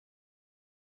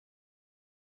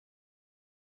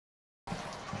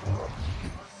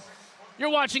You're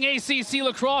watching ACC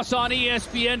Lacrosse on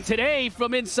ESPN today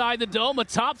from inside the Dome, a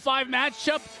top 5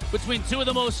 matchup between two of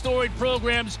the most storied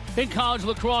programs in college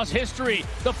lacrosse history.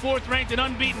 The 4th-ranked and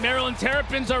unbeaten Maryland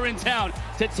Terrapins are in town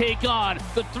to take on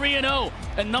the 3-0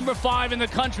 and number 5 in the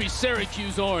country,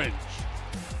 Syracuse Orange.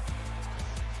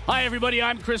 Hi, everybody.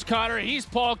 I'm Chris Cotter. He's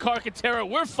Paul Carcaterra.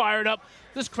 We're fired up.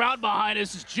 This crowd behind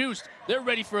us is juiced. They're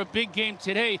ready for a big game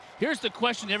today. Here's the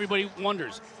question everybody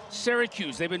wonders.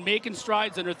 Syracuse, they've been making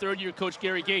strides under third-year coach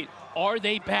Gary Gait. Are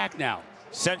they back now?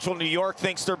 Central New York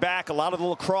thinks they're back. A lot of the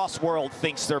lacrosse world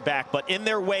thinks they're back. But in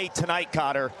their way tonight,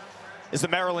 Cotter, is the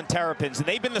Maryland Terrapins. And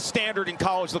they've been the standard in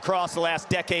college lacrosse the last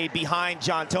decade behind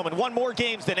John Tillman. Won more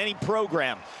games than any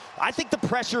program. I think the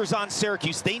pressure is on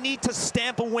Syracuse. They need to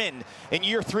stamp a win in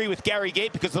year 3 with Gary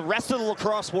Gait because the rest of the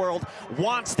lacrosse world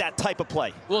wants that type of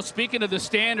play. Well, speaking of the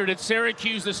standard at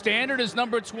Syracuse, the standard is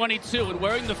number 22. And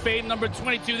wearing the fade number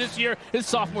 22 this year is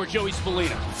sophomore Joey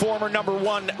Spallina. Former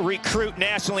 #1 recruit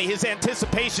nationally. His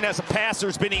anticipation as a passer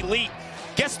has been elite.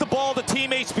 Gets the ball to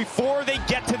teammates before they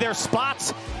get to their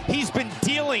spots. He's been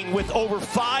dealing with over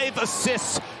 5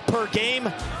 assists per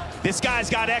game. This guy's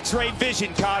got X-ray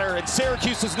vision, Cotter, and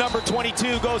Syracuse's number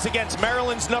 22 goes against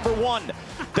Maryland's number 1.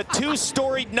 The 2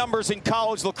 storied numbers in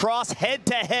college lacrosse,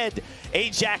 head-to-head.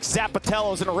 Ajax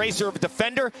Zapatello is an eraser of a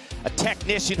defender, a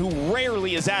technician who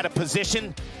rarely is out of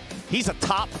position. He's a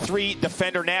top 3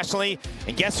 defender nationally,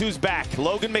 and guess who's back?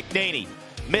 Logan McNaney.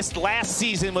 Missed last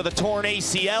season with a torn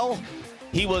ACL.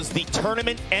 He was the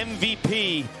tournament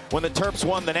MVP when the Terps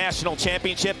won the national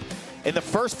championship. In the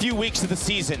first few weeks of the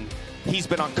season, he's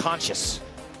been unconscious.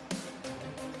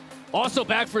 Also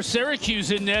back for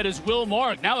Syracuse in net is Will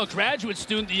Mark. Now a graduate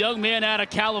student, the young man out of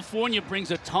California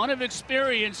brings a ton of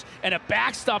experience and a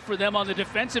backstop for them on the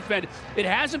defensive end.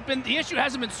 The issue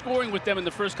hasn't been scoring with them in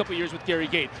the first couple of years with Gary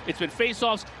Gait. It's been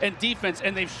faceoffs and defense,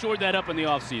 and they've shored that up in the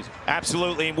offseason.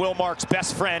 Absolutely, and Will Mark's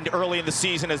best friend early in the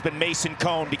season has been Mason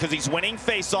Cone because he's winning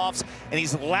faceoffs and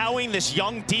he's allowing this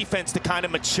young defense to kind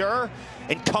of mature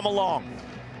and come along.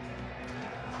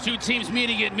 Two teams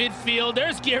meeting at midfield.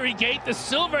 There's Gary Gait, the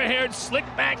silver-haired,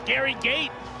 slick-back Gary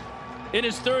Gait. In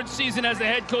his 3rd season as the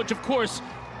head coach, of course,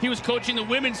 he was coaching the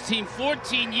women's team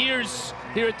 14 years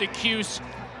here at the Cuse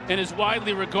and is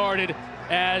widely regarded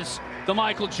as the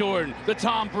Michael Jordan, the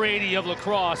Tom Brady of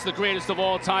lacrosse, the greatest of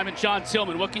all time. And John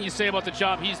Tillman, what can you say about the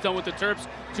job he's done with the Terps?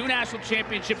 2 national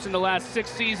championships in the last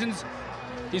 6 seasons.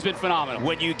 He's been phenomenal.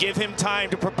 When you give him time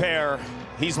to prepare,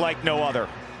 he's like no other.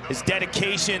 His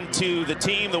dedication to the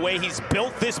team, the way he's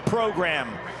built this program,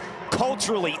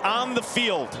 culturally, on the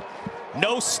field,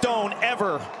 no stone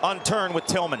ever unturned with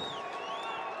Tillman.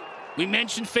 We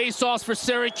mentioned face-offs for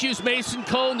Syracuse. Mason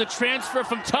Cone, the transfer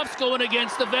from Tufts, going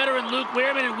against the veteran Luke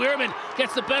Weirman, and Weirman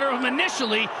gets the better of him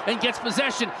initially and gets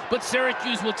possession, but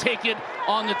Syracuse will take it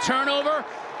on the turnover.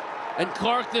 And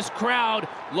Clark, this crowd,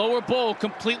 lower bowl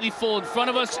completely full in front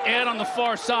of us and on the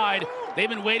far side. They've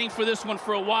been waiting for this one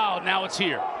for a while. Now it's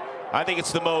here. I think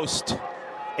it's the most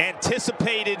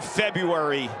anticipated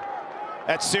February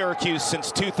at Syracuse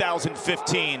since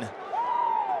 2015,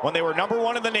 when they were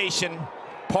 #1 in the nation,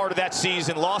 part of that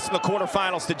season, lost in the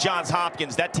quarterfinals to Johns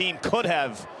Hopkins. That team could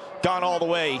have gone all the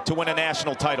way to win a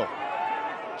national title.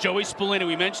 Joey Spallina,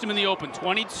 we mentioned him in the open,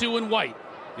 22 in white.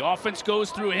 The offense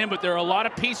goes through him, but there are a lot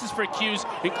of pieces for Cuse,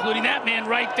 including that man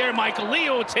right there, Michael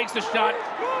Leo, takes the shot,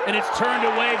 and it's turned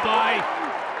away by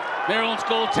Maryland's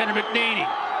goaltender McNaney.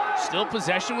 Still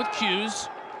possession with Cuse.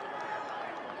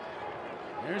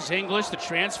 There's English, the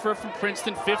transfer from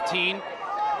Princeton, 15.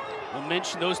 We'll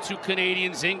mention those 2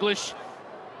 Canadians, English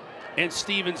and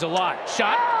Stevens, a lot.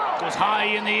 Shot goes high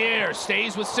in the air,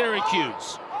 stays with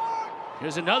Syracuse.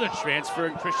 Here's another transfer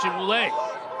in Christian Moulet.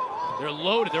 They're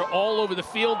loaded. They're all over the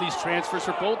field, these transfers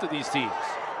for both of these teams.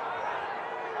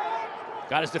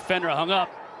 Got his defender hung up.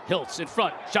 Hiltz in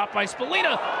front. Shot by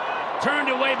Spallina. Turned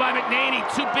away by McNaney.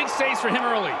 2 big saves for him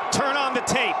early. Turn on the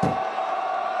tape.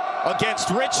 Against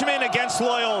Richmond, against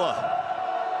Loyola.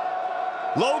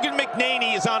 Logan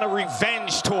McNaney is on a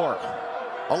revenge tour.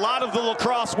 A lot of the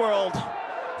lacrosse world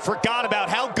forgot about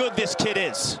how good this kid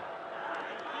is.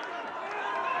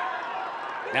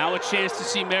 Now a chance to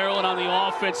see Maryland on the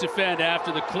offensive end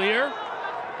after the clear.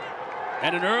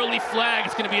 And an early flag.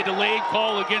 It's going to be a delayed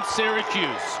call against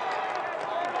Syracuse.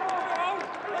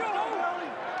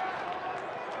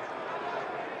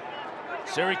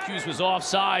 Syracuse was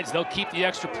offsides. They'll keep the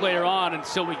extra player on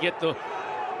until we get the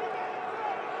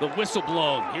whistle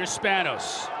blown. Here's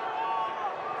Spanos.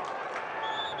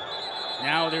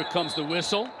 Now there comes the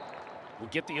whistle. We'll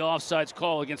get the offsides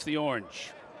call against the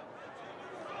Orange.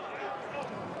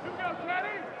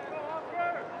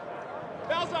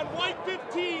 Foul's on white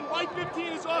 15. White 15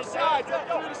 is offside.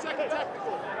 That's 30-second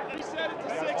technical. Reset it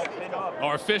to 60.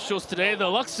 Our officials today, the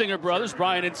Luxinger brothers,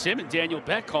 Brian and Tim, and Daniel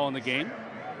Beck calling the game.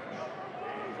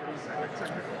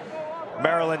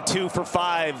 Maryland 2 for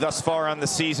 5 thus far on the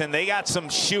season. They got some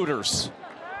shooters.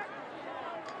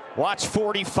 Watch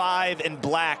 45 in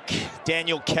black.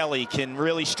 Daniel Kelly can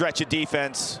really stretch a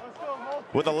defense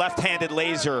with a left-handed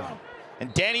laser.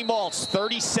 And Danny Maltz,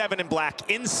 37 in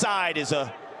black. Inside is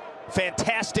a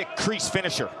fantastic crease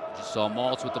finisher. Just saw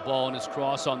Maltz with the ball in his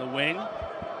cross on the wing.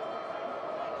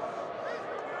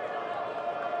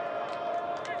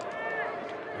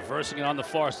 Reversing it on the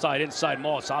far side, inside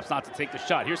Maltz. Opts not to take the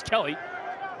shot. Here's Kelly.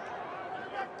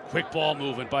 Quick ball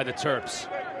movement by the Terps.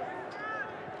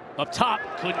 Up top,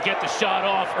 couldn't get the shot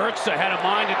off. Urksa had a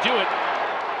mind to do it.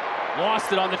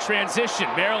 Lost it on the transition.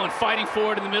 Maryland fighting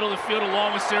forward in the middle of the field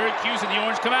along with Syracuse, and the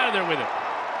Orange come out of there with it.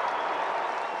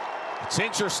 It's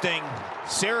interesting.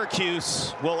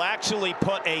 Syracuse will actually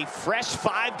put a fresh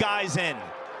 5 guys in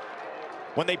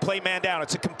when they play man down.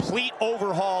 It's a complete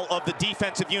overhaul of the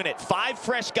defensive unit. 5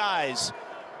 fresh guys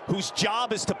whose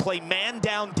job is to play man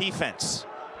down defense.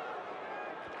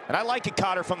 And I like it,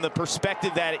 Cotter, from the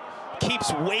perspective that it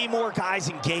keeps way more guys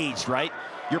engaged, right?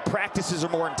 Your practices are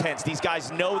more intense. These guys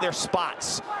know their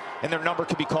spots, and their number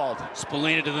can be called.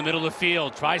 Spallina to the middle of the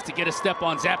field. Tries to get a step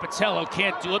on Zappitello.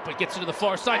 Can't do it, but gets it to the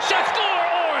far side. Shot, score,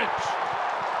 Orange!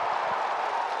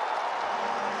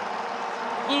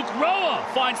 Luke Roa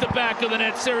finds the back of the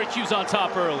net. Syracuse on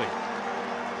top early.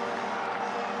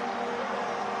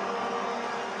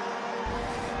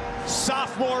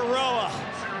 Sophomore Roa.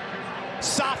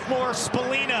 Sophomore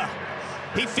Spallina.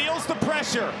 He feels the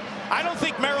pressure. I don't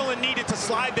think Maryland needed to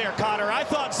slide there, Cotter. I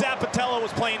thought Zappitello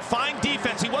was playing fine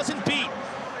defense. He wasn't beat.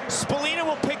 Spallina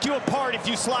will pick you apart if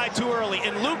you slide too early.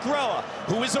 And Luke Roa,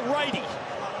 who is a righty,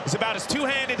 is about as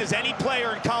two-handed as any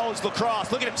player in college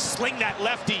lacrosse. Look at him sling that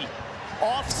lefty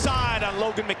offside on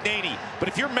Logan McNaney. But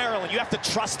if you're Maryland, you have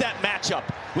to trust that matchup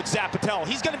with Zappitello.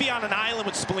 He's going to be on an island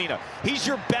with Spallina. He's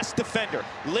your best defender.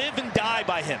 Live and die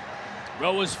by him.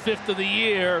 Roa's 5th of the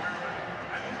year.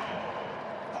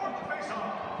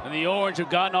 And the Orange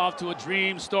have gotten off to a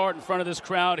dream start in front of this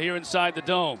crowd here inside the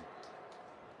Dome.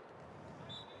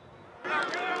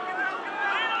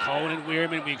 Cohen and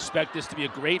Weirman, we expect this to be a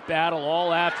great battle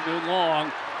all afternoon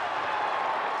long.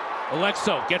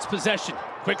 Alexo gets possession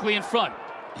quickly in front.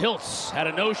 Hiltz had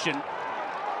a notion,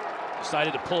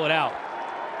 decided to pull it out.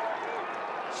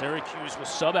 Syracuse will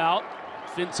sub out.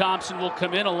 Finn Thompson will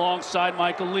come in alongside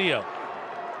Michael Leo.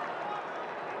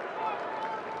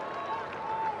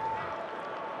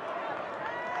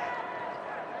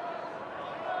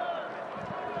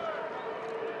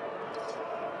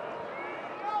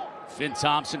 Finn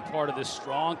Thompson, part of this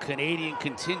strong Canadian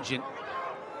contingent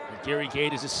that Gary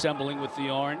Gait is assembling with the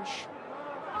Orange,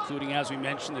 including, as we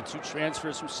mentioned, the 2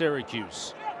 transfers from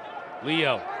Syracuse.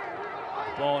 Leo,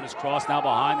 ball in his cross, now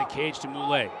behind the cage to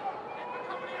Moulet.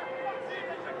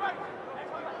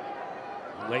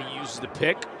 Moulet uses the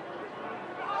pick.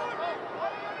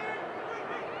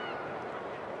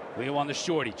 Leo on the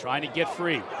shorty, trying to get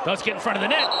free. Does get in front of the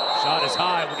net. Shot is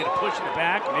high. We'll get a push in the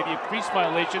back. Maybe a crease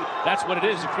violation. That's what it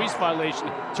is, a crease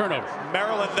violation. Turnover.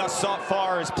 Maryland thus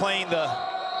far is playing the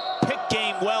pick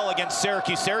game well against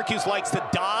Syracuse. Syracuse likes to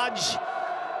dodge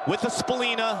with a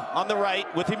Spallina on the right,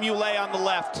 with a Moulet on the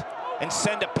left, and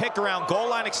send a pick around goal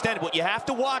line extended. What you have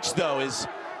to watch, though, is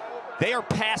they are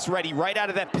pass ready right out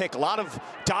of that pick. A lot of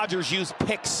Dodgers use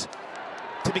picks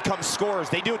to become scorers.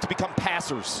 They do it to become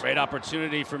passers. Great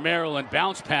opportunity for Maryland.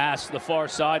 Bounce pass to the far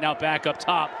side. Now back up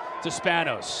top to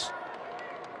Spanos.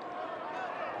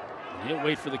 He'll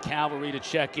wait for the cavalry to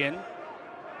check in.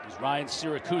 Here's Ryan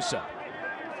Syracuse.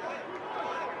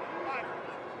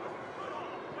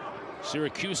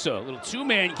 Syracuse, a little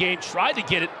 2-man game. Tried to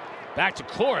get it back to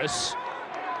Chorus.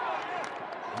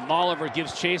 And Molliver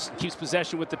gives chase and keeps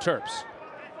possession with the Terps.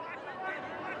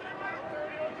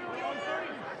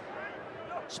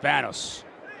 Spanos.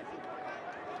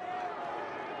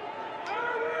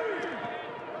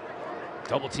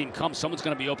 Double team comes. Someone's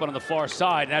going to be open on the far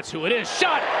side. And that's who it is.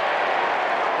 Shot!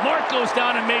 Mark goes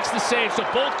down and makes the save. So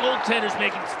both goaltenders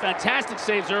making fantastic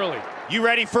saves early. You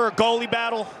ready for a goalie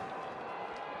battle?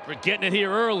 We're getting it here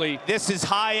early. This is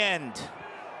high end.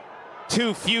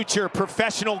 2 future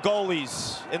professional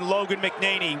goalies in Logan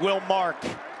McNaney, Will Mark.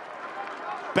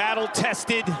 Battle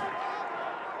tested.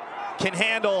 Can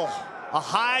handle a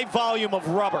high volume of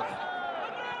rubber.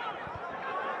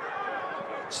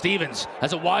 Stevens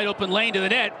has a wide open lane to the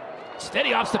net. Steady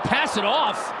opts to pass it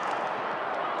off.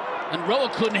 And Roa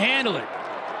couldn't handle it.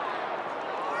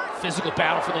 Physical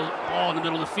battle for the ball in the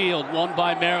middle of the field, won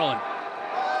by Maryland.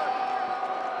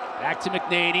 Back to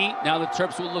McNaney. Now the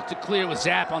Terps will look to clear with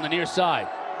Zapp on the near side.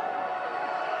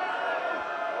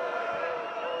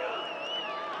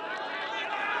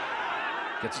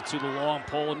 Gets it to the long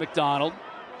pole and McDonald.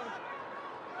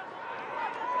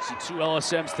 See two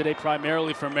LSMs today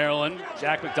primarily from Maryland.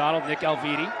 Jack McDonald, Nick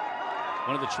Alviti.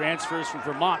 One of the transfers from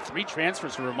Vermont. 3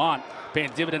 transfers from Vermont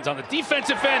paying dividends on the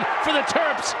defensive end for the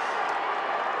Terps.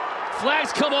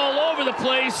 Flags come all over the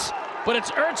place, but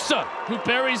it's Urksa who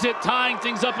buries it, tying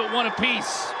things up at 1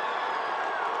 apiece.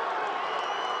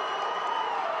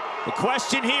 The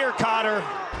question here, Cotter,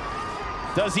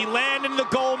 does he land in the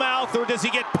goal mouth or does he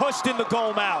get pushed in the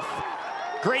goal mouth?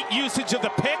 Great usage of the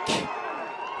pick.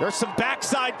 There's some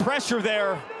backside pressure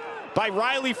there by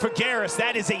Riley Figueres.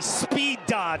 That is a speed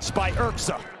dodge by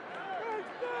Urksa.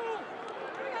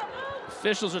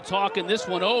 Officials are talking this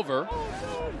one over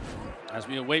as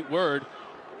we await word.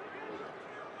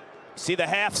 See the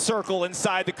half circle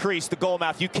inside the crease, the goal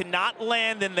mouth. You cannot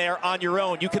land in there on your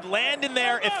own. You can land in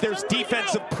there if there's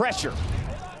defensive pressure.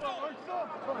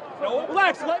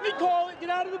 Relax, let me call it. Get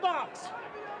out of the box.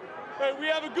 Hey, we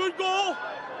have a good goal.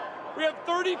 We have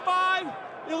 35,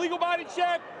 illegal body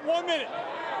check, 1 minute.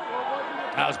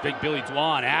 That was Big Billy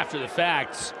Dwan after the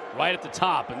facts, right at the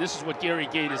top. And this is what Gary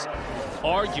Gait is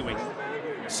arguing.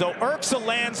 So Urksa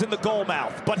lands in the goal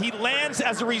mouth, but he lands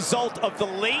as a result of the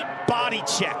late body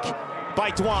check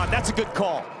by Dwan. That's a good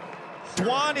call.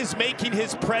 Dwan is making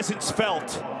his presence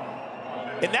felt.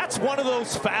 And that's one of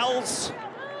those fouls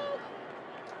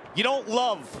you don't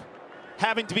love,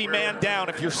 having to be man down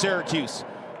if you're Syracuse,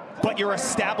 but you're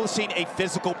establishing a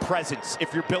physical presence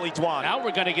if you're Billy Dwan. Now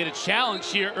we're going to get a challenge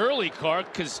here early,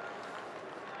 Clark, because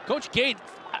Coach Gait,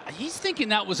 he's thinking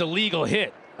that was a legal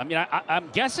hit. I mean, I'm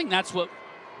guessing that's what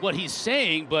he's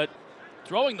saying, but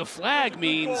throwing the flag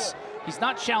means he's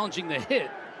not challenging the hit.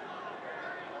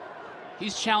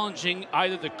 He's challenging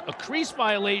either a crease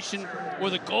violation or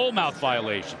the goal mouth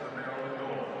violation,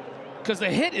 because the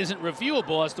hit isn't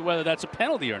reviewable as to whether that's a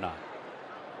penalty or not.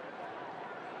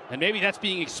 And maybe that's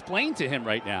being explained to him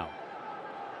right now.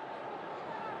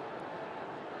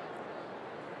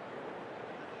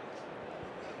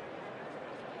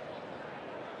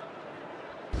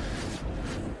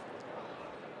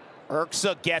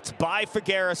 Urksa gets by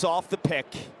Figueres off the pick.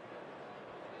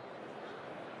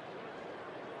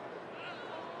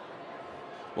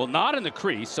 Well, not in the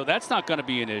crease, so that's not going to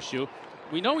be an issue.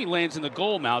 We know he lands in the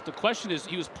goal mouth. The question is,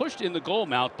 he was pushed in the goal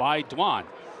mouth by Dwan.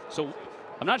 So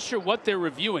I'm not sure what they're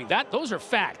reviewing. Those are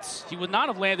facts. He would not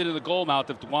have landed in the goal mouth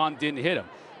if Dwan didn't hit him.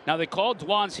 Now, they called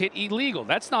Dwan's hit illegal.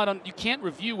 That's not, you can't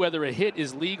review whether a hit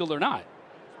is legal or not.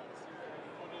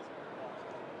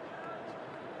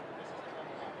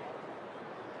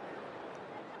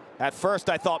 At first,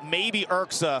 I thought maybe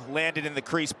Urksa landed in the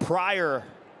crease prior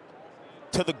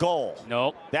to the goal.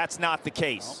 No. That's not the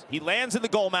case. He lands in the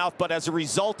goal mouth, but as a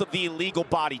result of the illegal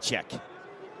body check.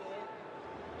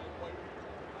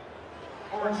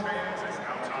 Orange fans, it's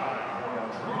now time for a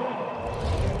draw.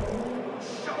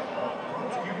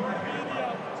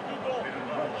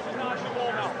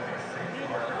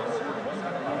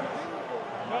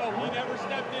 No, he never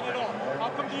stepped in at all. I'll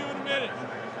come to you in a minute.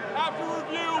 After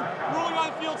review, ruling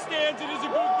on field stands, it is a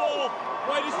good goal.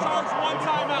 White is charged 1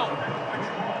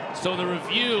 timeout. So the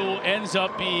review ends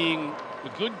up being a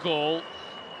good goal.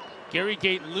 Gary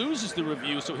Gait loses the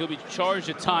review, so he'll be charged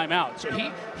a timeout. So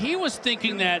he was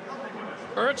thinking that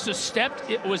Urksa stepped,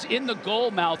 it was in the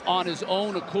goal mouth on his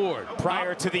own accord.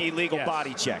 Prior to the illegal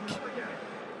body check.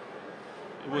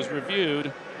 It was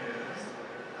reviewed.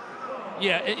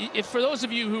 Yeah, if for those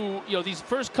of you who, these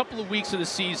first couple of weeks of the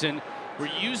season, we're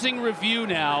using review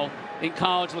now in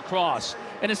college lacrosse.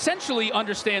 And essentially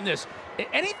understand this,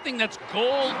 anything that's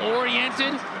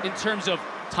goal-oriented in terms of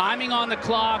timing on the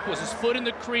clock, was his foot in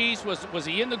the crease, was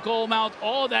he in the goal mouth,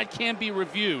 all that can be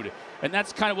reviewed. And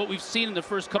that's kind of what we've seen in the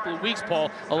first couple of weeks, Paul.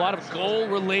 A lot of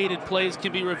goal-related plays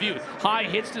can be reviewed. High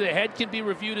hits to the head can be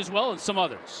reviewed as well, and some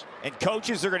others. And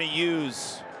coaches are going to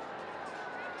use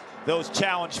those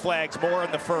challenge flags more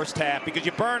in the first half, because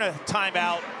you burn a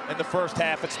timeout in the first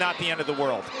half, it's not the end of the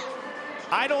world.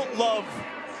 I don't love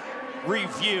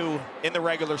review in the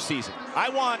regular season. I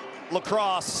want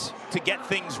lacrosse to get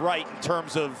things right in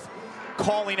terms of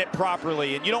calling it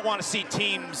properly, and you don't want to see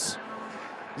teams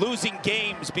losing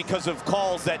games because of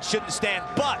calls that shouldn't stand,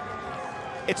 but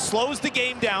it slows the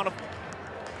game down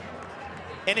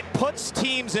and it puts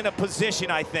teams in a position,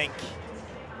 I think,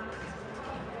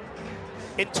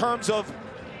 in terms of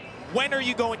when are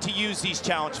you going to use these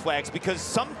challenge flags, because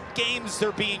some games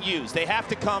they're being used. They have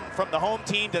to come from the home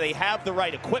team. Do they have the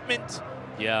right equipment?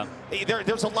 Yeah.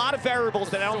 There's a lot of variables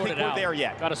that I don't think we're there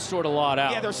yet. Got to sort a lot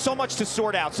out. Yeah, there's so much to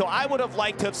sort out. So I would have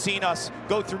liked to have seen us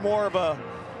go through more of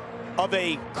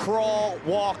a crawl,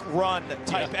 walk, run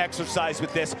type exercise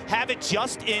with this. Have it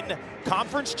just in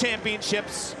conference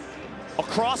championships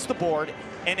across the board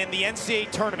and in the NCAA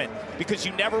tournament, because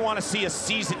you never want to see a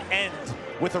season end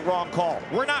with a wrong call.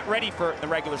 We're not ready for the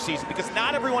regular season because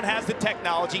not everyone has the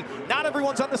technology. Not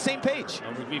everyone's on the same page.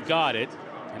 We've got it.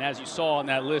 And as you saw on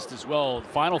that list as well,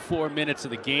 final 4 minutes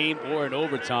of the game or in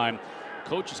overtime,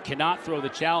 coaches cannot throw the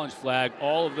challenge flag.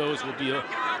 All of those will be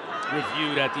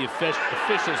reviewed at the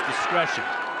official's discretion.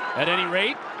 At any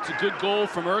rate, it's a good goal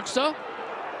from Urksa.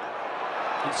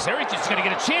 And Syracuse is going to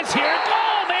get a chance here.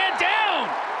 Goal, man down!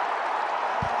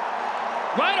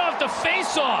 Right off the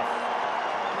face-off.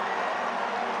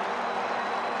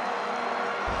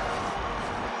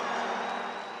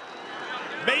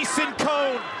 Mason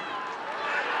Cone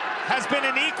has been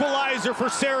an equalizer for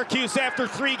Syracuse after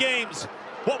 3 games.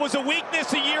 What was a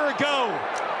weakness a year ago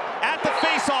at the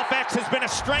faceoff X has been a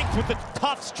strength with the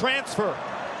Tufts transfer.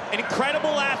 An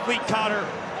incredible athlete, Cotter.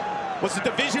 Was a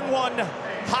Division I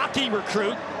hockey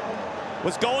recruit.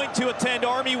 Was going to attend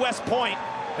Army West Point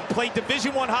and played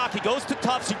Division I hockey. Goes to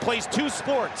Tufts, he plays 2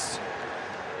 sports.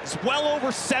 He's well over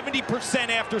 70%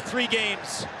 after 3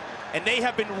 games. And they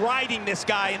have been riding this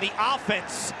guy, and the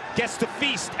offense gets to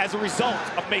feast as a result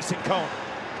of Mason Cone.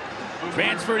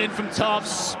 Transferred in from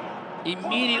Tufts,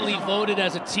 immediately voted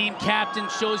as a team captain.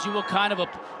 Shows you what kind of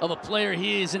a player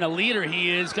he is and a leader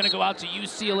he is. Going to go out to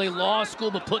UCLA Law School,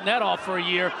 but putting that off for a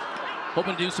year.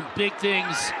 Hoping to do some big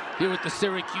things here with the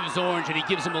Syracuse Orange, and he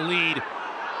gives him a lead.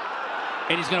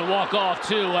 And he's going to walk off,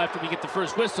 too, after we get the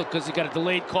first whistle, because he got a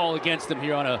delayed call against him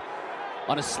here on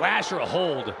a slash or a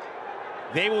hold.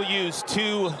 They will use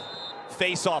 2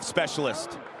 face-off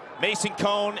specialists, Mason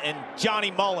Cone and Johnny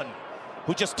Mullen,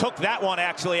 who just took that one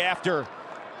actually after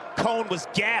Cone was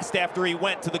gassed after he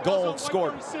went to the goal and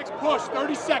scored. 36, push,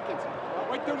 30 seconds.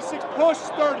 Wait, 36, push,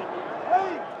 30.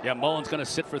 Yeah, Mullen's going to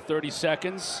sit for 30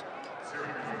 seconds.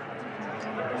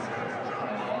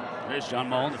 There's John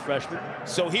Mullen, the freshman.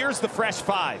 So here's the fresh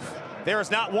 5. There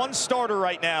is not one starter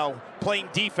right now playing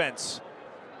defense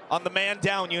on the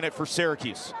man-down unit for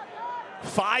Syracuse.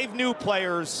 5 new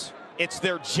players. It's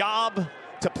their job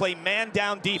to play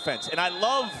man-down defense. And I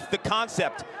love the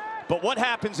concept, but what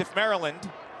happens if Maryland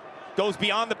goes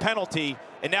beyond the penalty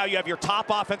and now you have your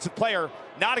top offensive player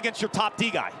not against your top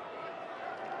D guy?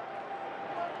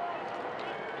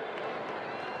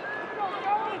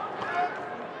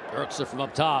 Urksa from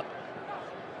up top.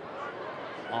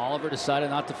 Oliver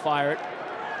decided not to fire it.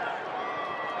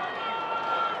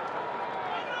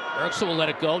 Urksa will let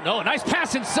it go. No, a nice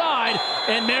pass inside,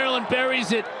 and Maryland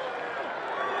buries it.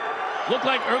 Looked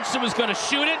like Urksa was going to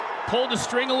shoot it, pulled the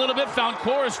string a little bit, found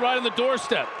Chorus right on the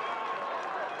doorstep.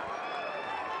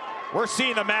 We're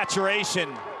seeing the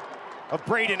maturation of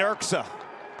Braden Urksa.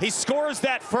 He scores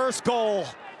that first goal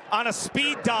on a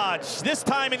speed dodge. This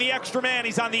time in the extra man,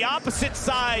 he's on the opposite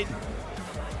side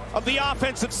of the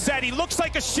offensive set. He looks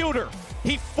like a shooter.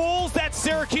 He fools that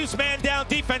Syracuse man-down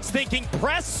defense thinking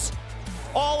press.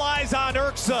 All eyes on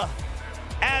Urksa.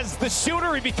 As the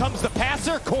shooter, he becomes the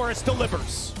passer. Chorus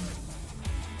delivers.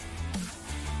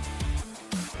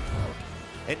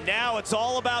 And now it's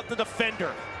all about the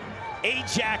defender.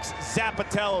 Ajax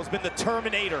Zapatello has been the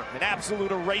Terminator, an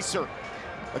absolute eraser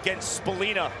against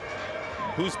Spallina,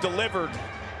 who's delivered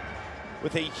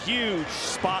with a huge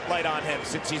spotlight on him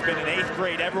since he's been in 8th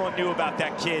grade. Everyone knew about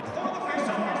that kid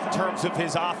in terms of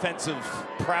his offensive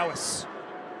prowess.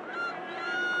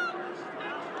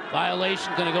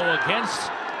 Violation going to go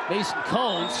against Mason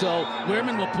Cone, so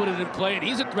Wehrman will put it in play, and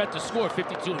he's a threat to score,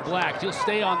 52 in black. He'll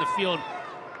stay on the field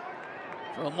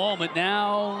for a moment.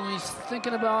 Now he's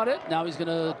thinking about it. Now he's going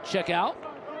to check out,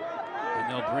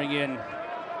 and they'll bring in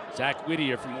Zach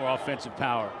Whittier for more offensive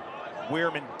power.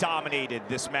 Wehrman dominated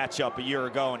this matchup a year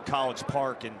ago in College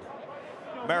Park, and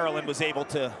Maryland was able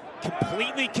to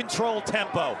completely control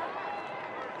tempo.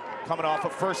 Coming off a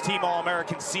first-team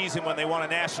All-American season when they won a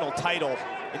national title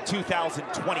in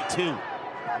 2022.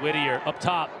 Whittier up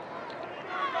top.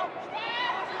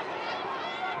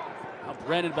 Now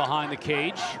Brennan behind the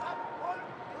cage.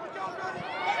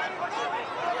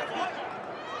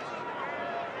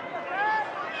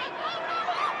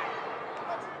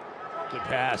 Good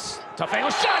pass. Tough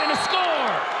angle shot and a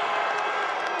score!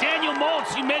 Daniel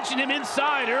Maltz, you mentioned him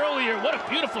inside earlier. What a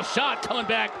beautiful shot coming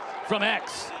back from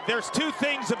X. There's 2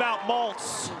 things about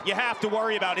Maltz you have to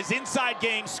worry about. His inside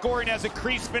game, scoring as a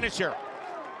crease finisher.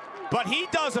 But he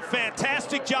does a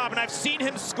fantastic job, and I've seen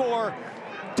him score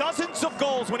dozens of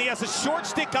goals when he has a short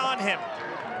stick on him.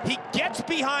 He gets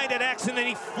behind an X and then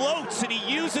he floats, and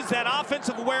he uses that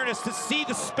offensive awareness to see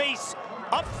the space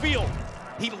upfield.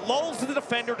 He lulls the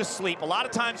defender to sleep. A lot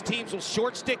of times teams will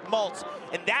short stick mults,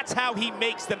 and that's how he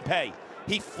makes them pay.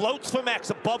 He floats from X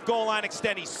above goal line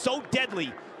extend. He's so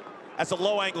deadly as a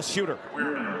low angle shooter.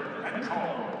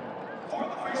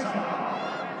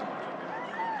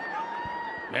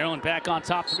 Maryland back on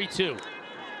top, 3-2.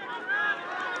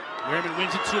 Wehrman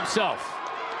wins it to himself.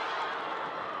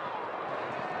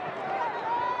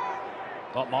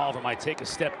 Thought Malver might take a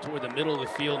step toward the middle of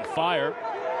the field and fire.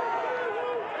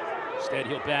 Instead,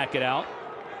 he'll back it out.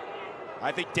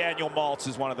 I think Daniel Maltz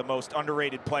is one of the most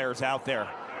underrated players out there.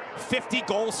 50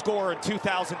 goal scorer in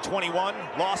 2021,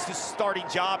 lost his starting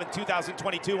job in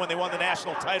 2022 when they won the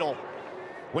national title.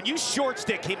 When you short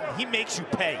stick him, he makes you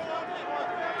pay.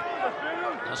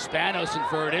 Now Spanos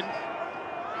inverted.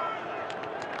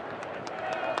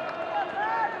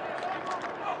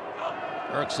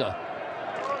 Urksa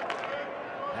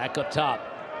back up top.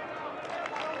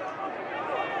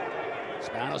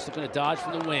 Spanos looking to dodge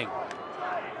from the wing.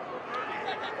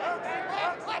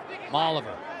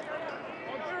 Molliver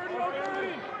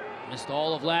missed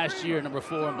all of last year, number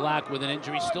 4 in black with an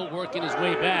injury, still working his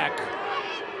way back.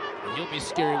 And he'll be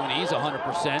scary when he's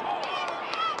 100%.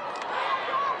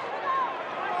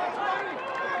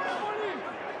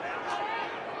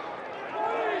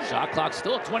 Shot clock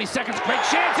still at 20 seconds. Great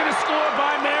chance and a score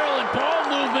by Maryland. Ball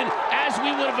movement, as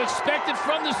we would have expected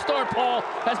from the start, Paul,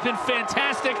 has been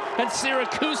fantastic. And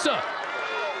Syracuse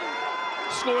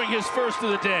scoring his first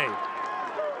of the day.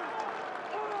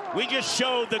 We just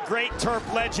showed the great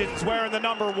Terp legends wearing the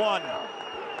number 1.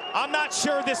 I'm not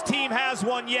sure this team has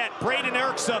one yet. Braden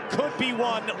Urksa could be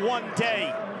one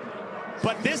day.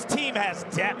 But this team has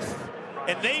depth,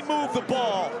 and they move the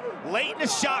ball late in the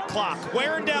shot clock,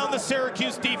 wearing down the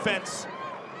Syracuse defense.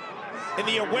 And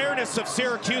the awareness of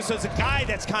Syracuse as a guy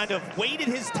that's kind of waited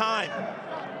his time.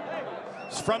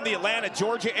 He's from the Atlanta,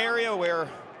 Georgia area, where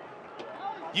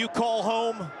you call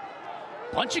home.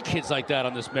 Bunch of kids like that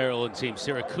on this Maryland team.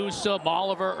 Syracuse,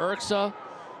 Molliver, Urksa.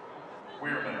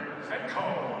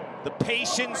 The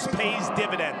patience pays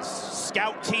dividends.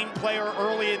 Scout team player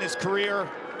early in his career.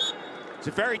 He's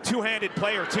a very two-handed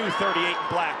player too, 38 in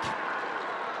black.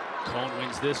 Cone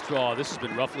wins this draw. This has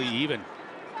been roughly even.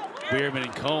 Wehrman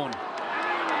and Cone.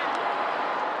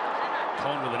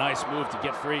 Cone with a nice move to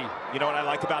get free. You know what I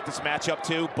like about this matchup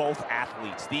too? Both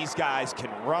athletes. These guys can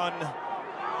run.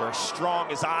 They're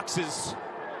strong as oxes.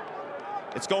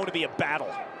 It's going to be a battle.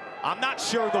 I'm not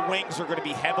sure the wings are going to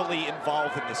be heavily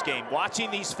involved in this game. Watching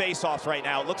these face-offs right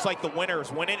now, it looks like the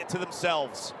winners winning it to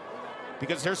themselves,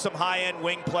 because there's some high-end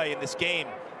wing play in this game.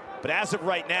 But as of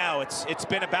right now, it's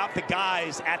been about the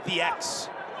guys at the X.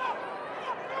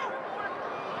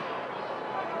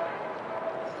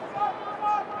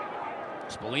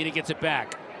 Spallina gets it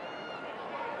back.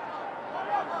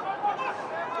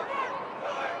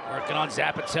 Working on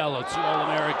Zappatello, 2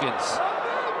 All-Americans.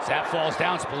 Zapp falls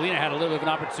down. Spallina had a little bit of an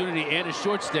opportunity and a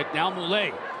short stick. Now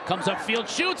Moulet comes upfield,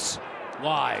 shoots.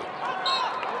 Wide.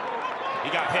 He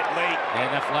got hit late.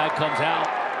 And that flag comes out.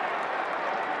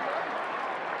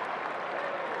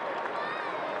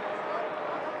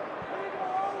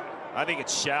 I think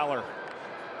it's Schaller.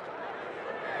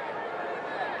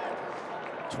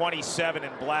 27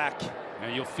 in black.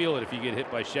 And you'll feel it if you get hit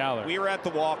by Schaller. We were at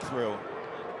the walkthrough.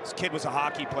 This kid was a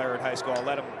hockey player in high school. I'll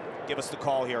let him give us the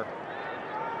call here.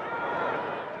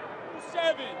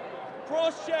 7,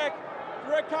 cross check,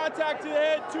 direct contact to the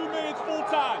head, 2 minutes full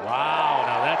time. Wow,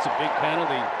 now that's a big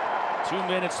penalty. 2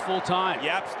 minutes full time.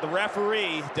 Yep, the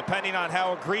referee, depending on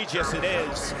how egregious it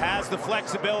is, has the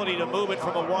flexibility to move it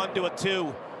from a 1 to a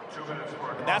 2.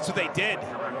 And that's what they did.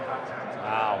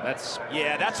 Wow, that's...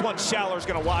 Yeah, that's one Schaller's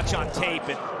going to watch on tape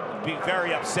and be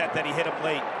very upset that he hit him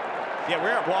late. Yeah,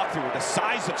 we're at walkthrough. The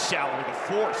size of Schaller, the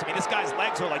force. I mean, this guy's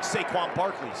legs are like Saquon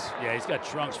Barkley's. Yeah, he's got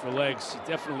trunks for legs. He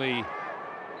definitely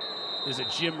is a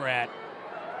gym rat.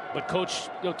 But Coach,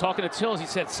 talking to Tills, he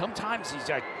said sometimes he's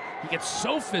like, he gets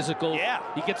so physical. Yeah.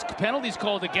 He gets penalties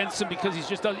called against him because he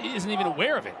isn't even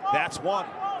aware of it. That's one.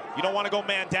 You don't want to go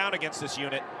man down against this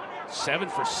unit. 7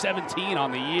 for 17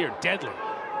 on the year. Deadly.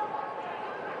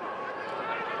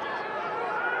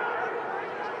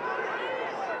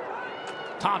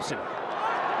 Thompson.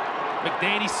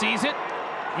 McDaney sees it.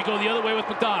 We go the other way with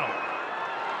McDonald.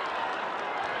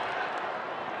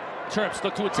 Terps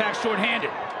look to attack short-handed.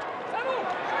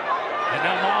 And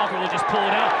now Malver will just pull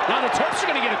it out. Now the Terps are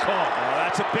going to get a call. Oh,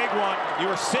 that's a big one. You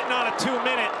were sitting on a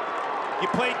 2-minute. You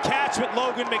played catch with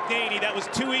Logan McDaney. That was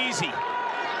too easy.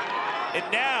 And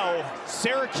now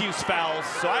Syracuse fouls.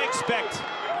 So I expect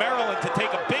Maryland to take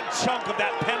a big chunk of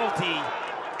that penalty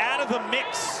out of the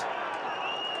mix.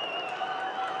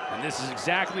 And this is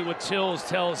exactly what Tills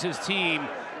tells his team,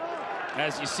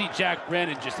 as you see Jack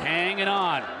Brennan just hanging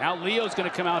on. Now Leo's going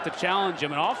to come out to challenge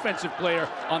him, an offensive player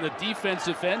on the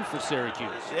defensive end for Syracuse.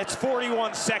 It's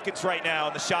 41 seconds right now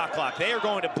on the shot clock. They are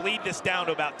going to bleed this down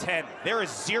to about 10. There is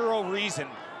zero reason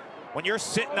when you're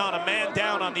sitting on a man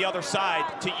down on the other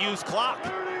side to use clock.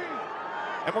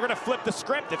 And we're going to flip the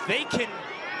script. If they can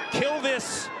kill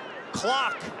this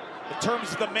clock in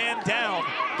terms of the man down,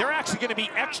 they're actually going to be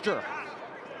extra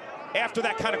after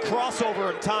that kind of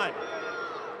crossover in time.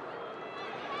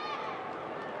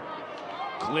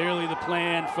 Clearly the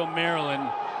plan from Maryland.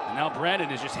 And now Brennan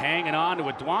is just hanging on to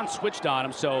it. Dwan switched on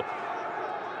him, so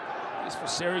at least for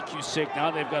Syracuse's sake,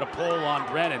 now they've got a pull on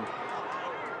Brennan.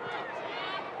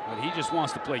 But he just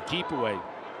wants to play keep away.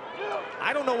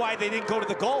 I don't know why they didn't go to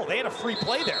the goal. They had a free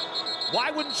play there.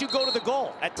 Why wouldn't you go to the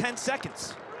goal at 10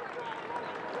 seconds?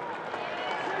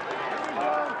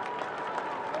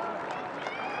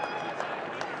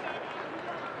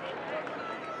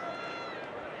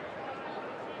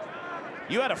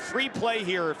 You had a free play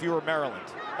here if you were Maryland.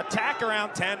 Attack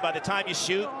around 10 by the time you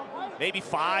shoot, maybe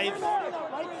 5.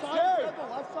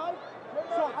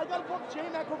 So I got to put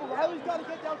J-Mac over. Riley's got to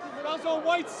get down to the middle. That's on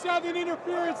White 7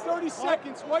 interference, 30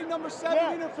 seconds. White number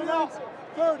 7 interference,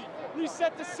 30.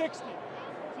 Reset to 60.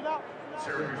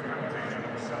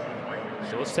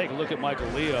 So let's take a look at Michael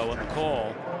Leo on the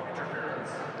call.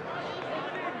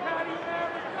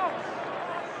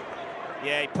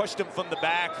 Yeah, he pushed him from the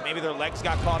back. Maybe their legs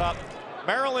got caught up.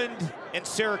 Maryland and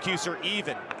Syracuse are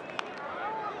even.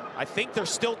 I think there's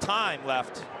still time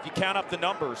left if you count up the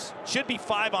numbers. Should be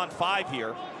 5-on-5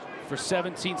 here. For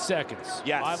 17 seconds.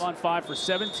 Yes. 5-on-5 for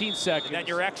 17 seconds. And then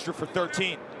you're extra for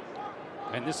 13.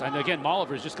 And again,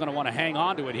 Molliver is just going to want to hang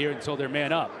on to it here until they're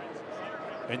man up.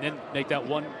 And then make that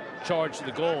one charge to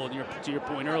the goal, to your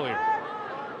point earlier.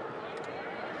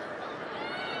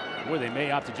 Or they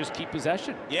may opt to just keep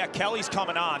possession. Yeah, Kelly's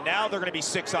coming on. Now they're going to be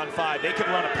 6-on-5. They can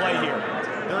run a play here.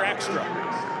 They're extra.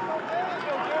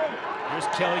 Here's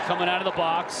Kelly coming out of the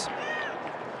box.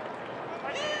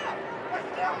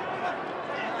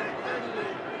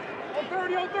 On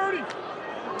 30, on 30.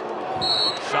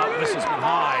 Shot misses from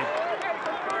high.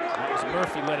 That was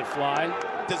Murphy, let it fly.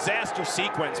 Disaster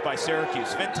sequence by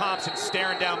Syracuse. Finn Thompson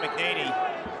staring down McNaney.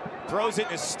 Throws it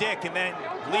in his stick, and then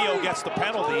Leo gets the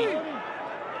penalty.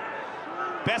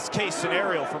 Best case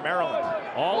scenario for Maryland.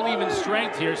 All even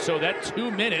strength here, so that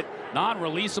 2-minute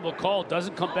non-releasable call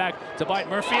doesn't come back to bite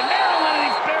Murphy. And Maryland,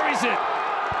 he buries it.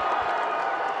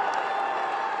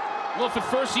 Well, if at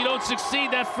first you don't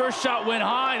succeed, that first shot went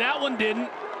high. That one didn't.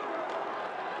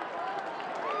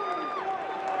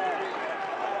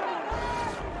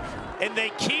 And they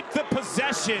keep the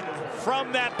possession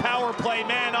from that power play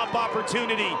man-up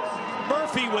opportunity.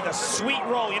 Murphy with a sweet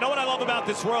roll. You know what I love about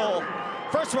this roll?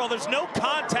 First of all, there's no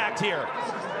contact here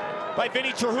by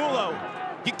Vinny Trujillo.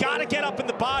 You got to get up in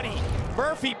the body.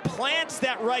 Murphy plants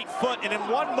that right foot and in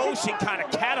one motion kind of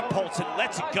catapults and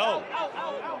lets it go.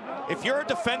 If you're a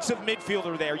defensive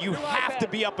midfielder there, you have to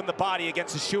be up in the body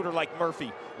against a shooter like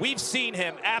Murphy. We've seen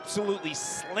him absolutely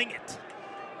sling it.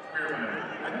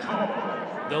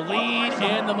 The lead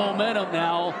and the momentum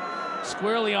now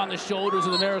squarely on the shoulders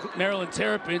of the Maryland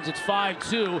Terrapins. It's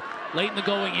 5-2 late in the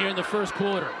going here in the first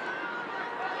quarter.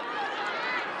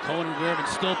 Cohen and Weirman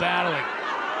still battling.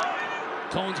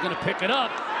 Cohen's going to pick it up.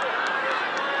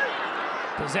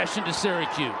 Possession to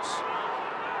Syracuse.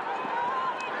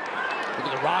 Look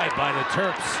at the ride by the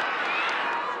Terps.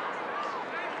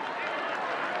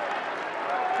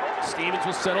 Stevens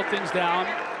will settle things down.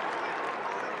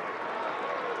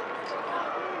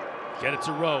 Get it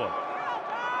to Roa.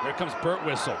 Here comes Burt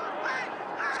Whistle.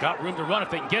 He's got room to run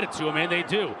if they can get it to him, and they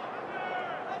do.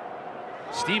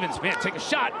 Stevens, man, take a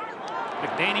shot.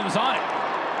 McNaney was on it.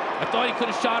 I thought he could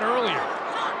have shot earlier.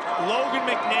 Logan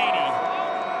McNaney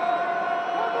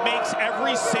makes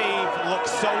every save look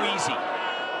so easy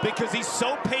because he's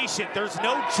so patient. There's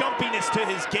no jumpiness to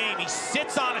his game. He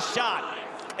sits on a shot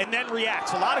and then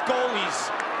reacts. A lot of goalies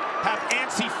have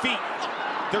antsy feet.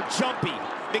 They're jumpy.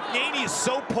 McNaney is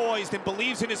so poised and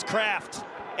believes in his craft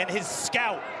and his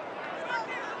scout.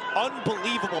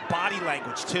 Unbelievable body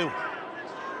language, too.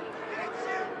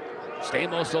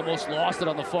 Stamos almost lost it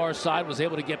on the far side, was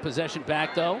able to get possession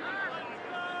back, though.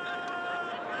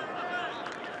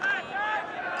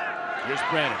 Here's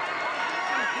Brennan.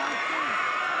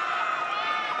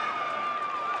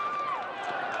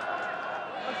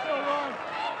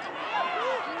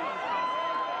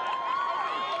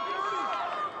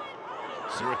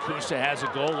 Syracuse has a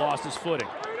goal, lost his footing.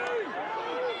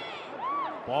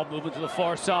 Ball moving to the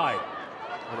far side.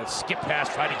 With a skip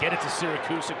pass, try to get it to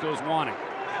Syracuse. It goes wanting.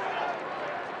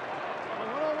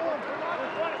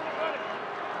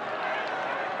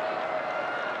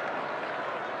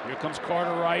 Here comes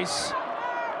Carter Rice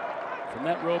from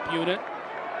that rope unit.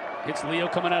 Hits Leo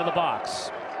coming out of the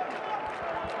box.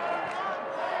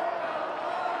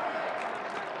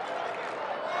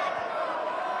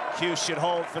 Cuse should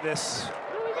hold for this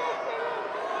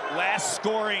last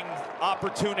scoring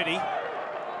opportunity.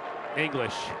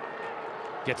 English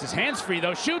gets his hands free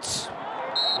though, shoots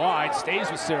wide, stays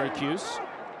with Syracuse.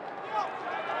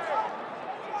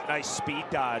 Nice speed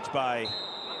dodge by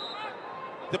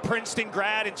the Princeton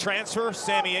grad and transfer,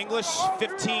 Sammy English,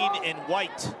 15 in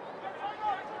white.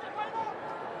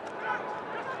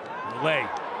 Lay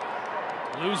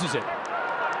loses it.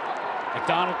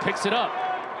 McDonald picks it up.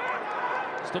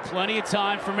 Still plenty of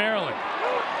time for Maryland.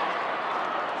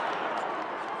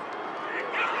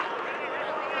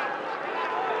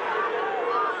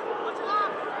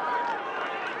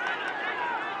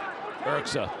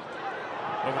 Urksa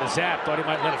over to Zap, thought he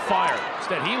might let it fire.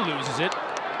 Instead, he loses it.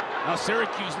 Now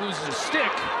Syracuse loses a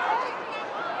stick.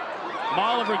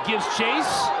 Molliver gives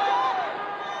chase,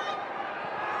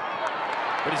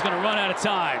 but he's going to run out of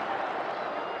time.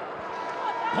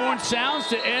 Horn sounds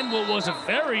to end what was a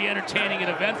very entertaining and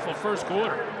eventful first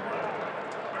quarter.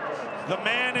 The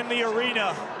man in the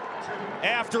arena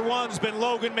after one's been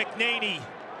Logan McNaney.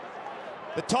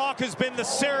 The talk has been the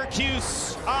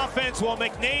Syracuse offense, while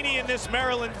McNaney and this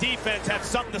Maryland defense have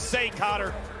something to say,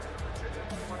 Cotter.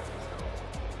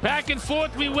 Back and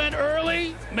forth we went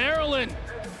early. Maryland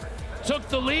took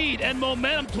the lead and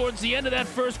momentum towards the end of that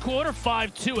first quarter,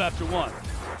 5-2 after one.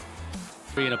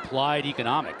 In applied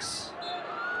economics.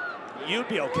 You'd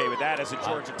be okay with that as a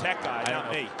Georgia Tech guy,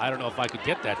 not me. I don't know if I could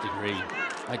get that degree.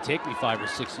 It'd take me 5 or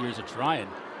 6 years of trying.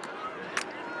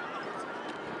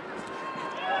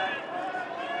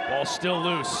 Ball still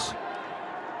loose.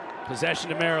 Possession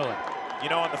to Maryland. You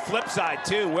know, on the flip side,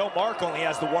 too, Will Mark only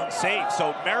has the one save,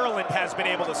 so Maryland has been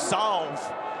able to solve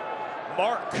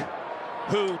Mark,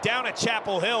 who down at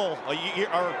Chapel Hill,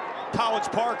 or College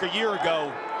Park a year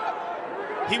ago,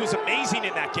 he was amazing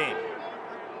in that game.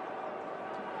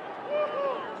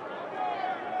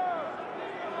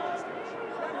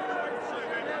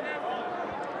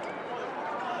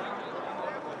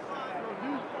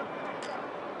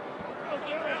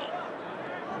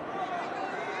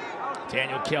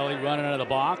 Daniel Kelly running out of the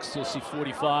box. You'll see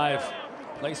 45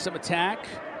 play some attack,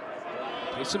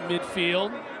 play some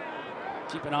midfield.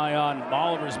 Keep an eye on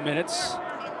Molliver's minutes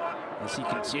as he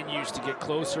continues to get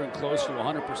closer and closer to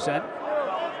 100%.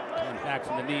 Coming back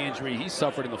from the knee injury he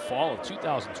suffered in the fall of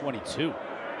 2022.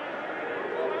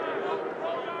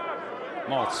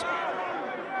 Maltz.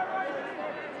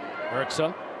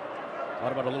 Urksa.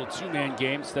 Thought about a little two-man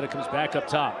game. Instead it comes back up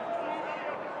top.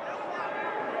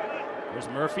 There's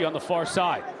Murphy on the far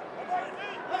side.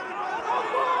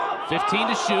 15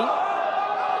 to shoot.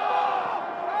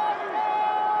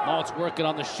 Maltz working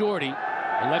on the shorty.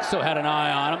 Alexo had an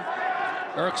eye on him.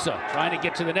 Urksa trying to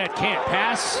get to the net. Can't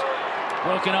pass.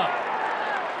 Broken up.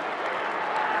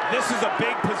 This is a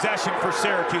big possession for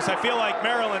Syracuse. I feel like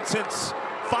Maryland, since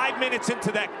 5 minutes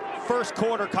into that first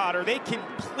quarter, Cotter, they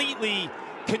completely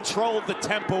controlled the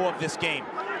tempo of this game.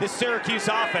 This Syracuse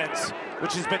offense,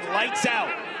 which has been lights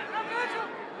out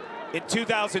in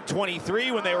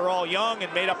 2023 when they were all young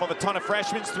and made up of a ton of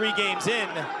freshmen, 3 games in,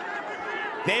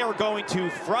 they are going to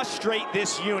frustrate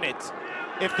this unit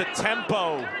if the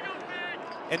tempo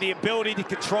and the ability to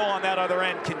control on that other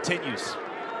end continues.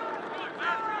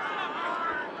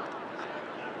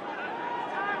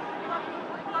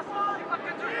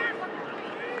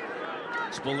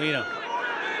 Spolina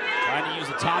trying to use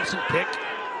the Thompson pick.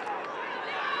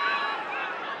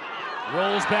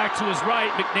 Rolls back to his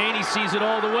right. McNaney sees it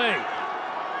all the way.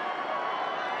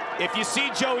 If you see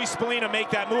Joey Spolina make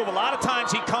that move, a lot of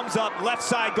times he comes up left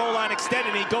side goal line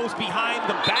extended and he goes behind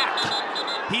the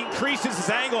back. He increases his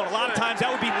angle, and a lot of times that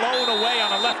would be low and away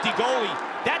on a lefty goalie.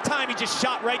 That time he just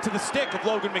shot right to the stick of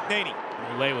Logan McNaney.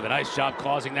 Lay with a nice job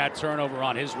causing that turnover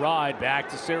on his ride back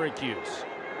to Syracuse.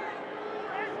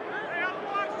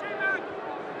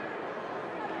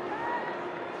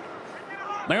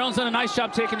 Maryland's done a nice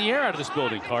job taking the air out of this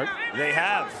building, Cart. They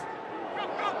have.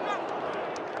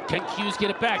 Can Cuse get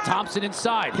it back? Thompson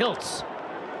inside. Hiltz.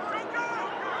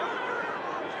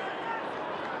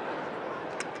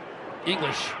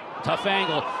 English. Tough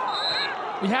angle.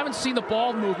 We haven't seen the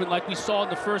ball movement like we saw in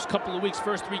the first couple of weeks,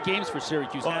 first 3 games for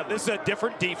Syracuse. Well, this is a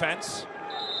different defense,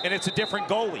 and it's a different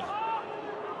goalie.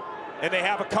 And they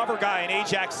have a cover guy in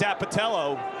Ajax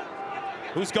Zapatello,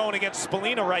 who's going against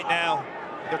Spolina right now.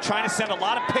 They're trying to send a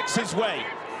lot of picks his way.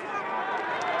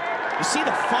 You see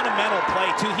the fundamental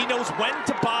play, too. He knows when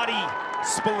to body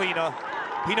Spallina.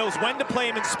 He knows when to play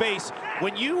him in space.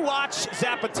 When you watch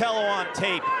Zappatello on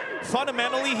tape,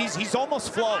 fundamentally, he's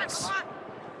almost flawless.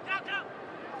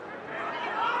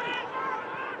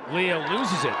 Leo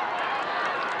loses it.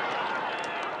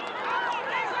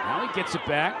 Now he gets it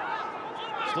back.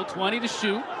 Still 20 to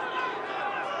shoot.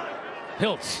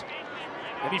 Hiltz,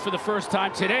 maybe for the first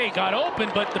time today, got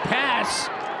open, but the pass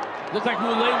looked like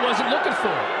Moulet wasn't looking for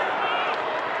it.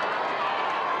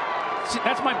 See,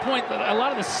 that's my point. A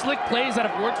lot of the slick plays that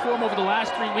have worked for him over the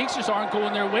last 3 weeks just aren't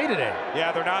going their way today.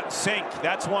 Yeah, they're not in sync.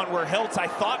 That's one where Hiltz,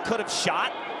 I thought, could have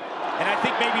shot. And I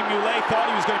think maybe Moulet thought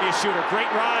he was going to be a shooter.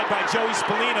 Great ride by Joey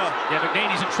Spallina. Yeah,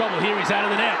 McNaney's in trouble here. He's out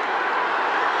of the net.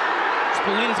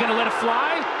 Spallina's going to let it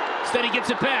fly. Instead, he gets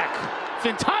it back.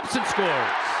 Finn Thompson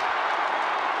scores.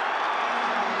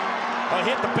 Oh,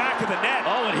 it hit the back of the net.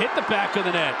 Oh, it hit the back of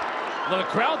the net. Well, the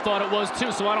crowd thought it was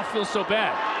too, so I don't feel so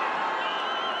bad.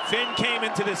 Finn came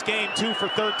into this game 2 for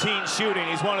 13 shooting.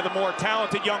 He's one of the more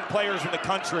talented young players in the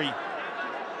country.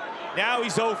 Now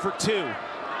he's 0 for 2.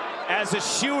 As a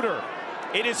shooter,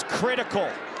 it is critical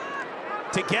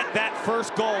to get that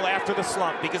first goal after the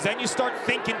slump, because then you start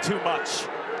thinking too much.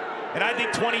 And I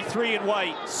think 23 in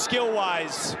white,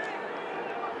 skill-wise,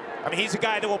 I mean, he's a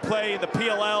guy that will play in the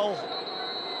PLL.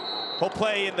 He'll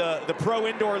play in the Pro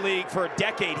Indoor League for a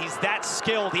decade. He's that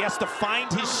skilled. He has to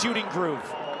find his shooting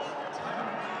groove.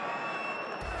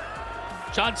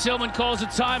 John Tillman calls a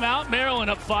timeout. Maryland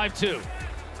up 5-2.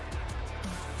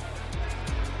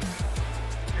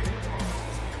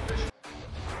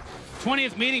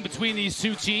 '20th meeting between these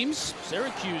two teams.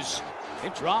 Syracuse,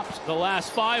 they've dropped the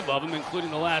last 5 of them,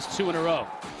 including the last 2 in a row.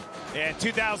 And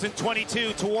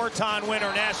 2022 Tewaaraton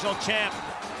winner, national champ,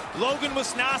 Logan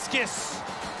Wisnauskas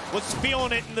was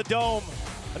feeling it in the Dome.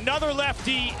 Another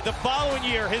lefty the following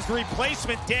year, his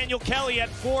replacement, Daniel Kelly, had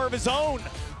 4 of his own.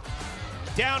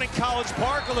 Down in College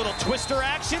Park, a little twister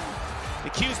action. The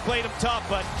Cuse played him tough,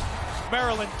 but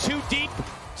Maryland too deep,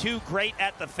 too great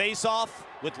at the face-off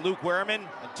with Luke Wehrman,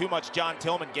 and too much John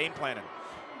Tillman game planning.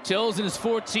 Till's in his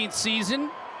 14th season,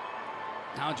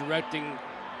 now directing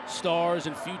stars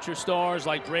and future stars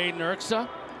like Braden Erksa.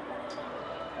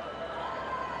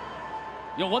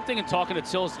 You know, one thing in talking to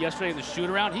Tills yesterday in the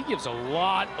shoot-around, he gives a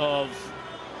lot of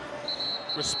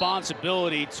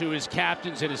responsibility to his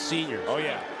captains and his seniors. Oh,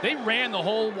 yeah. They ran the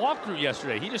whole walkthrough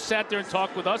yesterday. He just sat there and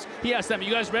talked with us. He asked them, you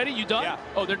guys ready? You done? Yeah.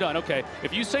 Oh, they're done. Okay.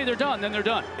 If you say they're done, then they're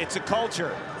done. It's a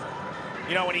culture.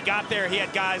 You know, when he got there, he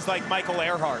had guys like Michael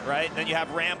Earhart, right? And then you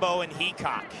have Rambo and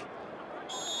Heacock.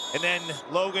 And then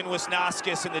Logan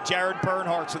Wisnauskas and the Jared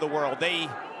Bernhardts of the world. They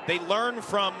learn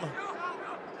from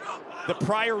the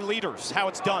prior leaders, how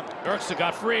it's done. Erksa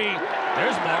got free.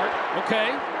 There's Mark.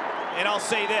 Okay. And I'll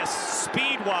say this,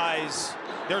 speed-wise,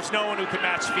 there's no one who can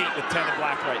match feet with 10 in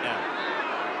black right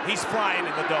now. He's flying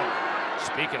in the Dome.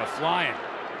 Speaking of flying,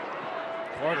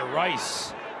 Carter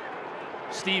Rice.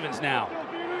 Stevens now.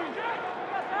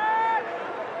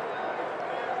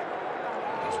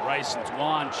 As Rice and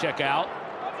Dwan check out.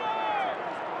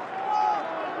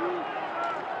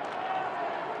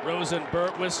 Rosa and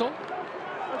Burt whistle.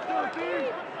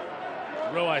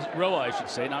 Roa, I should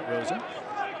say, not Rosa.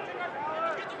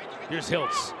 Here's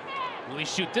Hiltz. Will he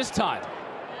shoot this time?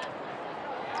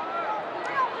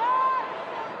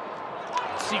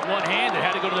 See, one-handed,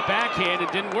 had to go to the backhand,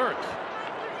 it didn't work.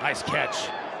 Nice catch.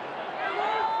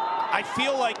 I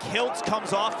feel like Hiltz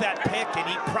comes off that pick and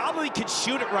he probably could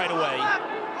shoot it right away.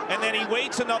 And then he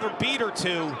waits another beat or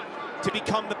two to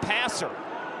become the passer.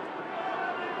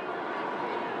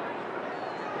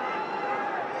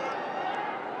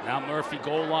 Now Murphy,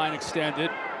 goal line extended.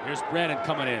 Here's Brennan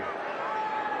coming in.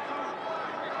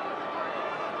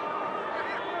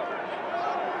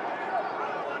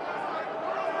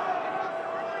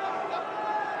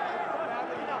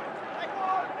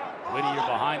 Whittier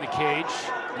behind the cage.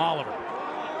 Oliver.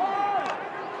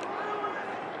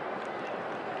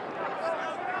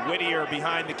 Whittier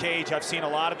behind the cage. I've seen a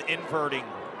lot of inverting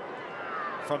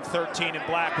from 13 in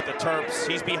black with the Terps.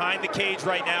 He's behind the cage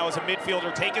right now as a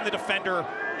midfielder, taking the defender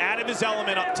out of his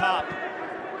element up top.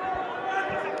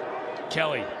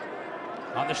 Kelly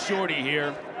on the shorty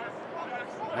here.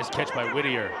 Nice catch by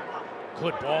Whittier.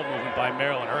 Good ball movement by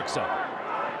Maryland. Erksa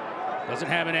doesn't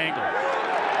have an angle.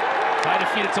 Tried to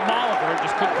feed it to Oliver,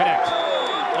 just couldn't connect.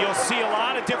 You'll see a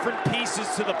lot of different pieces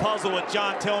to the puzzle with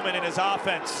John Tillman and his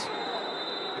offense.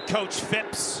 Coach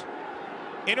Phipps,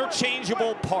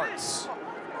 interchangeable parts.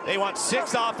 They want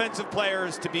 6 offensive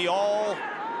players to be all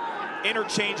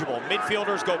interchangeable.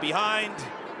 Midfielders go behind.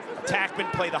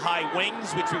 Attackmen play the high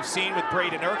wings, which we've seen with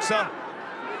Braden Erksa.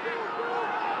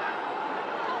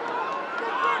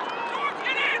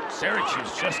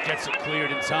 Syracuse just gets it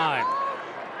cleared in time.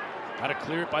 Got to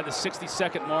clear it by the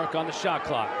 60-second mark on the shot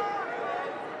clock.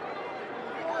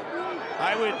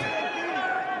 I would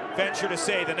venture to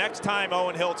say the next time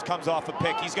Owen Hiltz comes off a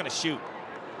pick, he's going to shoot.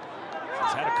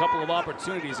 He's had a couple of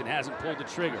opportunities and hasn't pulled the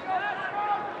trigger.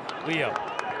 Leo.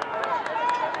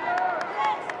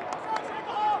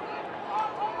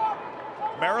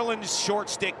 Maryland's short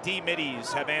stick D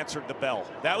middies have answered the bell.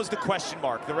 That was the question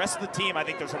mark. The rest of the team, I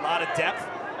think there's a lot of depth.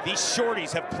 These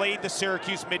shorties have played the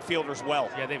Syracuse midfielders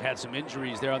well. Yeah, they've had some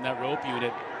injuries there on that rope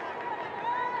unit.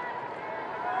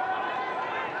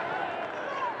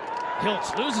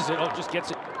 Hiltz loses it. Oh, just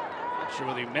gets it. Not sure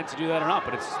whether he meant to do that or not,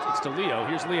 but it's to Leo.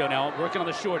 Here's Leo now working on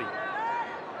the shorty.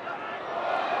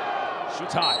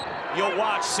 Shoots high. You'll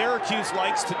watch, Syracuse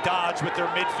likes to dodge with their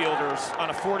midfielders on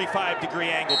a 45-degree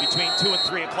angle between 2 and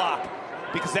 3 o'clock,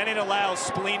 because then it allows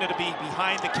Spallina to be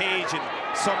behind the cage in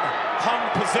some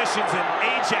hung positions, and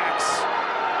Ajax,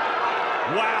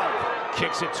 wow.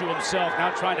 Kicks it to himself,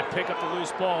 now trying to pick up the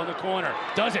loose ball in the corner.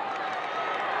 Does it.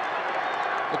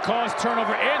 The cause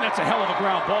turnover, and that's a hell of a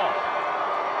ground ball.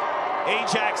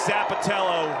 Ajax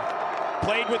Zapatello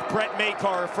played with Brett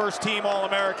Makar, first-team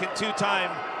All-American,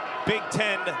 two-time Big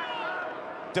Ten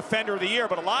Defender of the Year,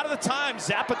 but a lot of the time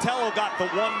Zapatello got the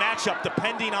one matchup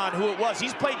depending on who it was.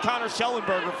 He's played Connor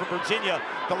Schellenberger from Virginia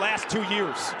the last 2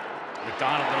 years.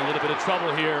 McDonald in a little bit of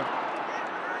trouble here.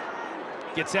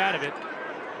 Gets out of it.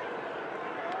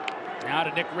 Now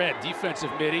to Nick Red,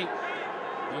 defensive midi.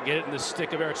 He'll get it in the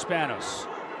stick of Eric Spanos.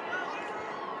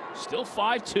 Still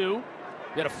 5-2. We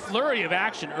had a flurry of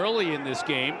action early in this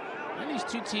game, and these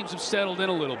two teams have settled in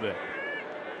a little bit.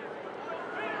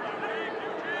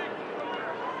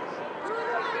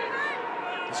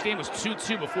 This game was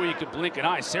 2-2 before you could blink an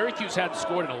eye. Syracuse hadn't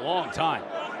scored in a long time.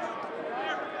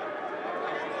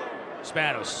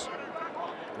 Spanos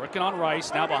working on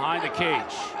Rice, now behind the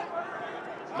cage.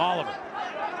 Oliver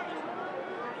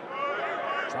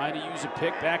trying to use a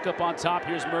pick, back up on top.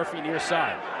 Here's Murphy near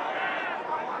side.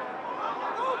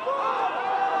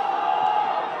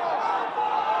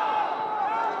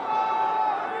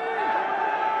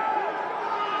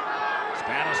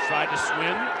 Spanos tried to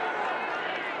swim.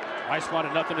 Rice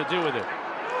wanted nothing to do with it.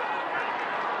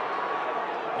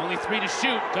 Only 3 to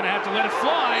shoot. Gonna have to let it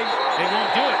fly. They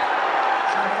won't do it.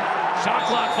 Shot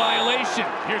clock violation.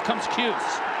 Here comes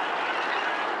Cuse.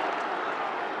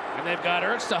 And they've got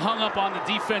Erksta hung up on the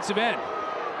defensive end.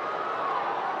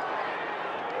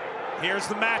 Here's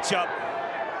the matchup.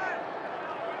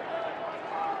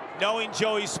 Knowing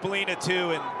Joey Spallina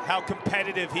too and how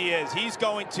competitive he is, he's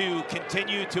going to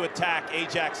continue to attack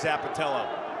Ajax Zapatello.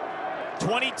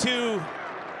 22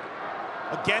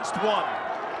 against 1.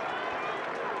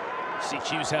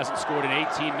 Cuse hasn't scored in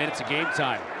 18 minutes of game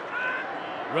time.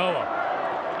 Roa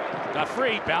got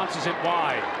free, bounces it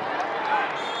wide.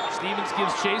 Stevens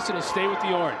gives chase, it'll stay with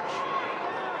the orange.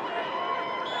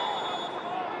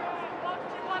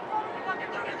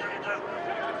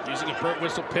 Using a Burt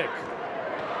Whistle pick.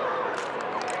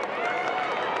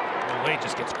 Late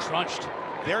just gets crunched.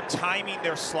 They're timing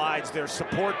their slides, their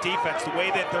support defense, the way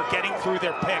that they're getting through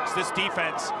their picks. This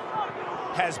defense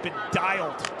has been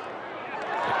dialed.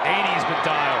 McNady's been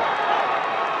dialed.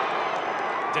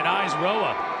 Denies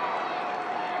Roa.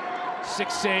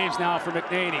 6 saves now for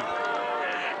McNady.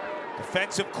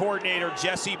 Defensive coordinator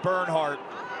Jesse Bernhardt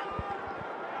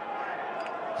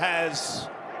has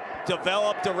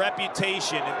developed a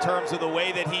reputation in terms of the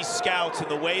way that he scouts and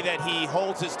the way that he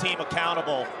holds his team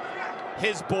accountable.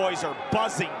 His boys are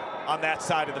buzzing on that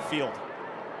side of the field.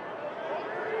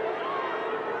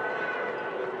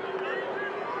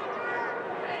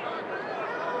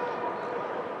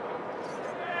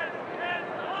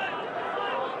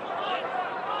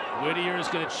 Whittier is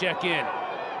going to check in.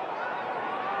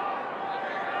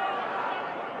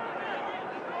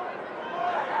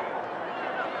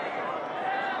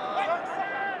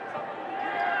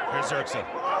 Here's Erksta.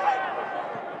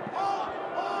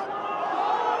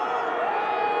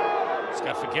 He's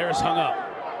got Figueres hung up.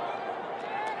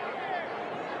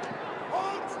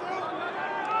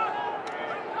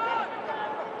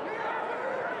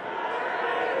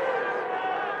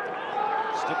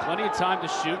 Still plenty of time to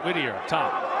shoot. Whittier up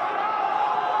top.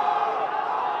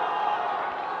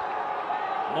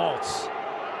 Maltz.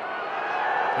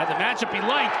 Had the matchup he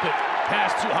liked, but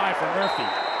pass too high for Murphy.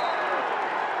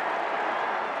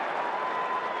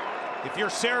 If you're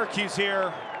Syracuse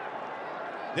here,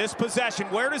 this possession,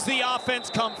 where does the offense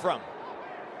come from?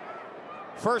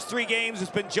 First 3 games has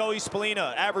been Joey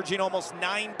Spallina, averaging almost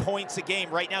 9 points a game.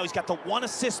 Right now, he's got the 1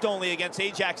 assist only against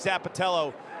Ajax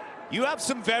Zapatello. You have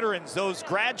some veterans, those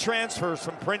grad transfers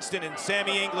from Princeton and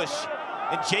Sammy English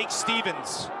and Jake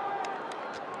Stevens,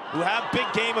 who have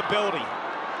big game ability.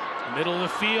 Middle of the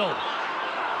field.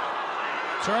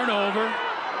 Turnover.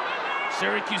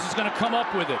 Syracuse is going to come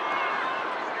up with it.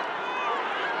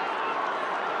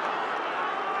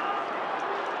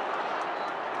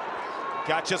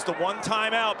 Got just the one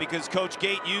timeout because Coach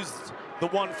Gate used the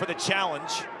one for the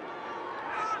challenge.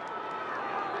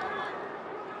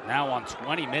 Now on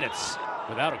 20 minutes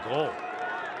without a goal.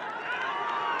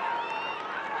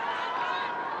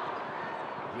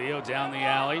 Leo down the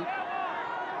alley.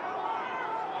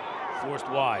 Forced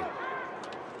wide.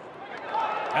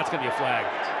 That's going to be a flag.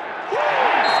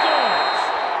 And he scores!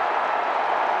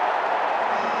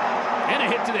 And a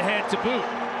hit to the head to boot.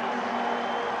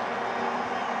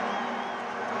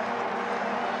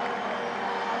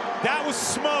 That was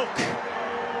smoke.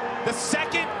 The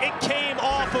second it came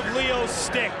off of Leo's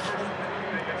stick.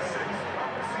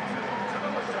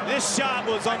 This shot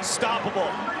was unstoppable.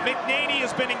 McNaney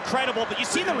has been incredible, but you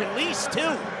see the release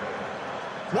too.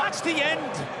 Watch the end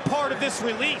part of this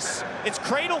release. It's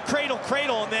cradle, cradle,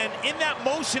 cradle, and then in that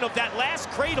motion of that last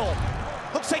cradle,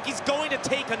 looks like he's going to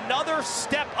take another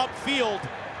step upfield,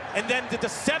 and then the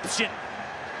deception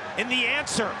in the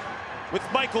answer with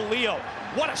Michael Leo.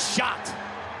 What a shot.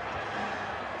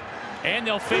 And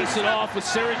they'll face it off with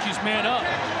Syracuse man up.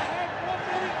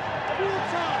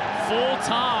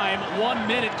 Full-time, 1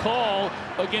 minute call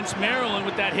against Maryland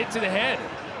with that hit to the head.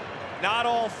 Not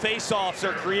all face-offs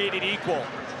are created equal.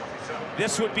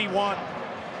 This would be one.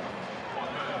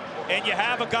 And you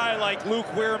have a guy like Luke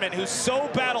Weirman who's so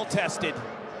battle-tested.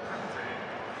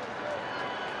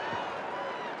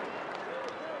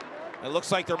 It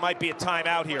looks like there might be a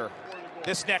timeout here.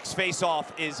 This next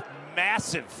face-off is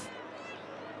massive.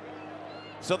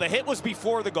 So the hit was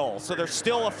before the goal, so there's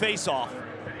still a face-off.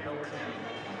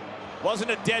 Wasn't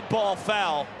a dead ball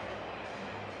foul.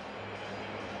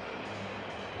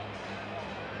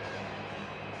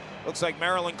 Looks like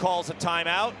Maryland calls a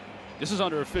timeout. This is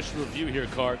under official review here,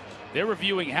 Cart. They're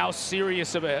reviewing how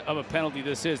serious of a penalty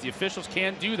this is. The officials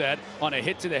can do that on a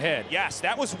hit to the head. Yes,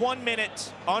 that was 1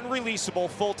 minute, unreleasable,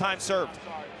 full-time served.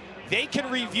 They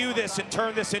can review this and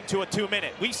turn this into a 2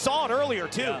 minute. We saw it earlier,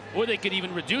 too. Yeah. Or they could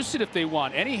even reduce it if they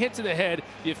want. Any hit to the head,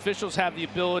 the officials have the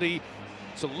ability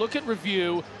to look at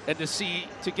review and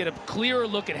to get a clearer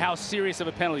look at how serious of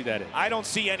a penalty that is. I don't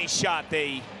see any shot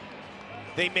they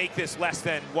make this less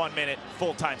than 1 minute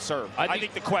full-time serve. I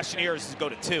think the question here is to go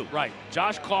to 2. Right.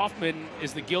 Josh Kaufman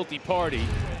is the guilty party.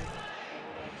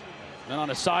 And on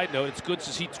a side note, it's good to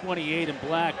see 28 in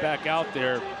black back out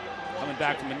there, coming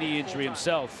back from a knee injury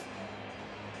himself.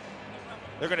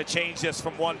 They're going to change this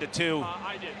from 1 to 2.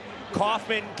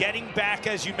 Kaufman getting back,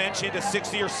 as you mentioned, a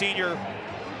 6th-year senior,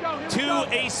 2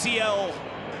 ACL.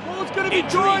 Well, it's going to be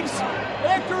good.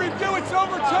 After review, it's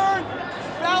overturned.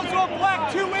 Fouls on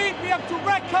black, 2-8. We have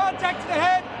direct contact to the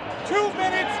head. 2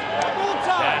 minutes, full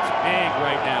time. That's big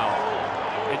right now.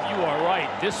 And you are right.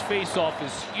 This face-off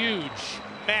is huge.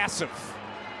 Massive.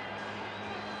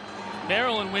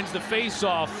 Maryland wins the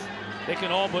face-off. They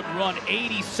can all but run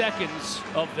 80 seconds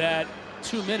of that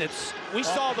 2 minutes. We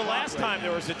saw the last time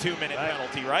there was a 2 minute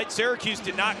penalty, right? Syracuse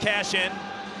did not cash in.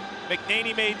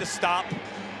 McNaney made the stop.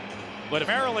 But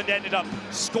Maryland ended up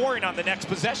scoring on the next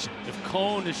possession. If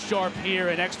Cone is sharp here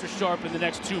and extra sharp in the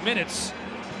next 2 minutes,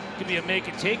 it could be a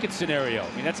make-it-take-it scenario.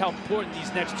 I mean, that's how important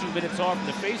these next 2 minutes are from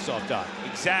the face-off, Doc.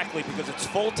 Exactly, because it's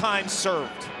full-time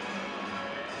served.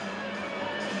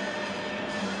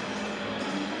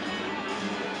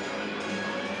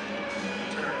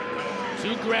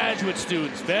 Two graduate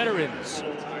students, veterans.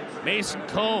 Mason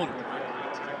Cone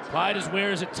applied his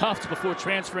wares at Tufts before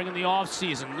transferring in the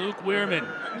offseason. Luke Weirman,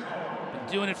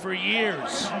 been doing it for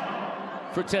years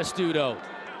for Testudo.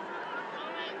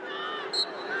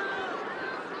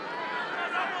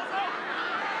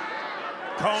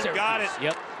 Cone Syracuse. got it.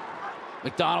 Yep.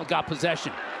 McDonald got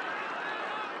possession.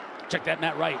 Check that,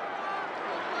 Matt Wright.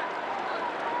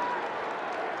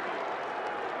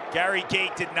 Gary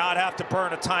Gate did not have to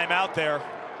burn a timeout there.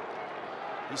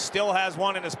 He still has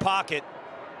one in his pocket.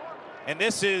 And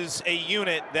this is a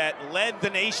unit that led the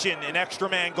nation in extra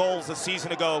man goals a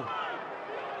season ago.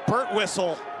 Burt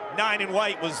Whistle, 9 and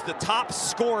white, was the top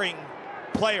scoring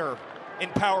player in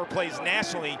power plays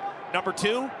nationally. Number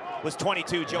 2 was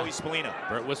 22, Joey Spallina.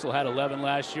 Burt Whistle had 11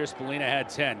 last year. Spallina had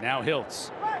 10. Now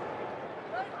Hiltz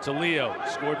to Leo,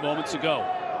 scored moments ago.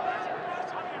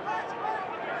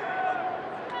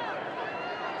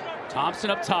 Thompson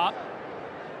up top.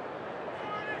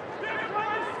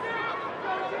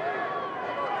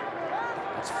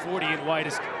 That's 40 in white.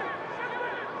 It's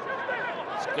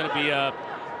going to be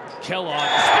Kellogg,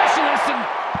 specialist, and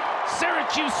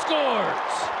Syracuse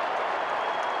scores.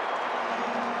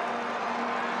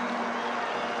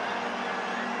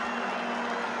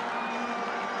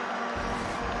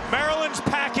 Cohen's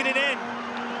packing it in,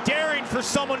 daring for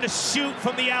someone to shoot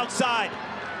from the outside.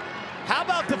 How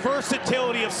about the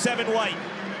versatility of Seven White?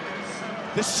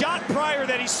 The shot prior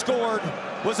that he scored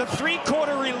was a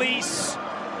three-quarter release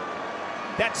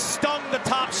that stung the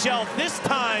top shelf. This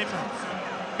time,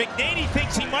 McNaney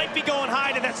thinks he might be going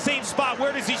high to that same spot.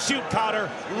 Where does he shoot, Cotter?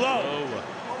 Low.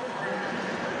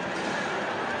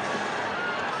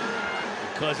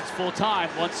 Because it's full time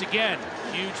once again.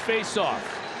 Huge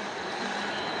face-off.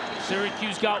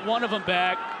 Syracuse got one of them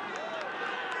back.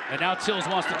 And now Tills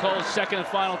wants to call his second and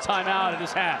final timeout in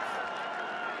this half.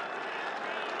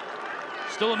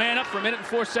 Still a man up for a minute and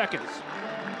 4 seconds.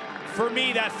 For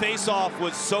me, that face-off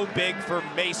was so big for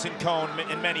Mason Cohen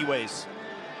in many ways.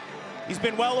 He's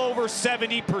been well over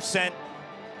 70%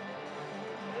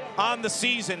 on the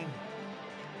season,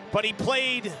 but he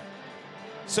played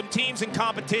some teams in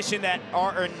competition that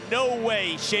are in no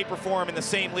way, shape, or form in the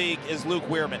same league as Luke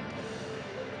Weirman.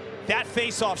 That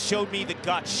face-off showed me the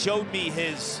guts, showed me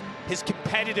his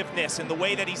competitiveness and the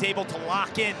way that he's able to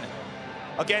lock in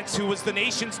against who was the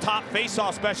nation's top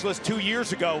face-off specialist 2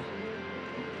 years ago.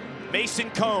 Mason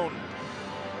Cohen,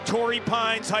 Torrey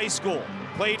Pines High School,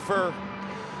 played for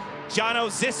Jono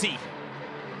Zissi.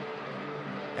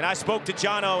 And I spoke to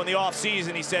Jono in the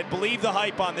offseason. He said, believe the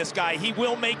hype on this guy. He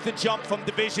will make the jump from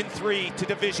Division III to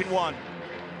Division I.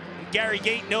 And Gary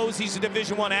Gait knows he's a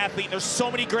Division I athlete. And there's so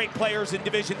many great players in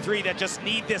Division III that just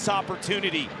need this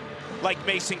opportunity, like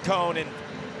Mason Cohen. And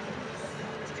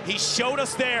he showed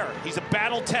us there. He's a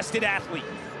battle-tested athlete.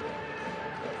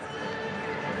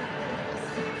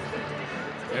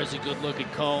 There's a good look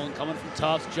at Cohen, coming from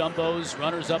Tufts, Jumbos,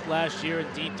 runners-up last year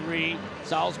at D3.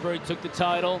 Salisbury took the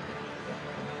title.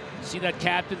 See that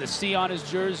captain, the C on his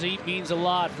jersey, means a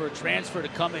lot for a transfer to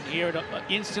come in here to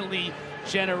instantly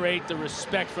generate the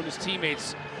respect from his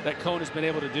teammates that Cohen has been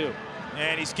able to do.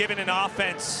 And he's given an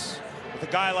offense with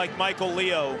a guy like Michael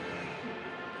Leo.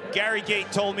 Gary Gait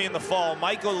told me in the fall,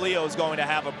 Michael Leo is going to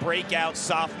have a breakout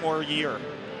sophomore year.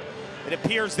 It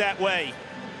appears that way.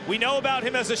 We know about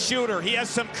him as a shooter. He has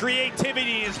some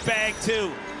creativity in his bag,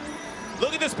 too.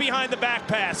 Look at this behind the back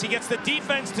pass. He gets the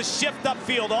defense to shift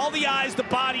upfield. All the eyes, the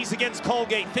bodies against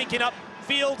Colgate. Thinking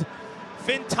upfield,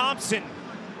 Finn Thompson,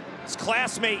 his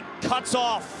classmate, cuts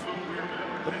off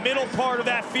the middle part of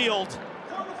that field.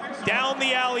 Down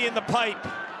the alley in the pipe.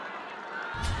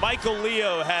 Michael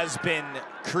Leo has been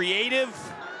creative,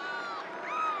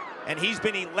 and he's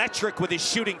been electric with his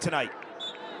shooting tonight.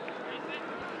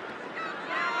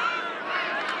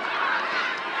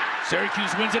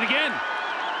 Syracuse wins it again.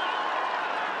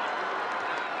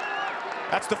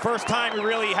 That's the first time we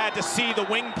really had to see the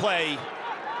wing play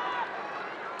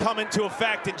come into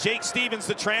effect. And Jake Stevens,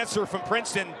 the transfer from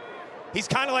Princeton, he's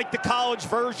kind of like the college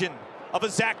version of a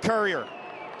Zach Currier,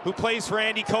 who plays for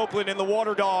Andy Copeland in the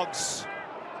Water Dogs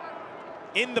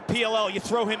in the PLL. You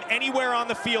throw him anywhere on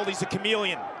the field, he's a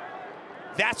chameleon.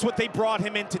 That's what they brought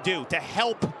him in to do, to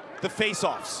help the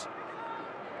face-offs.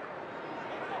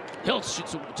 Hiltz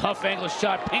shoots a tough angle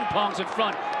shot, ping-pongs in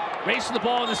front. Racing the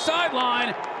ball on the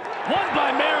sideline. Won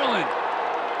by Maryland.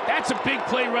 That's a big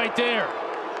play right there.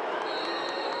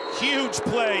 Huge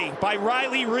play by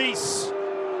Riley Reese.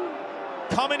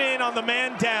 Coming in on the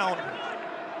man down.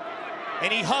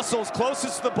 And he hustles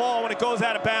closest to the ball when it goes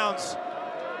out of bounds.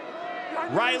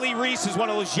 Riley Reese is one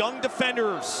of those young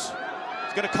defenders.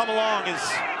 He's going to come along. His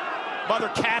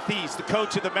mother Kathy's the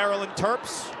coach of the Maryland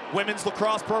Terps women's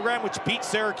lacrosse program, which beat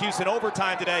Syracuse in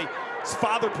overtime today. His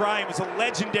father, Brian, was a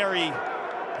legendary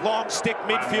long stick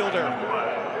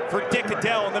midfielder for Dick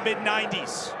Adele in the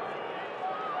mid-90s.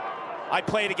 I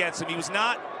played against him. He was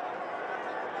not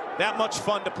that much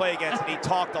fun to play against, and he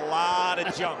talked a lot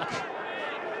of junk.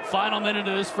 Final minute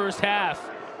of this first half.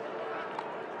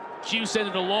 Cuse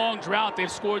ended a long drought. They've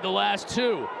scored the last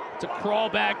two to crawl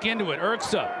back into it.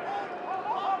 Urksa.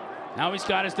 Now he's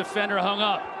got his defender hung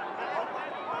up.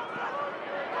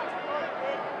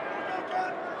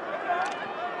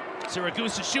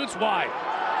 Syracuse shoots wide.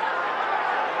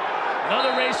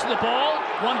 Another race to the ball,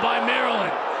 won by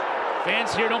Maryland.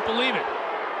 Fans here don't believe it.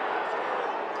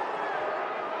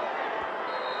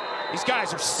 These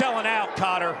guys are selling out,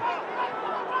 Cotter.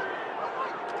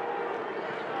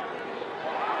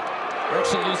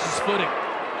 Urksa loses footing.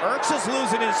 Urksa's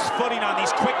losing his footing on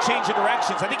these quick change of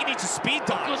directions. I think he needs a speed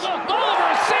dodge. Good look,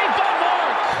 Bolivar, saved by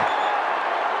Mark.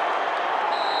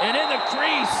 And in the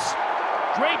crease.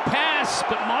 Great pass,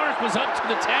 but Mark was up to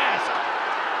the task.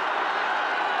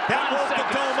 That woke the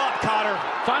dome up, Cotter.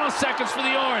 Final seconds for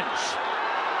the Orange.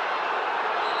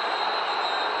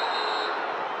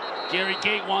 Gary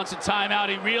Gait wants a timeout.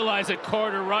 He realized that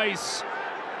Carter Rice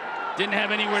didn't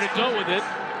have anywhere to go with it.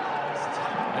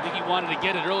 I think he wanted to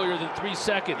get it earlier than 3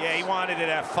 seconds. Yeah, he wanted it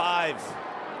at 5.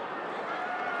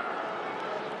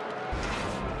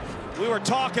 We were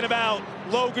talking about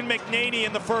Logan McNaney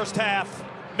in the first half,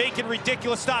 making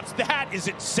ridiculous stops. That is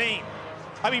insane.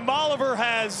 I mean, Moliver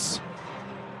has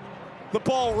the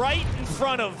ball right in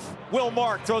front of Will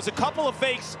Mark, throws a couple of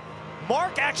fakes.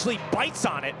 Mark actually bites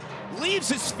on it, leaves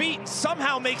his feet, and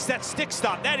somehow makes that stick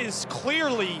stop. That is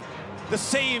clearly the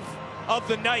save of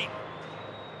the night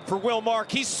for Will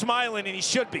Mark. He's smiling, and he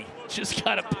should be. Just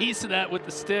got a piece of that with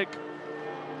the stick.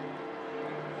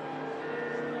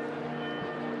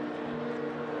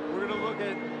 We're going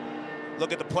to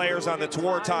look at the players on the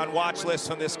Tewaaraton watch list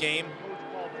from this game.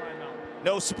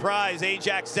 No surprise,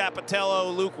 Ajax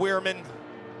Zapatello, Luke Weirman,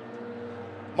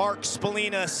 Mark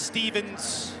Spallina,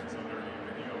 Stevens.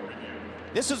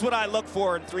 This is what I look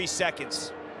for in 3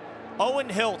 seconds. Owen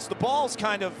Hiltz, the ball's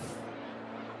kind of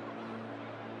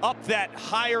up that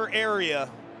higher area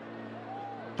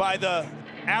by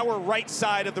our right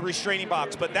side of the restraining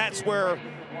box, but that's where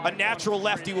a natural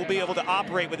lefty will be able to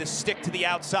operate with his stick to the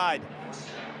outside.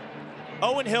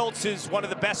 Owen Hiltz is one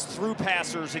of the best through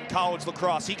passers in college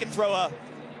lacrosse. He can throw a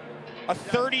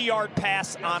 30-yard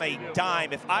pass on a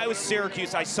dime. If I was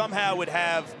Syracuse, I somehow would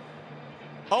have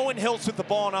Owen Hiltz with the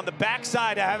ball, and on the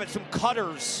backside, I have some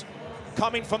cutters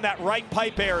coming from that right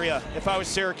pipe area if I was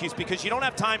Syracuse, because you don't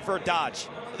have time for a dodge.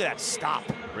 Look at that stop.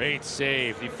 Great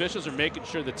save. The officials are making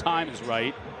sure the time is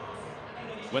right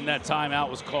when that timeout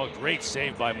was called. Great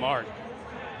save by Mark,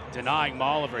 denying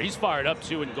Moliver. He's fired up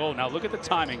 2 and goal. Now look at the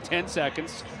timing, 10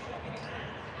 seconds.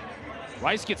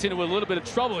 Rice gets into a little bit of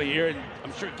trouble here, and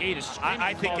I'm sure Gate is screaming.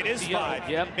 I think it is 5,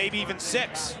 yep. Maybe even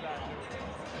 6.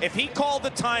 If he called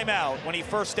the timeout when he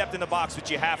first stepped in the box,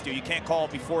 which you have to, you can't call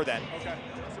it before then. Okay.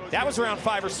 That was around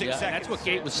 5 or 6 seconds. That's what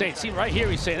Gate was saying. See, right here,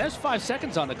 he's saying there's 5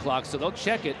 seconds on the clock, so they'll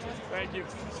check it. Thank you.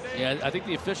 Yeah, I think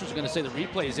the officials are going to say the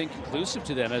replay is inconclusive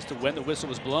to them as to when the whistle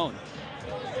was blown.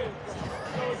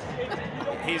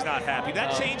 He's not happy.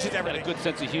 That changes everything. Got a good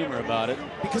sense of humor about it.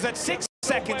 Because at 6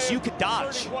 seconds, you could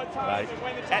dodge. Right.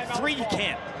 At 3, you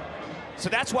can't. So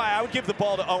that's why I would give the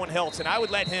ball to Owen Hiltz, and I would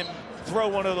let him throw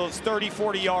one of those 30,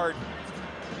 40-yard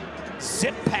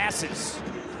zip passes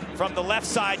from the left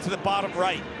side to the bottom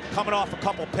right, coming off a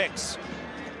couple picks.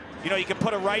 You know, you can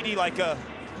put a righty like a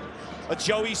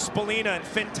Joey Spallina and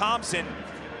Finn Thompson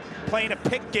playing a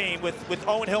pick game with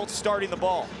Owen Hiltz starting the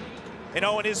ball. And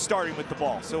Owen is starting with the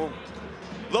ball. So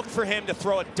look for him to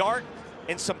throw a dart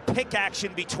and some pick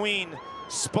action between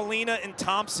Spallina and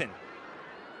Thompson.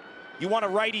 You want a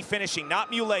righty finishing, not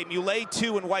Muley. Muley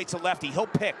 2 and White's a lefty. He'll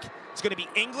pick. It's going to be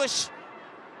English,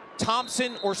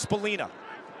 Thompson, or Spallina.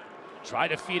 Try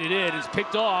to feed it in. It's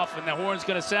picked off, and the horn's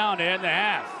going to sound to end the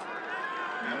half.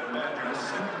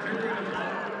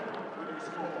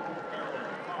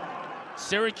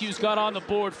 Syracuse got on the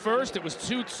board first. It was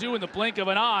 2-2 in the blink of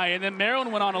an eye, and then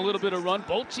Maryland went on a little bit of run.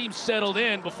 Both teams settled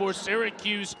in before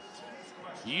Syracuse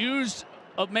used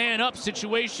a man-up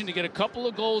situation to get a couple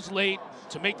of goals late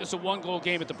to make this a 1-goal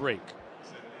game at the break.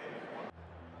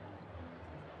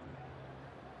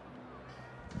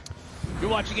 You're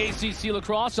watching ACC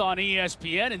Lacrosse on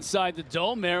ESPN inside the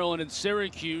Dome. Maryland and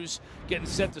Syracuse getting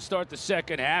set to start the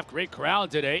second half. Great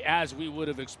crowd today, as we would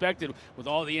have expected with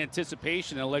all the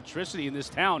anticipation and electricity in this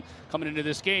town coming into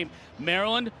this game.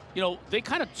 Maryland, you know, they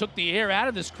kind of took the air out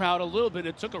of this crowd a little bit.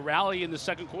 It took a rally in the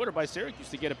second quarter by Syracuse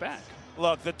to get it back.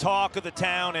 Look, the talk of the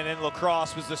town and in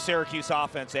lacrosse was the Syracuse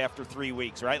offense after 3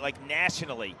 weeks, right? Like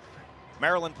nationally.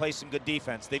 Maryland plays some good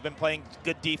defense. They've been playing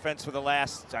good defense for the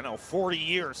last, I don't know, 40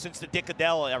 years, since the Dick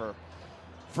Adele era.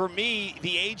 For me,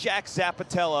 the Ajax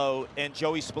Zapatello and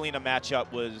Joey Spallina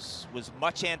matchup was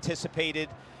much anticipated,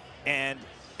 and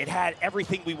it had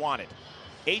everything we wanted.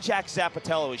 Ajax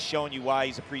Zapatello has shown you why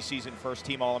he's a preseason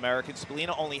first-team All-American.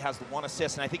 Spallina only has the 1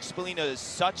 assist, and I think Spallina is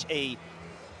such a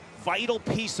vital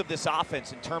piece of this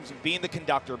offense in terms of being the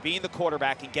conductor, being the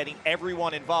quarterback, and getting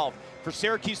everyone involved. For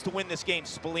Syracuse to win this game,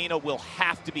 Spallina will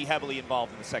have to be heavily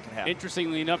involved in the second half.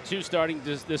 Interestingly enough, too, starting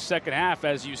this second half,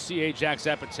 as you see, Ajax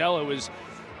Zapatello is,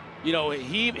 you know,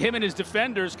 him and his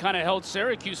defenders kind of held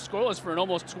Syracuse scoreless for an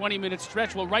almost 20-minute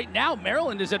stretch. Well, right now,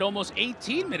 Maryland is at almost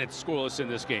 18 minutes scoreless in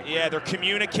this game. Yeah, they're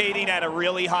communicating at a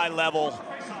really high level.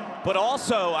 But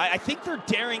also, I think they're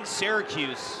daring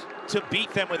Syracuse to beat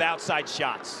them with outside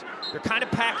shots. They're kind of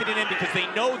packing it in because they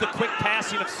know the quick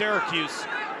passing of Syracuse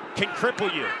can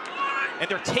cripple you. And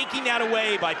they're taking that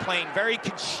away by playing very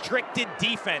constricted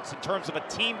defense in terms of a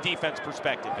team defense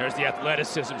perspective. There's the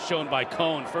athleticism shown by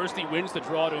Cone. First, he wins the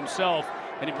draw to himself,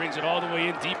 and he brings it all the way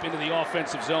in deep into the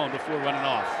offensive zone before running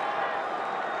off.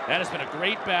 That has been a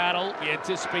great battle. We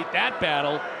anticipate that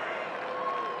battle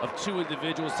of two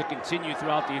individuals to continue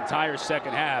throughout the entire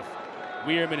second half.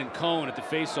 Weirman and Cohn at the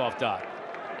faceoff dot.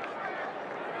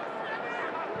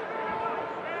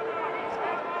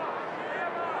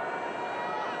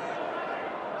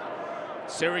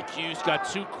 Syracuse got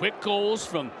two quick goals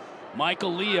from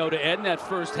Michael Leo to end that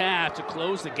first half to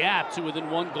close the gap to within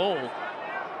one goal.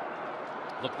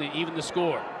 Looking to even the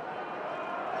score.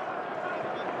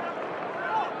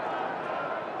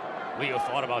 Leo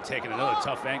thought about taking another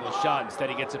tough angle shot. Instead,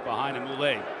 he gets it behind him.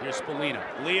 Moulet. Here's Spallina.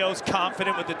 Leo's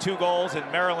confident with the 2 goals, and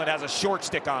Maryland has a short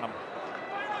stick on him.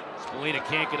 Spallina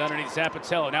can't get underneath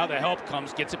Zappatello. Now the help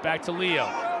comes. Gets it back to Leo.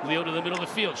 Leo to the middle of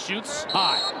the field. Shoots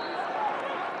high.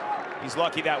 He's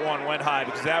lucky that one went high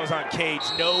because that was on cage.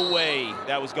 No way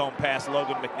that was going past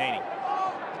Logan McNaney.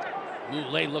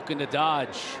 Moulet looking to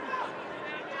dodge.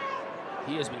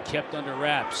 He has been kept under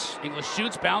wraps. English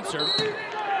shoots, bouncer.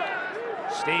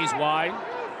 Stays wide.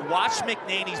 Watch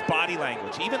McNaney's body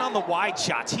language. Even on the wide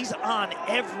shots, he's on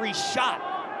every shot.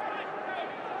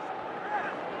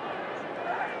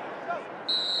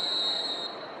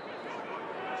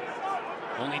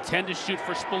 Only 10 to shoot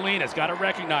for Spallina. Has got to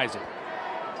recognize it.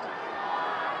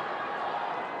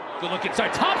 Good look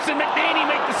inside. Thompson, McNaney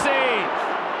make the save.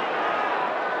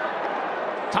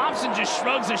 Thompson just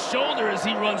shrugs his shoulder as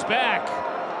he runs back.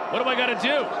 What do I got to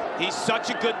do? He's such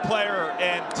a good player,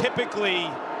 and typically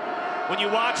when you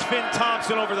watch Finn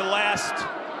Thompson over the last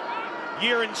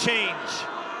year and change,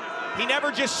 he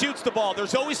never just shoots the ball.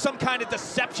 There's always some kind of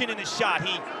deception in his shot.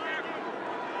 He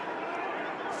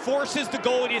forces the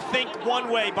goalie to think one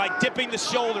way by dipping the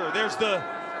shoulder. There's the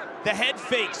head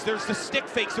fakes, there's the stick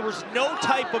fakes. There was no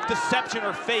type of deception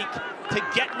or fake to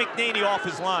get McNaney off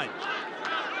his line.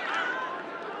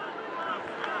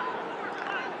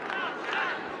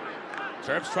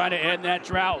 Terps trying to end that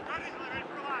drought.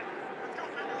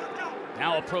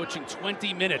 Now approaching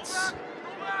 20 minutes.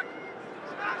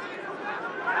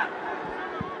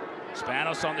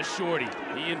 Spanos on the shorty.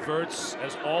 He inverts,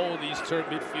 as all of these Terp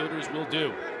midfielders will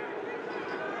do.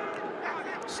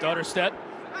 Stutter step.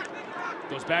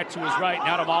 Goes back to his right.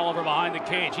 Now to Oliver behind the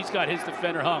cage. He's got his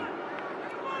defender hung.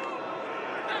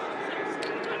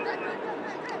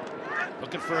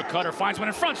 Looking for a cutter. Finds one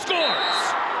in front. Scores!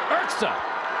 Urksa.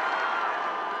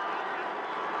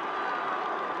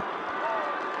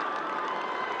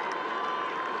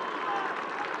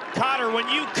 Cotter, when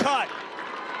you cut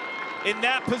in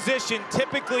that position,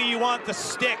 typically you want the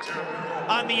stick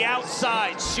on the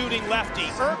outside shooting lefty.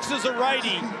 Urksa is a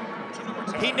righty.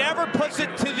 He never puts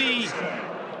it to the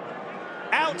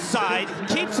outside,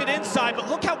 keeps it inside, but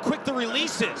look how quick the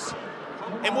release is.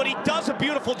 And what he does a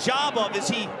beautiful job of is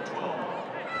he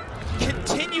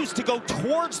continues to go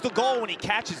towards the goal when he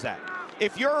catches that.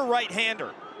 If you're a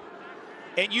right-hander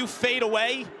and you fade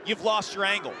away, you've lost your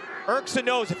angle. Urksa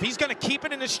knows if he's going to keep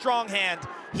it in his strong hand,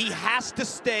 he has to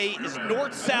stay as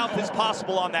north-south as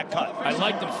possible on that cut. I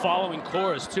like them following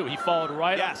Cora's too. He followed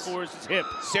right on Cora's hip.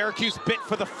 Syracuse bit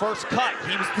for the first cut.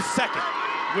 He was the second.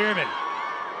 Weirman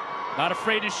not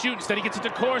afraid to shoot. Instead, he gets it to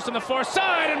Cora's on the far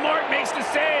side, and Mark makes the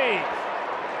save.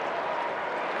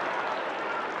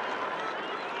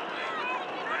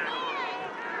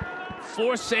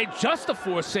 Fourth save, just the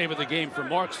fourth save of the game for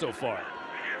Mark so far.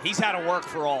 He's had to work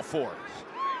for all four.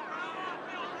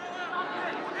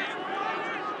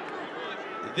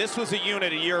 This was a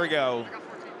unit a year ago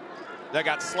that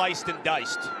got sliced and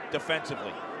diced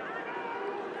defensively.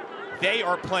 They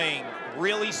are playing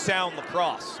really sound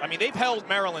lacrosse. I mean, they've held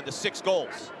Maryland to 6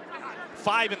 goals,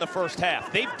 5 in the first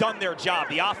half. They've done their job.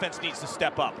 The offense needs to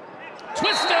step up.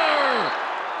 Twister!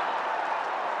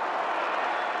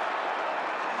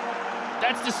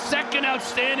 That's the second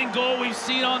outstanding goal we've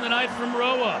seen on the night from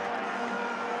Roa.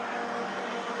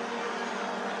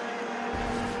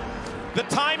 The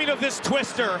timing of this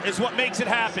twister is what makes it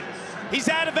happen. He's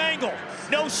out of angle,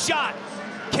 no shot.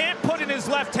 Can't put in his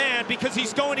left hand because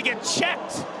he's going to get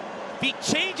checked. If he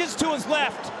changes to his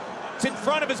left, it's in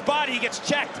front of his body, he gets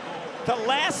checked. The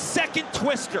last second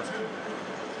twister,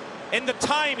 and the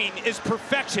timing is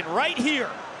perfection right here.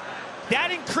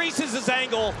 That increases his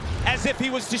angle as if he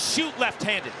was to shoot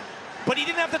left-handed. But he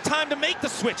didn't have the time to make the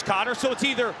switch, Cotter, so it's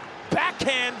either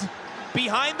backhand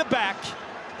behind the back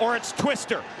or it's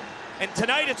twister. And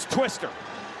tonight it's twister.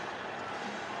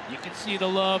 You can see the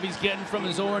love he's getting from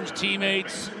his Orange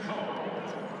teammates.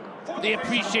 They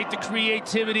appreciate the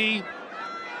creativity.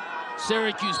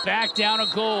 Syracuse back down a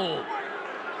goal.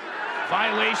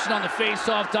 Violation on the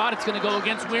face-off dot. It's going to go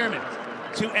against Weirman.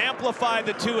 To amplify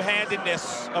the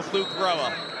two-handedness of Luke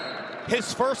Roa,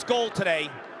 his first goal today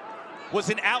was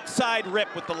an outside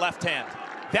rip with the left hand.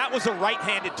 That was a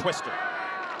right-handed twister.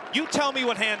 You tell me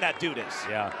what hand that dude is.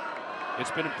 Yeah.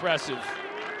 It's been impressive.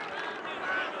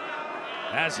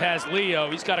 As has Leo.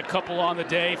 He's got a couple on the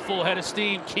day. Full head of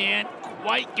steam. Can't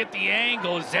quite get the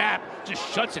angle. Zap just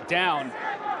shuts it down.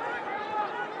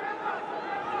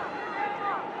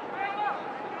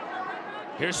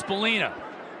 Here's Spallina.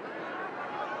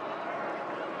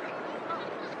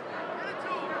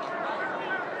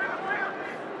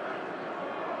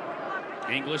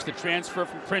 English, the transfer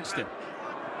from Princeton.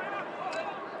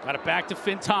 Got it back to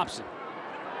Finn Thompson.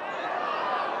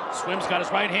 Swims, got his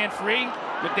right hand free.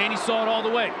 McNaney saw it all the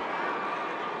way.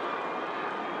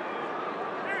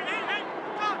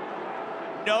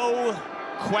 No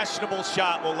questionable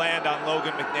shot will land on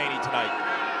Logan McNaney tonight.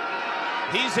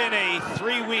 He's in a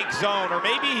 3-week zone, or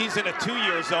maybe he's in a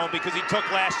 2-year zone because he took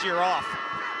last year off.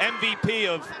 MVP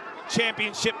of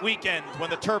championship weekend when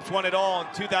the Terps won it all in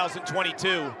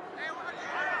 2022.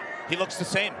 He looks the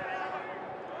same.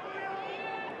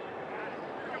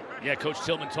 Yeah, Coach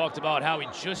Tillman talked about how he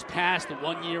just passed the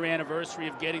 1-year anniversary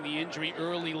of getting the injury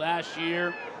early last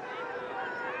year.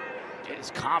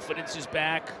 His confidence is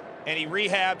back. And he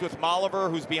rehabbed with Molliver,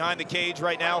 who's behind the cage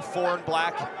right now, 4 in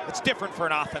black. It's different for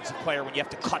an offensive player when you have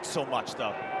to cut so much,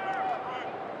 though.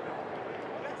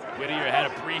 Whittier had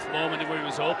a brief moment where he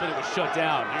was open. It was shut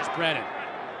down. Here's Brennan.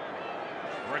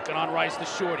 Working on Rice, the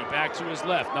shorty. Back to his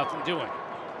left. Nothing doing.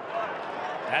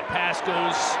 That pass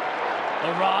goes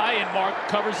awry, and Mark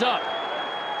covers up.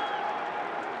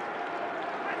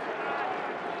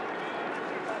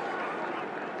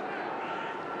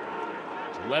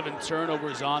 It's 11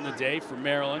 turnovers on the day for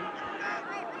Maryland.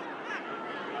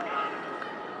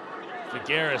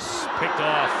 Figueres picked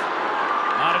off.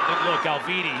 Not a good look.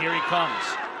 Alviti, here he comes.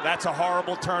 That's a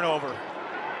horrible turnover.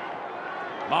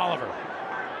 Molliver.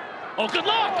 Oh, good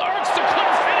luck! Armstead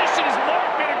couldn't finish it as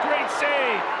Mark made a great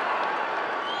save.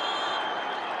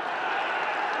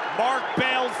 Mark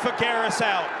bailed Figueres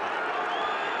out.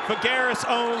 Figueres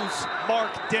owns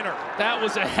Mark dinner. That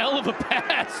was a hell of a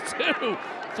pass, too.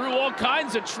 Through all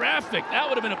kinds of traffic. That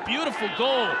would have been a beautiful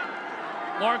goal.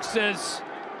 Mark says,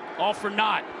 all for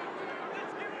naught.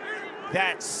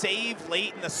 That save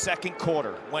late in the second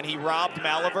quarter when he robbed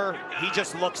Molliver, he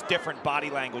just looks different body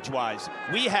language-wise.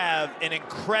 We have an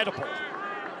incredible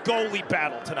goalie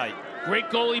battle tonight. Great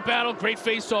goalie battle, great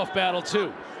face-off battle,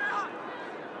 too.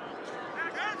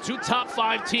 2 top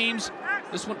 5 teams.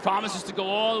 This one promises to go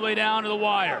all the way down to the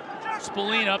wire.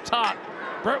 Spallina up top.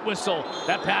 Burt whistle.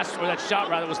 That pass, or that shot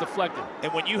rather, was deflected.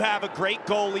 And when you have a great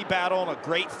goalie battle and a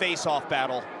great face-off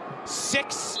battle,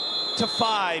 6 to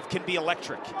 5 can be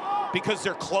electric because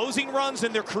they're closing runs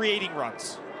and they're creating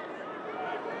runs.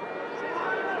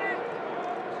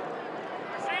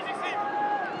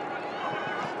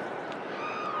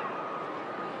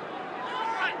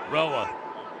 Roa.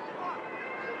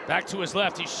 Back to his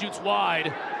left, he shoots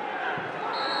wide.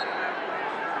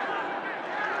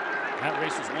 That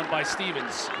race was won by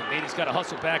Stevens. McNaney's got to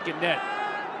hustle back in net.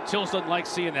 Tills doesn't like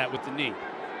seeing that with the knee.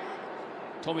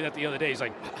 Told me that the other day. He's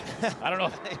like, I don't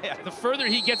know. The further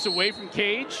he gets away from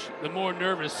cage, the more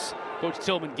nervous Coach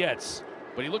Tillman gets.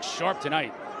 But he looks sharp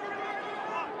tonight.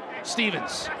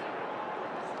 Stevens.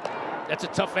 That's a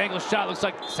tough angle shot. Looks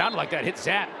like, sounded like that hit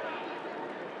Zap.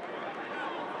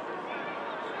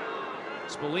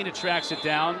 Spallina tracks it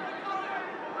down.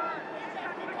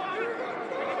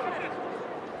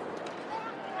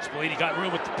 Spallina got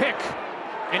room with the pick,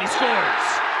 and he scores.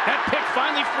 That pick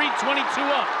finally freed 22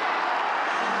 up.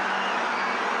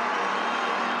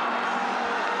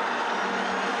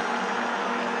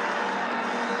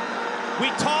 We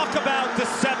talk about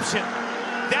deception.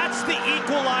 That's the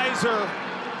equalizer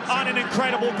on an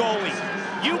incredible goalie.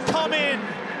 You come in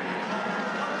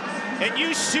and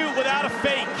you shoot without a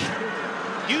fake.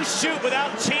 You shoot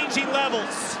without changing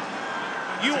levels.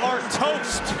 You are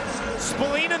toast.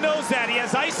 Spallina knows that. He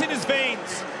has ice in his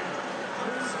veins.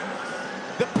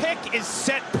 The pick is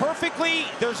set perfectly.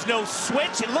 There's no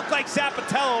switch. It looked like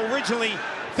Zappatello originally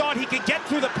thought he could get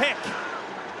through the pick.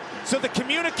 So the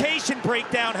communication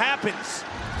breakdown happens.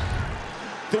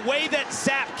 The way that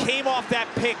Zap came off that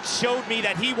pick showed me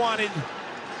that he wanted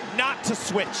not to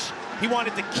switch. He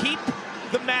wanted to keep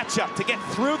the matchup, to get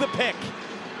through the pick.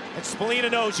 And Spallina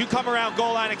knows you come around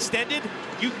goal line extended,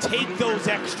 you take those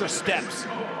extra steps.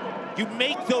 You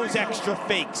make those extra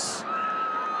fakes.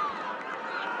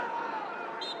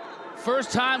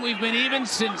 First time we've been even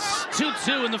since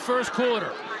 2-2 in the first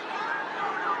quarter.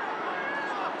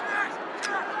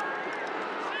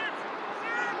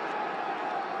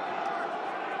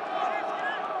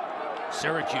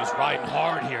 Syracuse riding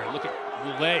hard here. Look at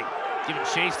Goulet giving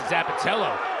chase to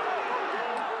Zappatello.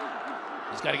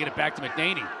 He's got to get it back to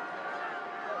McNaney.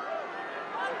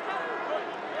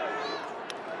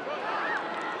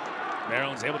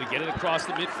 Maryland's able to get it across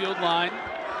the midfield line.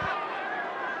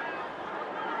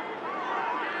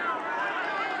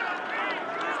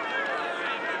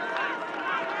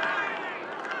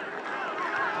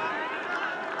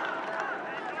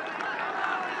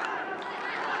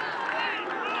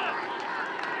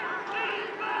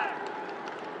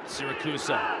 Syracuse.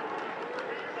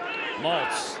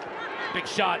 Maltz. Big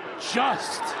shot,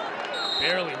 just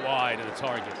barely wide of the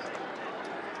target.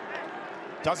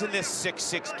 Doesn't this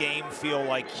 6-6 game feel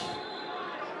like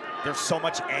there's so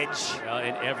much edge,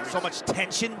 so much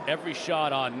tension? Every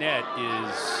shot on net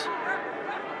is,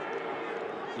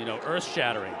 you know,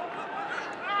 earth-shattering.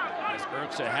 As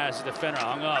Urksa has the defender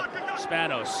hung up.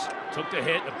 Spanos took the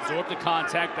hit, absorbed the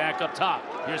contact, back up top.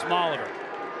 Here's Molliver.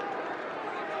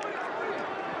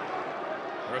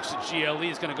 Urksa GLE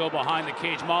is going to go behind the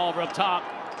cage. Molliver up top.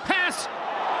 Pass!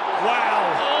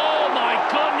 Wow! Oh my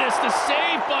goodness, the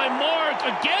save by Mark.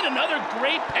 Again, another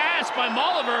great pass by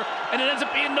Molliver, and it ends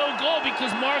up being no goal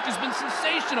because Mark has been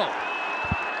sensational.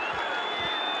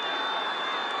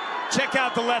 Check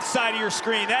out the left side of your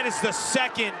screen. That is the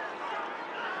second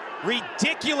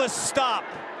ridiculous stop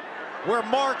where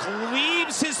Mark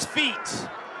leaves his feet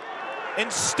and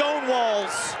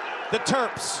stonewalls the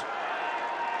Terps.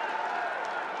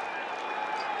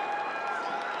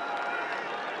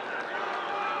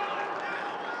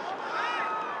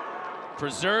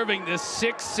 Preserving this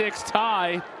 6-6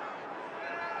 tie.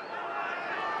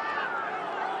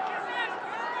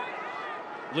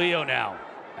 Leo now,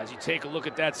 as you take a look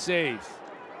at that save.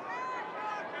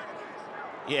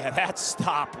 Yeah, that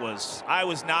stop was, I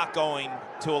was not going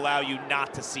to allow you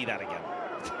not to see that again.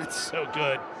 It's so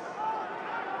good.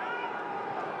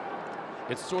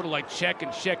 It's sort of like check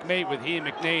and checkmate with he and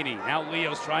McNaney. Now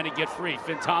Leo's trying to get free.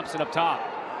 Finn Thompson up top.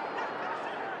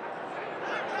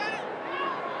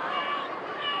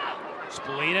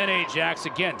 Spallina and Ajax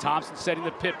again. Thompson setting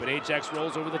the pit, but Ajax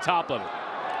rolls over the top of it.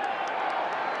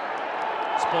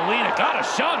 Spallina got a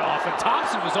shot off, and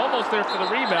Thompson was almost there for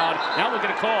the rebound. Now we'll get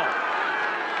a call.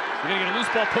 We're going to get a loose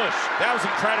ball push. That was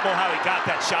incredible how he got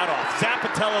that shot off.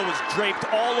 Zappatello was draped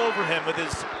all over him with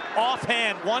his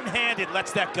offhand, one-handed,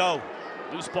 lets that go.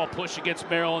 Loose ball push against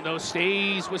Maryland, though,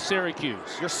 stays with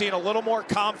Syracuse. You're seeing a little more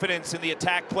confidence in the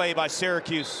attack play by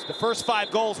Syracuse. The first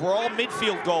 5 goals were all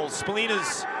midfield goals.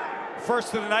 Spallina's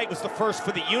first of the night was the first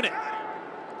for the unit.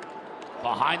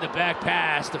 Behind the back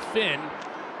pass to Finn.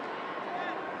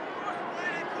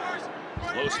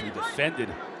 Closely defended.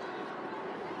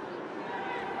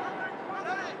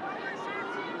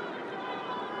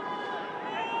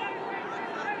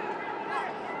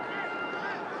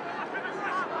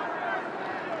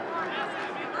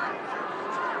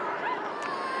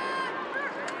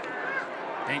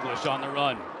 English on the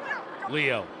run.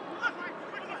 Leo.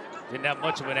 Didn't have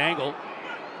much of an angle.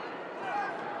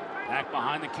 Back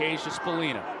behind the cage to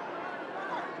Spallina.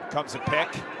 Comes a pick.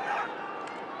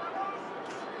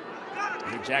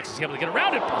 Jackson's able to get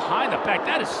around it behind the back.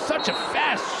 That is such a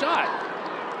fast shot.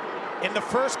 In the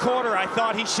first quarter, I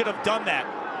thought he should have done that.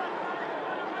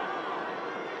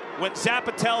 When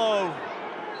Zappatello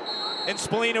and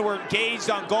Spallina were engaged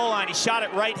on goal line, he shot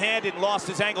it right-handed and lost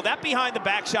his angle. That behind the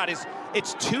back shot is,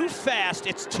 it's too fast,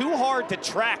 it's too hard to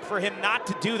track for him not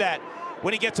to do that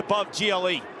when he gets above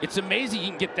GLE. It's amazing you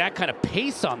can get that kind of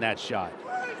pace on that shot.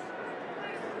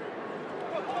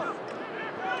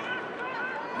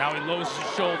 Now he lowers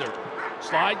his shoulder.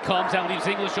 Slide comes out, leaves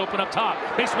English open up top.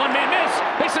 Makes one man miss,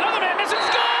 makes another man miss, and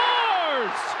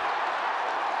scores!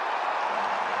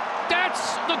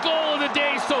 That's the goal of the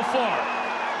day so far.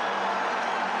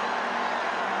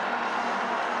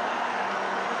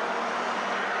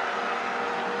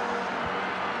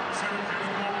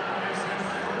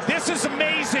 This is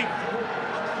amazing.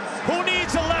 Who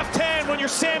needs a left hand when you're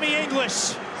Sammy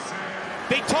English?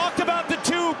 They talked about the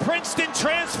 2 Princeton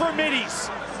transfer middies.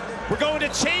 We're going to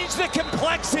change the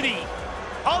complexity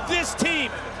of this team.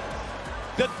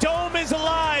 The Dome is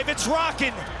alive, it's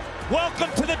rocking. Welcome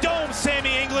to the Dome,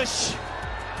 Sammy English.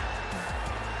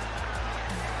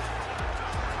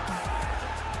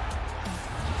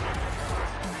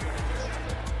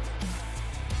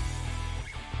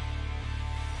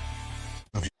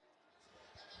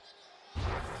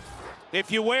 If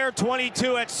you wear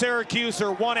 22 at Syracuse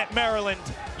or 1 at Maryland,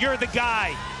 you're the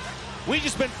guy. We've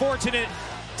just been fortunate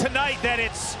tonight that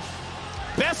it's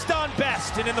best on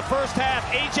best. And in the first half,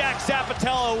 Ajax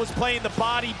Zappatello was playing the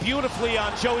body beautifully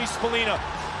on Joey Spallina.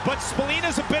 But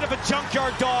Spallina's a bit of a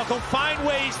junkyard dog. He'll find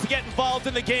ways to get involved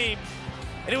in the game.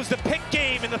 And it was the pick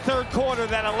game in the third quarter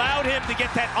that allowed him to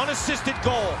get that unassisted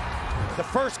goal. The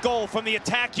first goal from the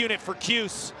attack unit for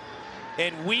Cuse.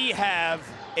 And we have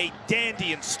a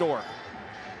dandy in store.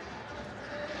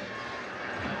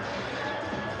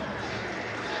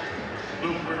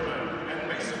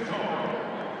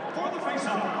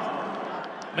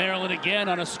 Maryland again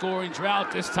on a scoring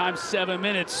drought, this time 7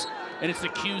 minutes, and it's the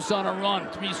Cuse on a run.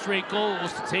 3 straight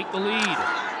goals to take the lead.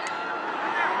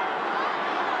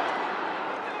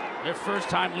 Their first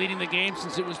time leading the game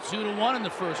since it was 2-1 in the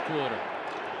first quarter.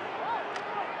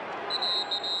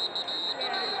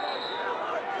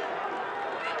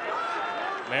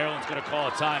 Maryland's going to call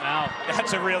a timeout.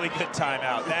 That's a really good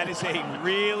timeout. That is a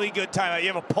really good timeout. You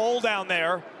have a pole down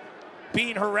there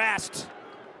being harassed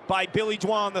by Billy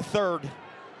Dwan III.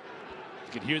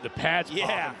 You can hear the pads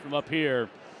popping from up here.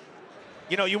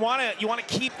 You know, you want to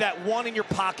keep that one in your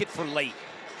pocket for late.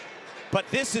 But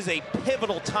this is a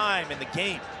pivotal time in the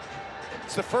game.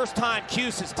 It's the first time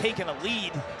Cuse has taken a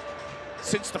lead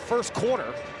since the first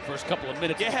quarter. First couple of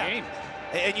minutes of the game.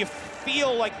 And you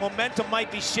feel like momentum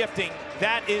might be shifting.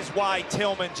 That is why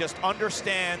Tillman just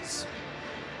understands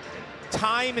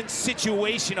time and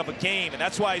situation of a game. And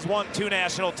that's why he's won 2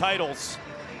 national titles.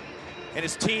 And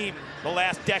his team, the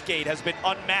last decade, has been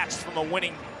unmatched from a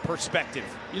winning perspective.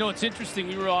 You know, it's interesting.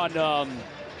 We were on the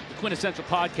Quintessential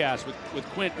podcast with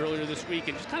Quint earlier this week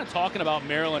and just kind of talking about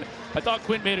Maryland. I thought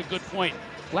Quint made a good point.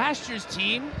 Last year's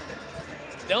team,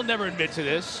 they'll never admit to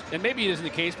this, and maybe it isn't the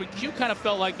case, but Q kind of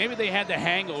felt like maybe they had the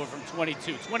hangover from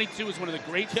 22. 22 is one of the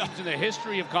great teams in the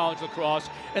history of college lacrosse,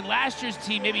 and last year's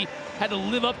team maybe had to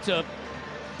live up to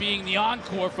being the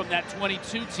encore from that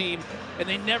 22 team, and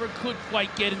they never could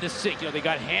quite get into sync. You know, they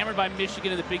got hammered by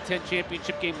Michigan in the Big Ten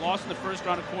championship game, lost in the first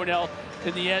round of Cornell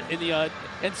in the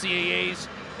NCAAs.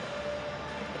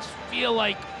 I just feel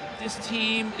like this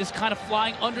team is kind of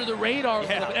flying under the radar.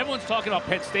 Yeah. Everyone's talking about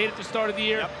Penn State at the start of the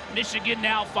year. Yep. Michigan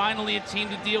now finally a team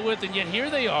to deal with, and yet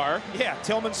here they are. Yeah,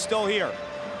 Tillman's still here.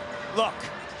 Look,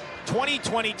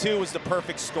 2022 was the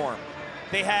perfect storm.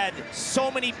 They had so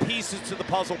many pieces to the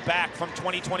puzzle back from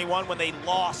 2021 when they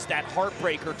lost that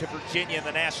heartbreaker to Virginia in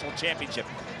the national championship.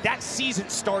 That season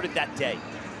started that day.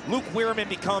 Luke Weirman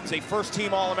becomes a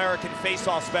first-team All-American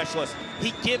face-off specialist.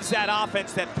 He gives that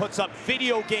offense that puts up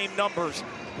video game numbers,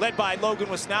 led by Logan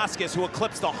Wisnauskas, who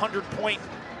eclipsed the 100-point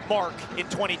mark in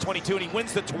 2022, and he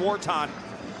wins the Tewaaraton.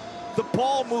 The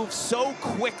ball moves so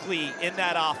quickly in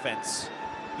that offense,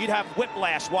 you'd have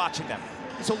whiplash watching them.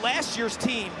 So last year's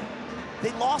team,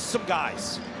 they lost some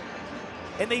guys,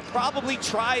 and they probably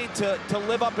tried to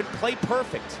live up and play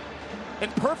perfect.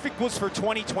 And perfect was for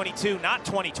 2022, not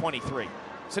 2023.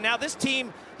 So now this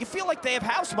team, you feel like they have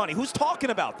house money. Who's talking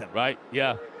about them? Right,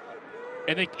 yeah.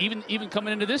 And they even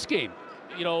coming into this game,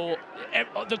 you know,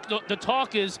 the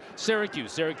talk is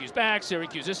Syracuse. Syracuse back,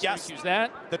 Syracuse this, Syracuse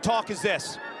that. The talk is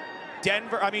this.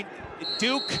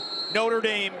 Duke, Notre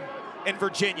Dame, and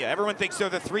Virginia. Everyone thinks they're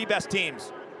the 3 best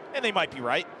teams, and they might be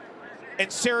right.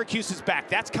 And Syracuse is back.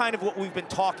 That's kind of what we've been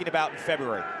talking about in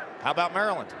February. How about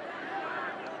Maryland?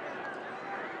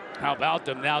 How about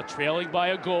them now trailing by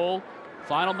a goal?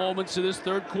 Final moments of this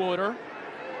third quarter.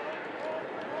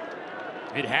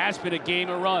 It has been a game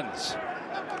of runs.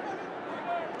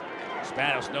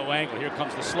 Spanos, no angle. Here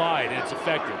comes the slide, and it's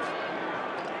effective.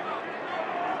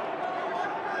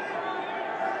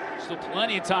 Still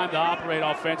plenty of time to operate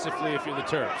offensively if you're the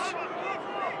Terps.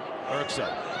 Urksa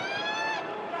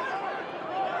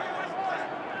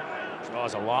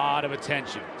draws a lot of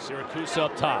attention. Syracuse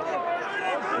up top.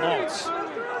 Maltz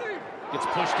gets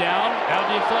pushed down. That'll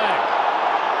be a flag.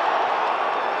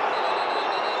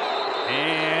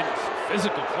 And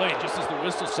physical play just as the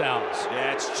whistle sounds.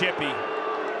 Yeah, it's chippy.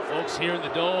 Folks here in the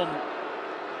Dome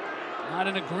not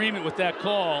in agreement with that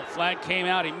call. Flag came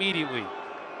out immediately.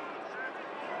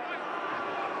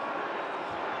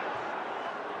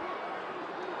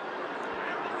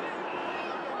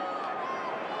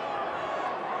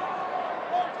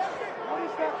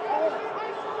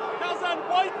 Cal's on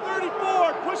white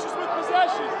 34, pushes with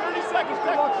possession, 30 seconds,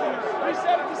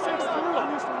 reset it to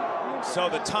 6-2. So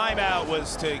the timeout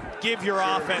was to give your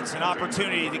offense an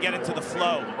opportunity to get into the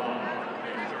flow.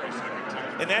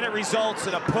 And then it results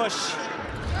in a push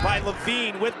by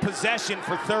Levine with possession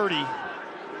for 30.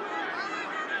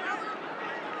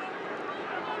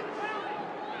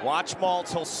 Watch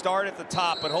Maltz, he'll start at the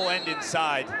top, but he'll end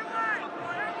inside.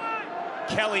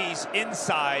 Kelly's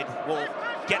inside will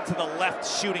get to the left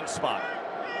shooting spot.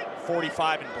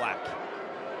 45 in black.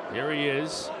 Here he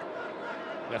is.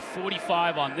 We have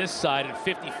 45 on this side and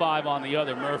 55 on the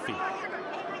other, Murphy.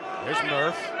 There's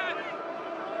Murph.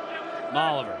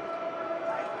 Molliver.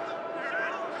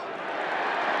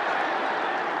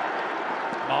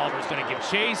 Molliver's going to give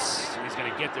chase, and he's going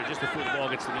to get there just before the ball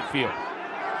gets to midfield.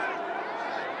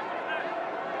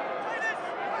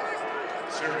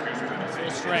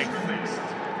 Full strength.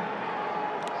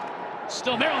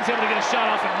 Still, Maryland's able to get a shot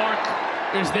off and mark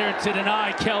is there to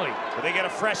deny Kelly. So they get a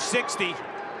fresh 60.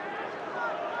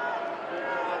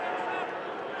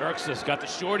 Erxus got the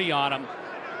shorty on him.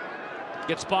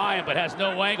 Gets by him, but has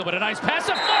no angle, but a nice pass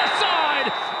to far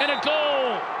side, and a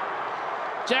goal.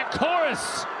 Jack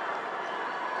Corus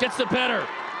gets the better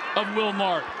of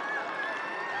Wilmark.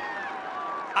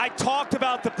 I talked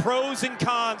about the pros and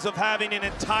cons of having an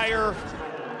entire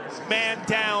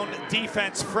man-down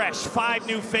defense fresh. 5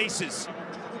 new faces.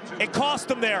 It cost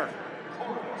them there.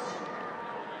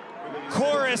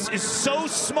 Corus is so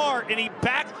smart, and he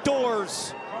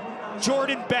backdoors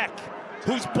Jordan Beck,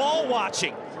 who's ball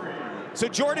watching. So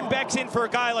Jordan Beck's in for a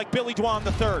guy like Billy Dwan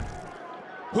III,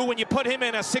 who when you put him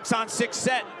in a 6-on-6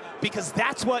 set, because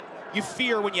that's what you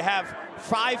fear when you have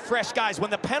 5 fresh guys. When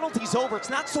the penalty's over, it's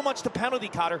not so much the penalty,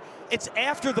 Cotter. It's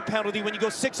after the penalty when you go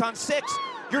 6-on-6.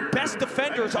 Your best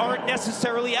defenders aren't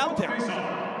necessarily out there.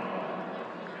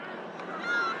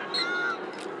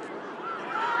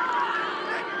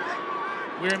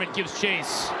 Weirman gives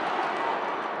chase.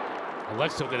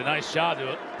 Alexo did a nice job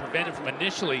to prevent him from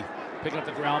initially picking up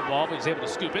the ground ball, but he's able to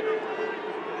scoop it.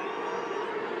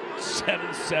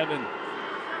 7-7.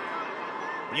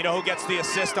 You know who gets the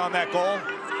assist on that goal?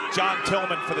 John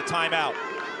Tillman for the timeout.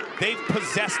 They've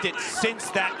possessed it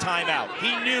since that timeout.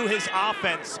 He knew his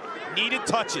offense needed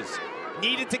touches,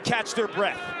 needed to catch their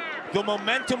breath. The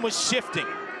momentum was shifting.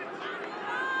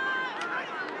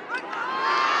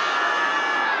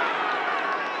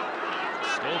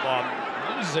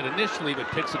 Stovall loses it initially, but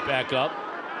picks it back up.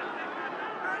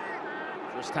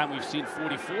 First time we've seen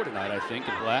 44 tonight, I think,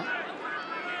 in black.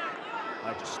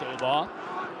 Back to Stovall.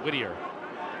 Whittier.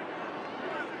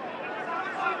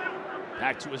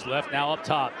 Back to his left, now up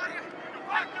top.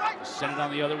 Send it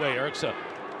on the other way, Erxa.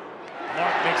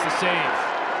 Mark makes the save.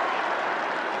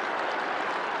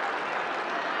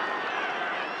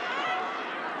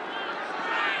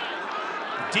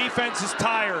 The defense is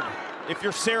tired. If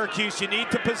you're Syracuse, you need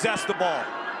to possess the ball.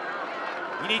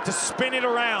 You need to spin it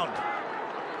around.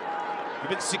 You've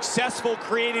been successful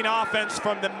creating offense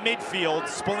from the midfield.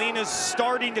 Spallina's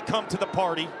starting to come to the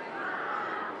party.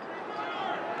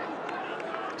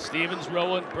 Stevens,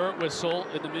 Rowan, Birtwistle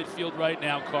in the midfield right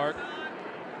now, Cart.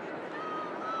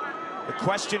 The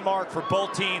question mark for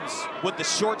both teams, would the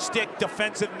short stick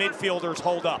defensive midfielders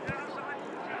hold up?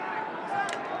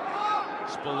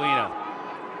 Spallina.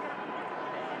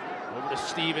 Over to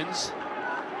Stevens.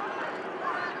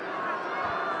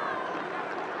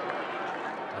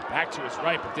 Back to his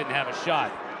right, but didn't have a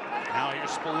shot. Now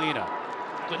here's Spallina.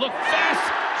 Good look, fast,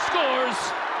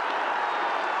 scores.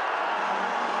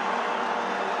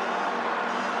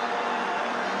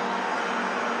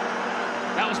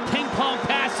 That was ping pong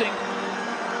passing.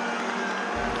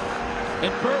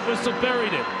 And Birtwistle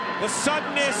buried it. The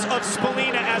suddenness of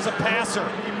Spallina as a passer.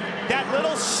 That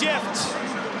little shift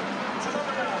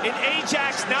in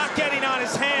Ajax not getting on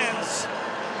his hands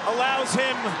allows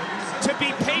him to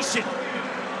be patient.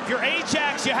 If you're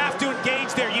Ajax, you have to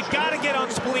engage there. You've got to get on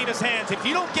Spallina's hands. If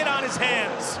you don't get on his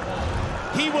hands,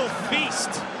 he will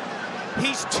feast.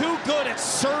 He's too good at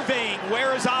surveying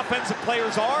where his offensive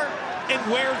players are and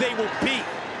where they will be.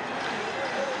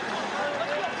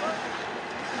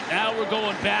 Now we're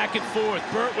going back and forth.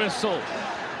 Birtwistle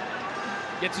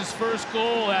gets his first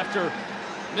goal after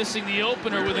missing the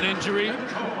opener with an injury. And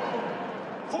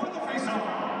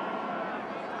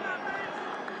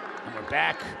we're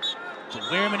back to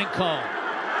Weirman and Cone.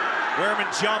 Weirman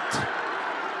jumped.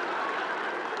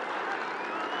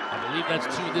 I believe that's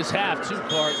 2 this half, too,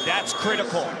 Clark. That's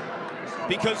critical.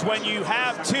 Because when you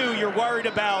have 2, you're worried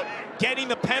about getting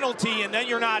the penalty, and then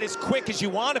you're not as quick as you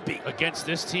want to be. Against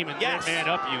this team in their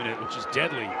man-up unit, which is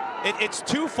deadly. It's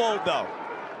twofold, though.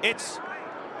 It's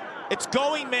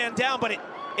going man down, but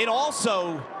it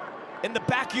also, in the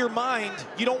back of your mind,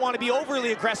 you don't want to be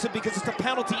overly aggressive because it's a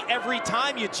penalty every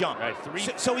time you jump. Right,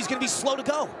 so he's going to be slow to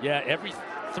go. Yeah, every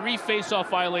 3 face-off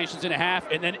violations in a half,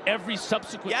 and then every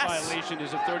subsequent violation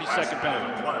is a 30-second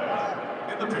penalty.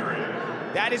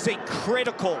 That is a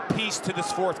critical piece to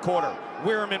this fourth quarter.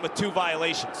 Weirman with 2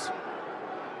 violations.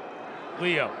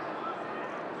 Leo.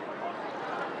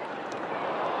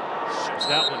 Shoots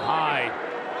that one high.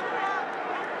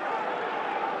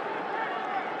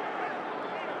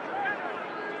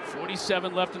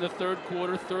 .47 left in the third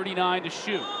quarter, 39 to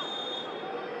shoot.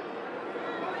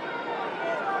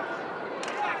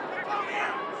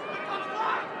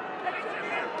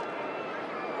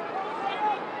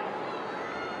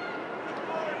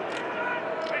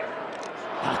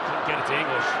 Couldn't get it to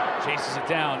English. Chases it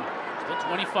down. Still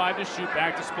 25 to shoot.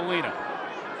 Back to Spallina.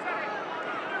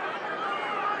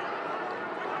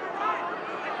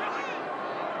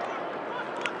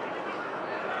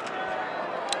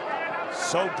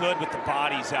 So good with the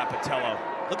body, Zappatello.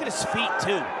 Look at his feet,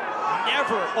 too.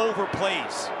 Never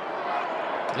overplays.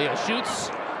 Leo shoots.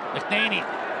 McNaney.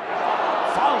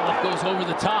 Follow-up goes over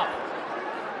the top.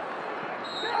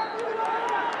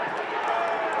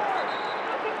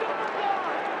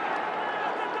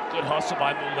 Good hustle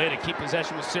by Moulet to keep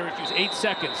possession with Syracuse. 8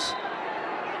 seconds.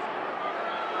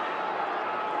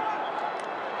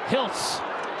 Hiltz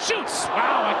shoots.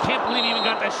 Wow, I can't believe he even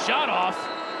got that shot off.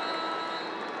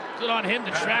 Good on him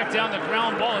to track down the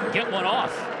ground ball and get one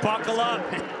off. Buckle up,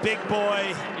 big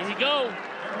boy. Here we go.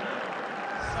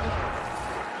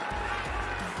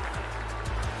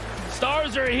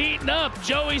 Stars are heating up.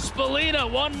 Joey Spallina,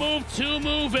 1 move, 2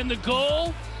 move, and the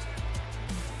goal.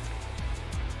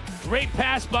 Great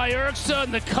pass by Urksa,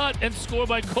 and the cut and score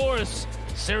by Chorus.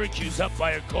 Syracuse up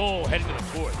by a goal, heading to the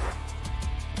 4th.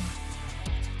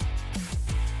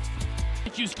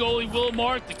 Syracuse goalie Will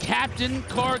Mark, the captain,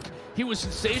 Kark. He was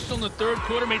sensational in the 3rd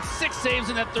quarter, made 6 saves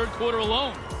in that 3rd quarter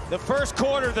alone. The 1st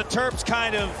quarter, the Terps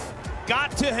kind of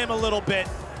got to him a little bit,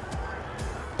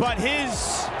 but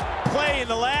his play in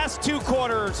the last 2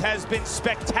 quarters has been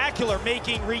spectacular,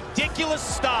 making ridiculous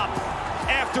stop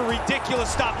after ridiculous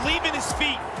stop, leaving his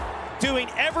feet, doing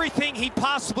everything he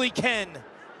possibly can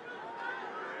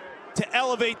to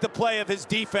elevate the play of his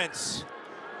defense.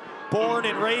 Born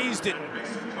and raised in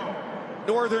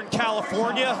Northern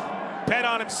California, bet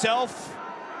on himself,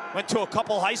 went to a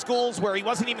couple high schools where he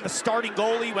wasn't even the starting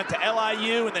goalie, went to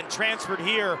LIU and then transferred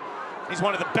here. He's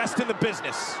one of the best in the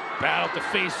business. Battle at the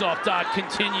face-off dot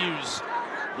continues.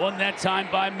 Won that time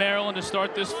by Maryland to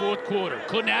start this 4th quarter.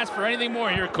 Couldn't ask for anything more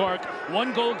here, Kark.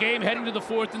 1-goal game heading to the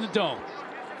 4th in the Dome.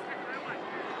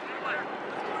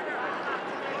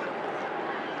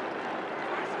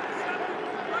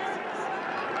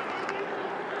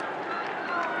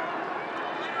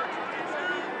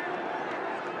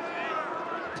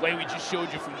 Play we just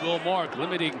showed you from Will Mark,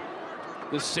 limiting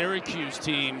the Syracuse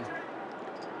team.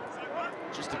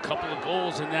 Just a couple of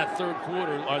goals in that 3rd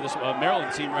quarter, or this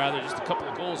Maryland team rather, just a couple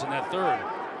of goals in that 3rd.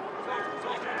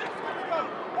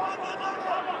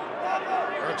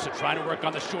 Urksa trying to work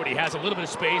on the short. He has a little bit of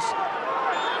space.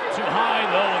 Too high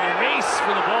though, and the race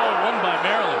for the ball won by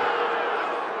Maryland.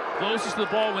 Closest to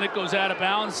the ball when it goes out of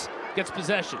bounds, gets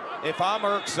possession. If I'm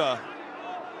Urksa,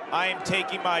 I am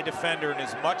taking my defender in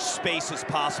as much space as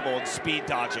possible and speed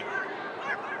dodging.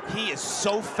 He is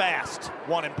so fast,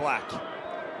 1 in black.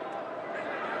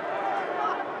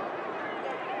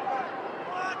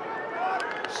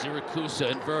 Syracuse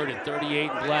inverted, 38 in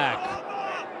black.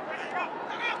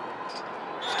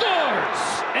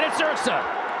 Scores! And it's Urksa.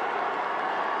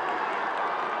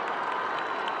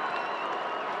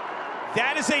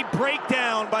 That is a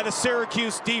breakdown by the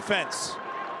Syracuse defense.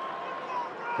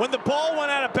 When the ball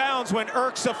went out of bounds, when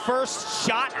Urksa first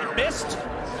shot and missed,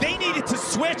 they needed to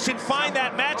switch and find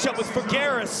that matchup with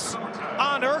Figueres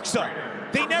on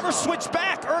Urksa. They never switched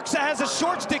back. Urksa has a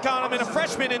short stick on him and a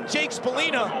freshman in Jake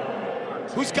Spallina,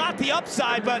 who's got the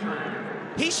upside, but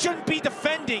he shouldn't be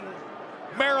defending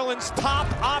Maryland's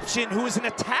top option, who is an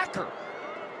attacker.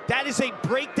 That is a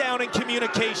breakdown in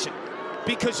communication,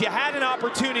 because you had an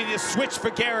opportunity to switch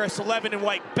Figueres, 11 in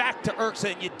white, back to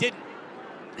Urksa, and you didn't.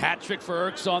 Hat trick for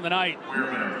Urksa on the night. We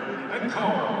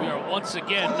are once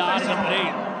again knotted up at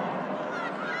 8.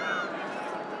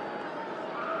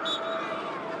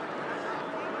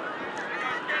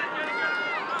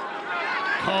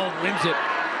 Cone wins it.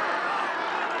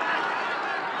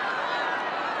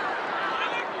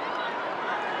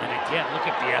 And again, look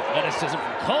at the athleticism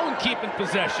from Cone keeping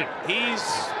possession. He's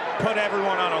put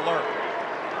everyone on alert.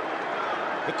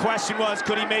 The question was,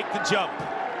 could he make the jump?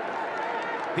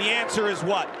 The answer is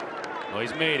what? Well,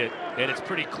 he's made it, and it's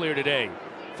pretty clear today.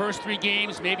 First 3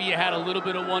 games, maybe you had a little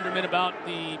bit of wonderment about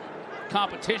the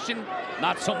competition.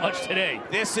 Not so much today.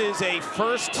 This is a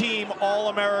first-team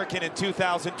All-American in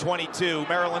 2022.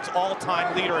 Maryland's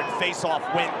all-time leader in face-off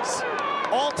wins.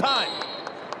 All-time.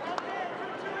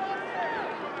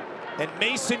 And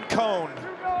Mason Cone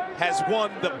has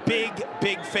won the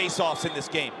big face-offs in this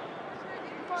game.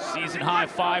 Season high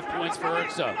 5 points for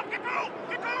Urksa.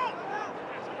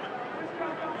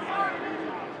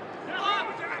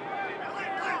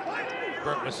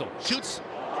 Burke whistle. Shoots.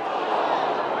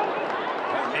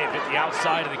 May have hit the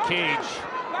outside of the cage.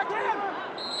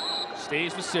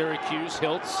 Stays with Syracuse.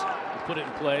 Hiltz will put it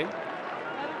in play.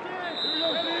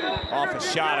 Off a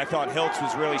shot. I thought Hiltz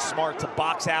was really smart to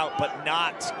box out, but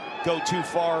not go too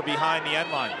far behind the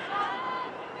end line.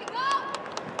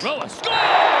 Roa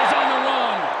scores on the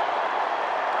run.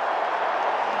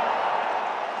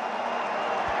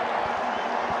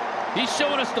 He's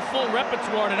showing us the full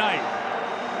repertoire tonight.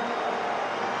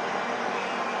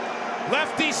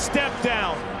 Lefty step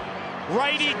down,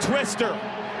 righty twister,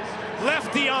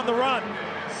 lefty on the run.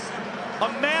 A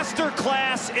master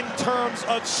class in terms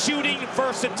of shooting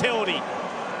versatility.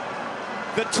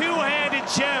 The two-handed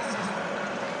gem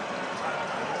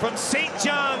from St.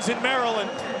 John's in Maryland.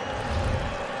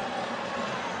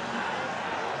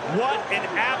 What an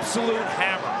absolute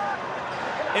hammer.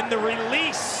 And the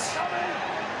release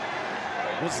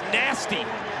was nasty.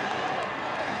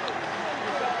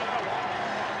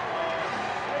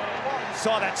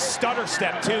 Saw that stutter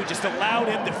step too, just allowed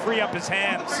him to free up his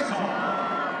hands.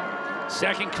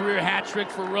 Second career hat trick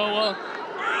for Roa.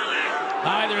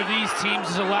 Neither of these teams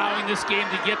is allowing this game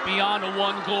to get beyond a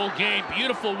one-goal game.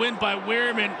 Beautiful win by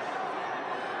Weirman.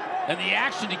 And the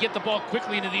action to get the ball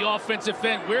quickly into the offensive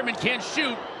end. Weirman can't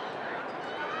shoot.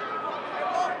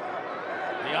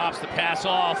 He opts to pass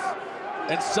off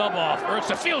and sub off.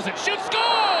 Ursa feels it, shoots,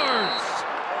 scores!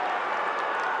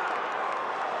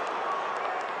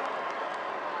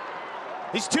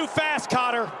 He's too fast,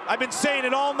 Cotter. I've been saying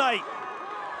it all night.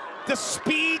 The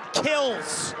speed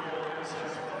kills.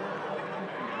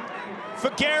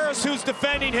 Figueres, who's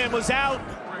defending him, was out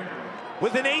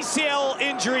with an ACL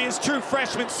injury his true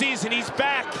freshman season. He's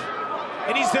back,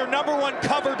 and he's their #1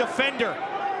 cover defender.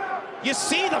 You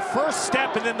see the first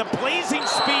step and then the blazing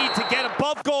speed to get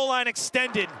above goal line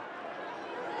extended.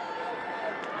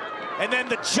 And then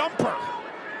the jumper.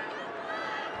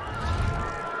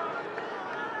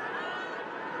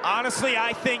 Honestly,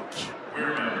 I think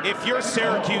if you're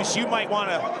Syracuse, you might want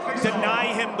to deny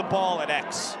him the ball at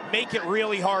X. Make it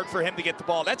really hard for him to get the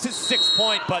ball. That's his 6th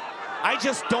point, but I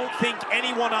just don't think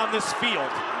anyone on this field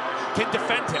can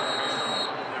defend him.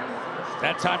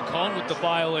 That time Cohn with the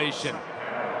violation.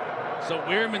 So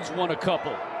Weirman's won a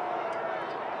couple.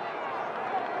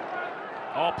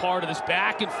 All part of this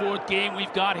back and forth game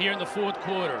we've got here in the 4th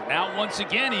quarter. Now once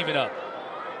again even up.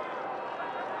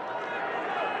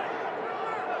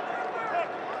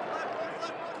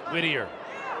 Whittier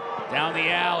down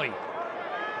the alley.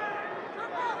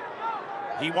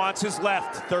 He wants his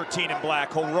left, 13 in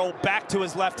black. He'll roll back to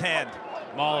his left hand.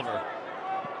 Molliver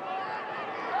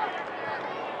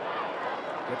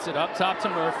gets it up top to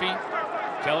Murphy.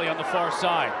 Kelly on the far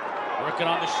side, working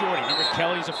on the shorty. Remember,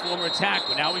 Kelly's a former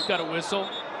attacker. Now we've got a whistle.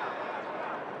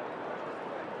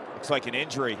 Looks like an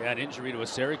injury. Yeah, an injury to a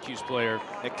Syracuse player.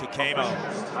 Nick Kakemo.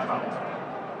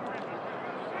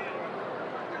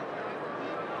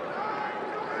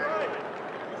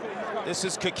 This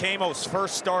is Kakemo's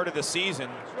first start of the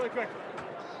season.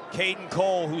 Caden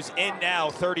Cole, who's in now,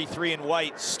 33 in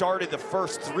white, started the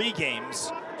first 3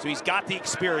 games. So he's got the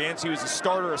experience. He was a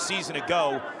starter a season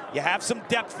ago. You have some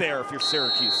depth there if you're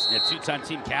Syracuse. Yeah, 2-time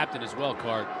team captain as well,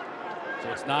 Card. So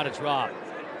it's not a drop.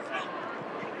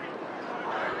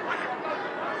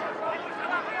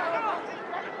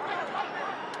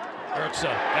 Ursa,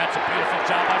 that's a beautiful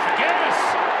job by Figueres.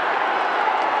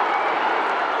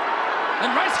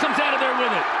 And Rice comes out of there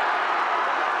with it.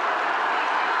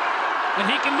 And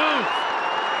he can move.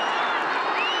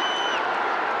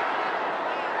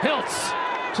 Hiltz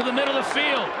to the middle of the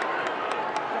field.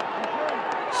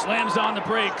 Slams on the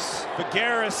brakes.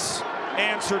 Figueres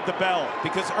answered the bell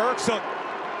because Ursa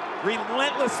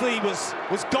relentlessly was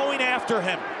going after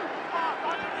him.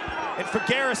 And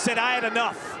Figueres said, I had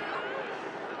enough.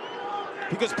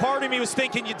 Because part of me was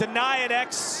thinking you deny it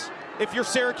X if you're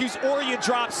Syracuse, or you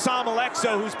drop CuseMLAX,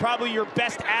 who's probably your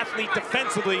best athlete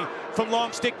defensively from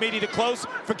long stick, maybe to close.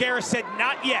 Figueres said,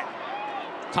 not yet.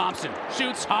 Thompson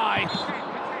shoots high.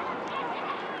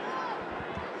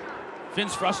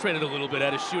 Finn's frustrated a little bit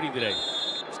at his shooting today.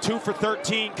 It's 2 for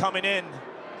 13 coming in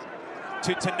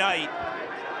to tonight,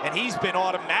 and he's been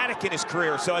automatic in his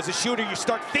career. So as a shooter, you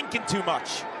start thinking too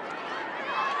much.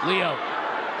 Leo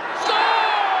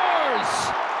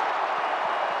scores!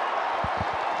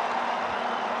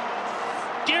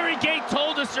 Gary Gate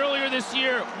told us earlier this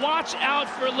year, watch out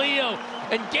for Leo.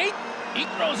 And Gate, he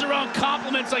throws around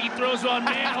compliments like he throws around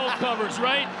manhole covers,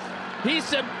 right? He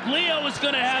said Leo is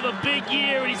going to have a big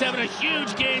year, and he's having a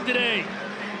huge game today.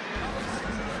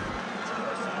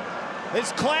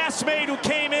 His classmate who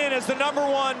came in as the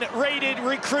 #1 rated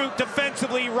recruit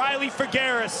defensively, Riley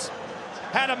Figueres,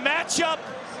 had a matchup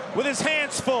with his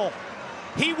hands full.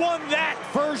 He won that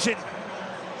version.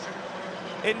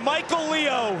 And Michael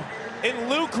Leo and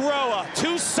Luke Roa,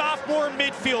 2 sophomore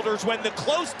midfielders, when the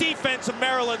close defense of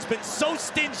Maryland's been so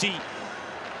stingy,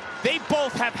 they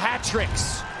both have hat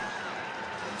tricks.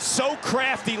 So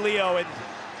crafty, Leo, and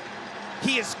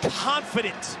he is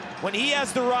confident when he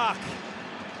has the rock.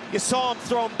 You saw him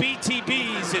throwing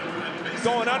BTBs and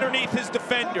going underneath his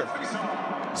defender.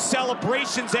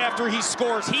 celebrations after he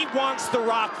scores. He wants the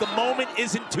rock. The moment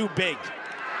isn't too big.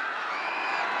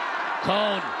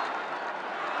 Cone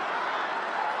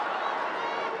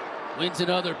wins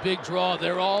another big draw.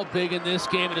 They're all big in this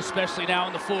game, and especially now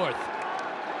in the fourth.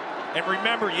 And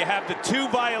remember, you have the 2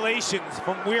 violations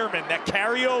from Weirman that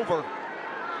carry over.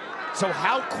 So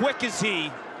how quick is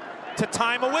he to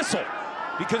time a whistle?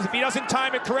 Because if he doesn't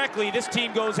time it correctly, this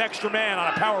team goes extra man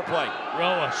on a power play.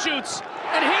 Roa shoots,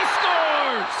 and he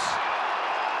scores!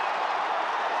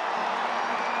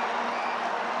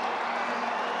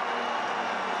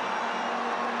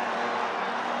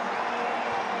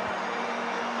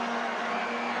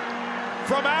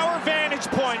 From our vantage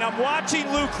point, I'm watching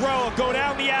Luke Roa go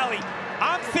down the alley.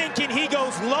 I'm thinking he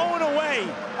goes low and away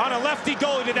on a lefty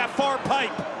goalie to that far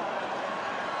pipe.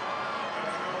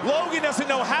 Logan doesn't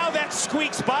know how that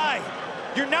squeaks by.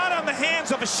 You're not on the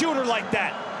hands of a shooter like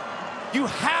that. You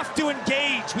have to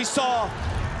engage. We saw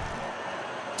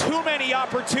too many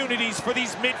opportunities for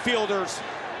these midfielders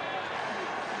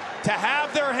to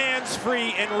have their hands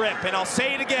free and rip. And I'll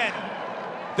say it again,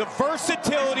 the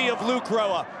versatility of Luke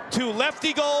Roa. 2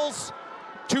 lefty goals,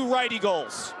 2 righty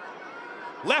goals.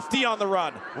 Lefty on the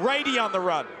run, righty on the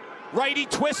run, righty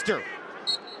twister.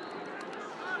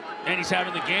 And he's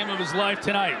having the game of his life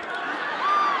tonight.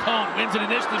 Cone wins it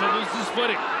initially, but loses his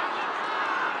footing.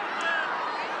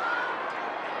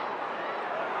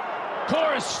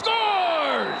 Torres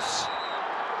scores!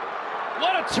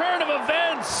 What a turn of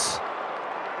events!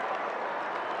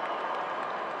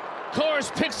 Torres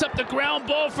picks up the ground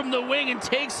ball from the wing and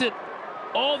takes it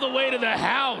all the way to the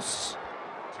house.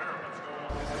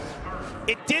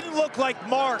 It didn't look like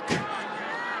Mark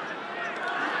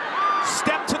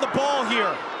stepped to the ball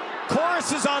here.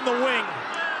 Chorus is on the wing.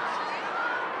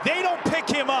 They don't pick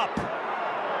him up.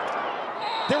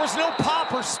 There was no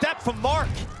pop or step from Mark.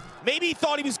 Maybe he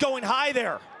thought he was going high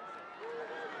there.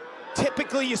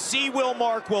 Typically, you see Will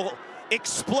Mark will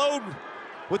explode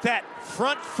with that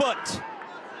front foot.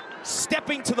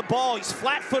 Stepping to the ball, he's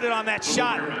flat-footed on that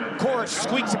shot. Chorus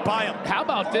squeaks it by him. How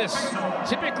about this?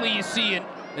 Typically, you see an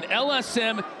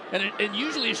LSM and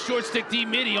usually a short stick D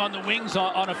midi on the wings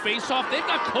on a face-off. They've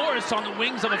got Chorus on the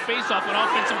wings of a face-off, an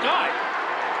offensive guy.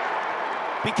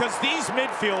 Because these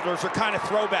midfielders are kind of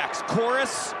throwbacks.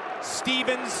 Chorus,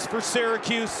 Stevens for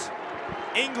Syracuse,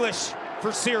 English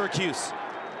for Syracuse.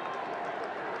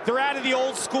 They're out of the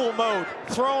old school mode.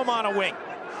 Throw them on a wing.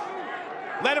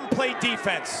 Let them play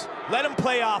defense. Let them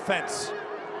play offense.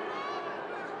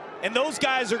 And those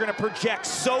guys are going to project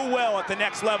so well at the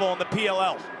next level in the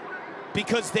PLL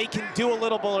because they can do a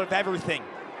little bit of everything.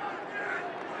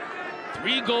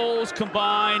 3 goals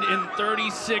combined in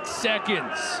 36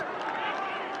 seconds.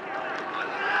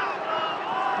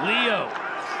 Leo.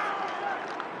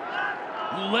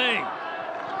 Moulet.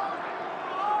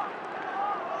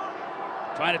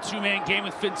 Trying a 2-man game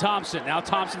with Finn Thompson. Now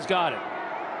Thompson's got it.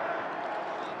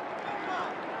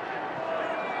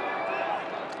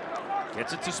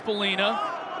 Gets it to Spallina.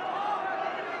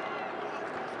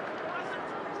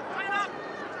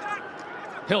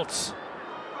 Hiltz.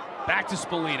 Back to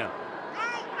Spallina.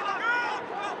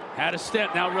 Had a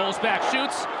step, now rolls back,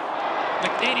 shoots.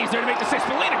 McNaney's there to make the 6.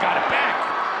 Spallina got it back.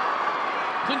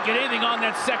 Couldn't get anything on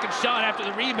that second shot after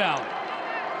the rebound.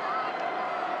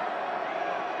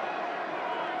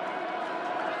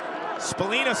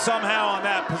 Spallina somehow on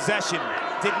that possession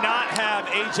did not have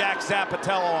Ajax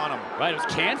Zapatello on him. Right, it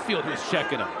was Canfield who was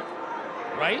checking him.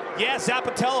 Right? Yeah,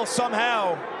 Zapatello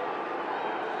somehow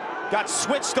got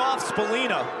switched off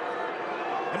Spallina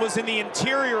and was in the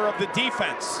interior of the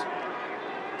defense.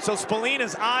 So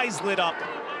Spallina's eyes lit up.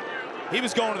 He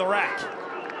was going to the rack.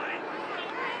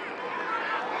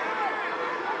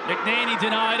 McNaney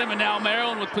denied him, and now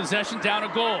Maryland with possession down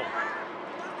a goal.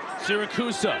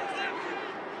 Syracuse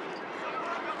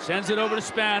sends it over to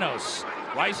Spanos.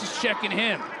 Rice is checking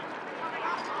him.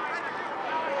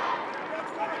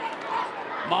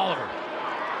 Molliver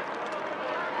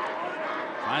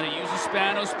trying to use a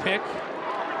Spanos pick.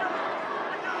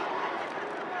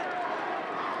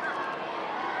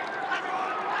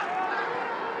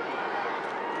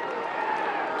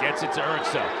 Gets it to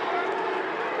Urza.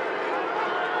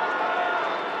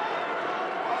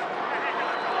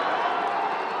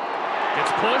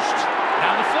 Gets pushed.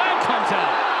 Now the flag comes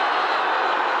out.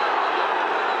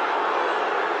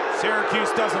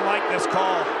 Syracuse doesn't like this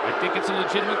call. I think it's a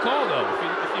legitimate call, though.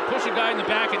 If you push a guy in the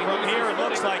back and he from here, it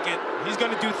looks like it. He's going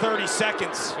to do 30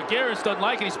 seconds. Figueres doesn't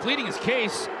like it. He's pleading his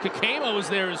case. Kakema was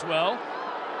there as well.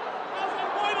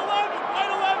 Point 11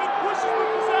 pushes for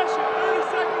possession.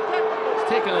 30-second technical. Let's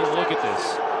take a look at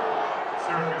this.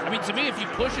 I mean, to me, if you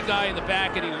push a guy in the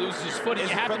back and he loses his foot, you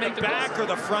have to make the back or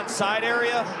the front side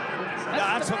area.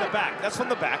 That's from the back. That's from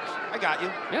the back. I got you.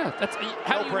 Yeah, that's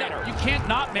how no-brainer. You can't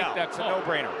not make that It's call. a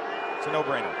no-brainer. It's a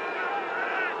no-brainer.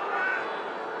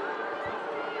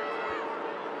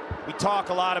 We talk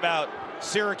a lot about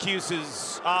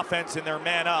Syracuse's offense and their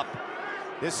man up.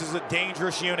 This is a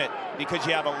dangerous unit because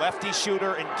you have a lefty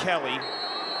shooter in Kelly,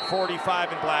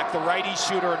 45 in black, the righty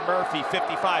shooter in Murphy,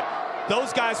 55.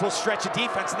 Those guys will stretch a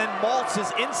defense, and then Maltz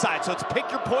is inside, so it's pick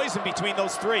your poison between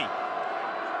those three.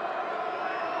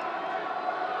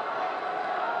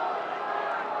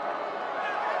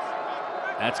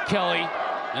 That's Kelly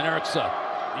and Urksa.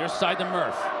 Near side to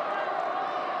Murph.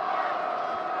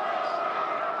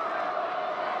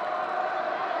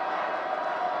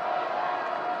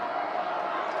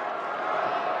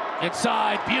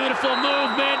 Inside, beautiful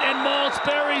movement, and Maltz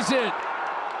buries it.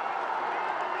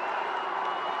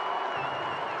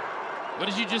 What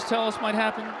did you just tell us might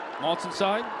happen? Maltz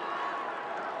inside?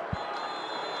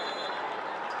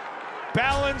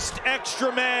 Balanced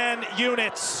extra man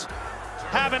units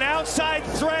have an outside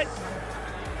threat,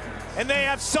 and they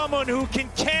have someone who can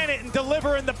can it and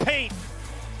deliver in the paint.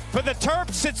 For the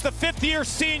Terps, it's the fifth-year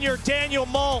senior, Daniel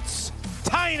Maltz,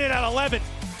 tying it at 11.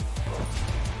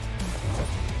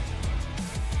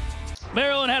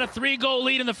 Maryland had a 3-goal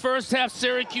lead in the first half.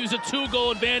 Syracuse a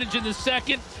 2-goal advantage in the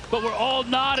second, but we're all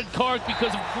nodded, Kark,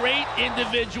 because of great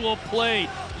individual play.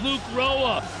 Luke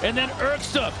Roa and then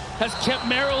Urksa has kept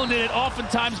Maryland in it,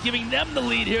 oftentimes giving them the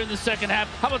lead here in the second half.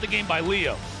 How about the game by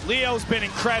Leo? Leo's been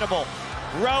incredible.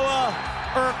 Roa,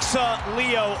 Urksa,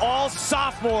 Leo, all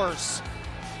sophomores.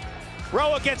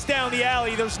 Roa gets down the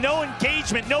alley. There's no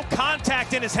engagement, no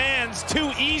contact in his hands.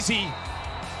 Too easy.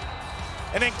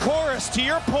 And then Chorus, to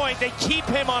your point, they keep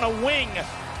him on a wing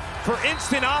for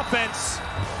instant offense.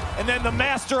 And then the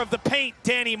master of the paint,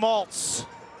 Danny Maltz.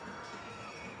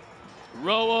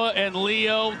 Roa and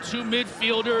Leo, two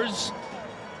midfielders,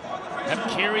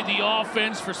 have carried the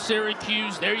offense for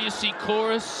Syracuse. There you see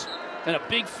Chorus, and a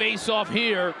big face-off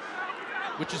here,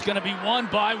 which is going to be won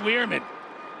by Weirman.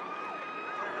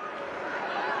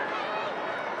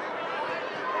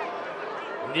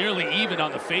 Nearly even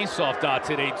on the face-off dot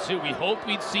today, too. We hope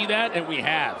we'd see that, and we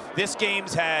have. This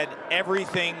game's had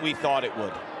everything we thought it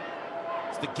would.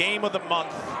 It's the game of the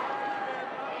month.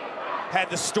 Had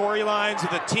the storylines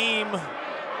of the team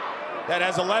that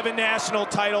has 11 national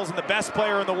titles and the best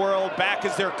player in the world back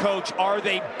as their coach. Are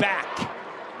they back?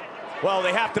 Well,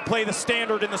 they have to play the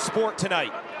standard in the sport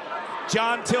tonight.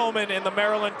 John Tillman and the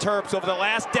Maryland Terps, over the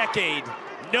last decade,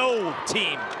 no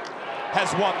team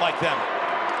has won like them.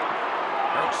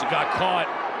 Urksa got caught.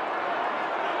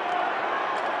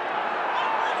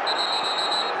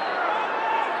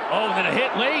 Oh, and then a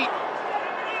hit late.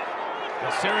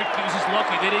 Well, Syracuse is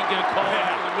lucky they didn't get a call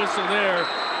after the whistle there.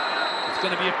 It's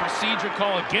going to be a procedure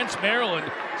call against Maryland,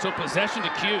 so possession to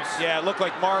Cuse. Yeah, it looked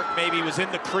like Mark maybe was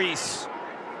in the crease.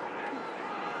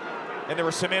 And there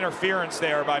was some interference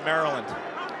there by Maryland.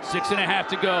 6.5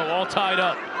 to go, all tied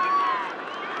up.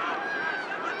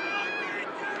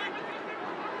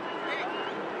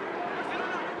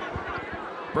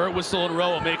 Burtwhistle and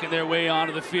Roa making their way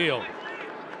onto the field.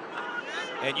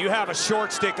 And you have a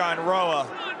short stick on Roa,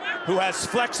 who has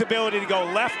flexibility to go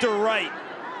left or right.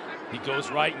 He goes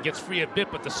right and gets free a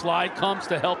bit, but the slide comes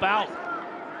to help out.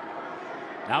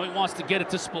 Now he wants to get it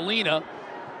to Spallina.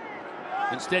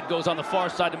 Instead goes on the far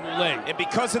side to Moulet. And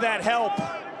because of that help,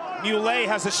 Moulet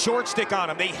has a short stick on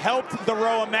him. They helped the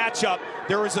Roa matchup.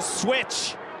 There was a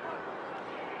switch.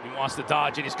 He wants to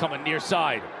dodge it. He's coming near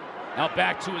side. Now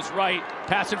back to his right.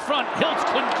 Pass in front. Hiltz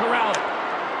couldn't corral it.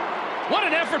 What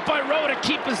an effort by Roa to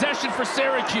keep possession for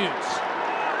Syracuse.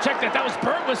 Check that. That was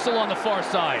Burtwhistle on the far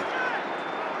side.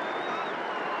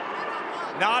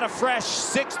 Not a fresh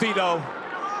 60, though.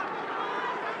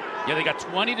 Yeah, they got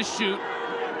 20 to shoot.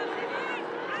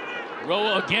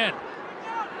 Roa again.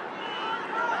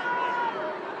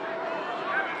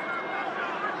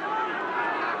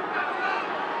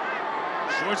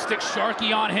 Short stick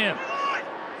Sharkey on him.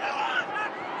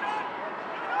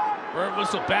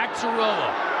 Burtwhistle back to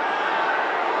Roa.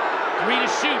 3 to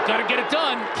shoot. Got to get it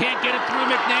done. Can't get it through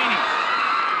McNaney.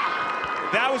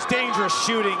 That was dangerous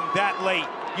shooting that late.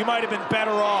 You might have been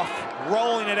better off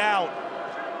rolling it out,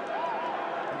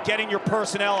 getting your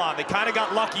personnel on. They kind of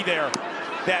got lucky there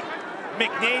that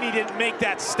McNaney didn't make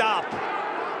that stop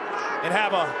and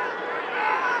have a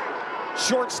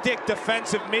short stick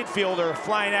defensive midfielder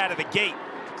flying out of the gate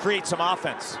to create some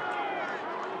offense.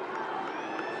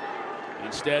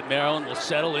 Instead, Maryland will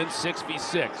settle in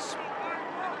 6v6.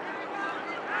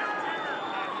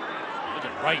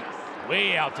 Looking right,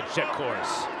 way out to check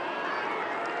Chorus.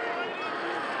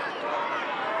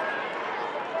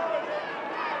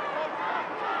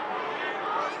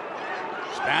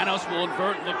 Spanos will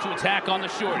invert and look to attack on the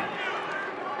shorty.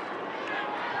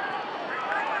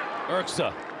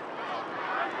 Urksa.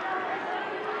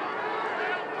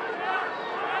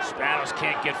 Spanos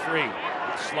can't get free.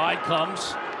 Slide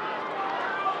comes.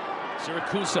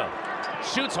 Syracuse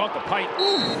shoots off the pipe. Ooh.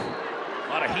 A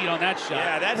lot of heat on that shot.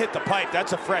 Yeah, that hit the pipe.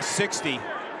 That's a fresh 60.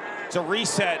 It's a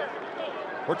reset.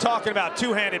 We're talking about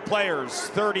two-handed players.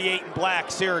 38 in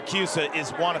black. Syracuse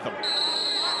is one of them.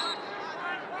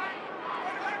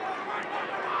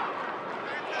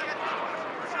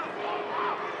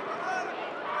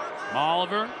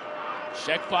 Oliver,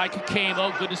 checked by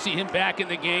Kakemo. Good to see him back in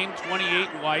the game. 28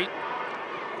 in white.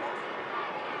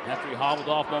 After he hobbled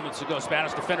off moments ago,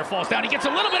 Spanos defender falls down. He gets a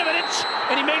little bit of an inch,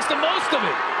 and he makes the most of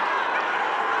it.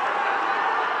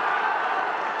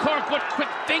 Clark, what quick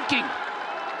thinking.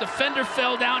 Defender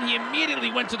fell down. He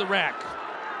immediately went to the rack.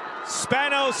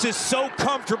 Spanos is so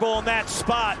comfortable in that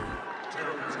spot.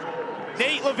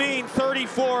 Nate Levine,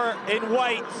 34 in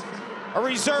white. A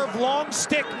reserve long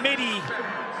stick midi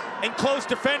and close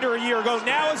defender a year ago.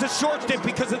 Now is a short stick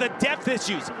because of the depth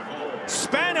issues.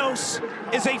 Spanos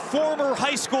is a former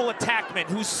high school attackman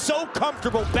who's so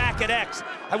comfortable back at X.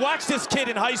 I watched this kid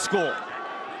in high school.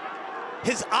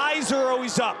 His eyes are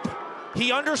always up.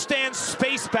 He understands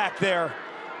space back there.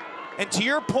 And to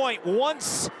your point,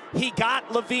 once he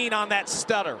got Levine on that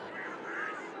stutter,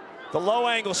 the low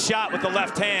angle shot with the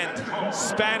left hand,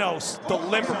 Spanos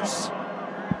delivers.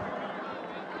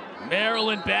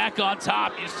 Maryland back on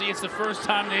top. You see, it's the first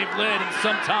time they've led in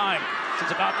some time,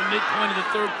 since about the midpoint of the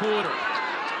third quarter.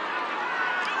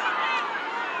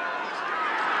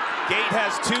 Gate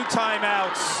has 2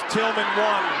 timeouts. Tillman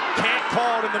 1. Can't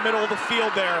call it in the middle of the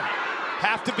field there.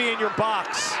 Have to be in your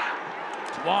box.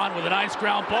 Juan with a nice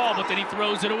ground ball, but then he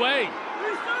throws it away.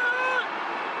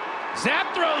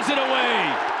 Zap throws it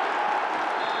away.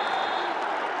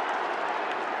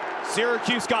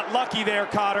 Syracuse got lucky there,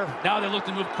 Cotter. Now they look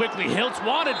to move quickly. Hiltz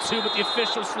wanted to, but the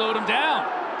official slowed him down.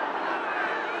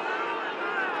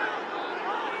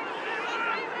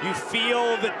 You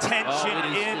feel the tension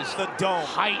in the dome.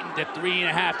 Heightened at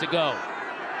 3.5 to go.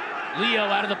 Leo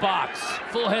out of the box.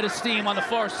 Full head of steam on the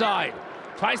far side.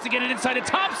 Tries to get it inside and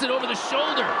Thompson over the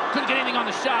shoulder. Couldn't get anything on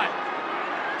the shot.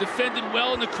 Defended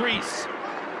well in the crease.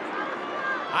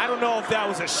 I don't know if that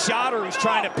was a shot or he's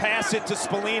trying to pass it to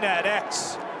Spallina at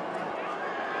X.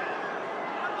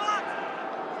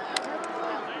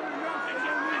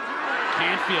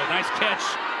 Canfield, nice catch.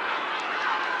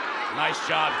 Nice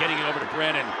job getting it over to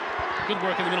Brennan. Good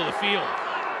work in the middle of the field.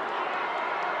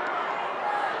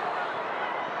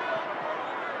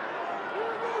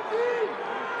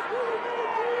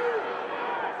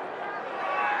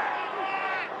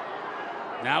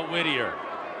 Now Whittier.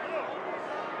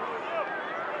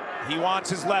 He wants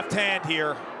his left hand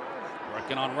here.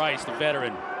 Working on Rice, the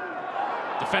veteran.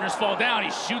 Defenders fall down, he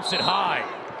shoots it high.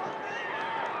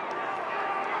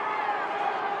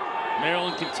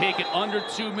 Maryland can take it under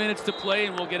 2 minutes to play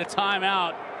and we'll get a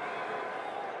timeout.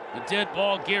 The dead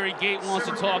ball, Gary Gate wants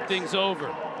to talk things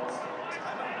over.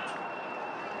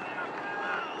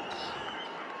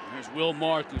 There's Will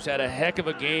Mark, who's had a heck of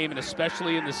a game, and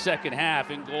especially in the second half,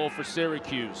 in goal for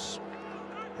Syracuse.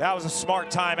 That was a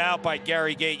smart timeout by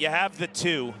Gary Gate. You have the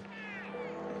 2.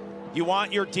 You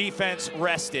want your defense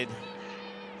rested.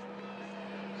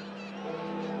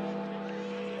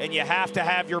 And you have to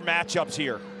have your matchups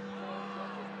here.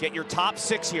 Get your top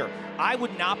 6 here. I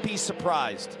would not be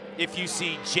surprised if you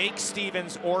see Jake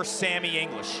Stevens or Sammy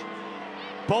English.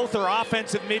 Both are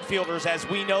offensive midfielders as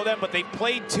we know them, but they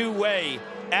played two-way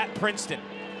at Princeton.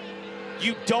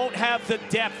 You don't have the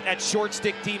depth at short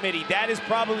stick D-midi. That is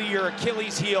probably your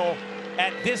Achilles heel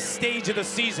at this stage of the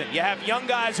season. You have young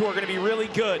guys who are going to be really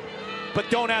good, but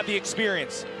don't have the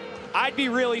experience. I'd be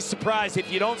really surprised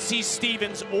if you don't see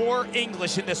Stevens or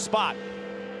English in this spot.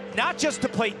 Not just to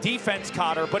play defense,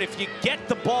 Cotter, but if you get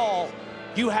the ball,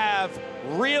 you have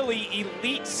really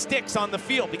elite sticks on the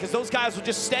field because those guys will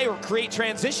just stay or create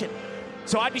transition.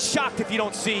 So I'd be shocked if you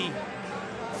don't see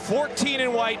 14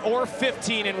 in white or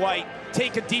 15 in white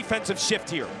take a defensive shift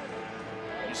here.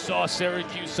 You saw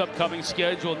Syracuse's upcoming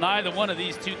schedule. Neither one of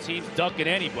these two teams ducking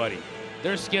anybody.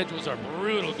 Their schedules are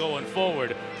brutal going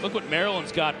forward. Look what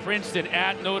Maryland's got. Princeton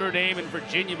at Notre Dame and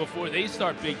Virginia before they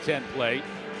start Big Ten play.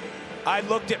 I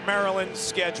looked at Maryland's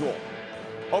schedule.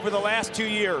 Over the last 2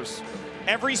 years,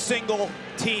 every single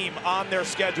team on their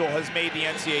schedule has made the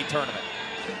NCAA tournament.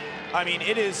 I mean,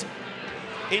 it is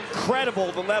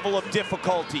incredible the level of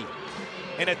difficulty.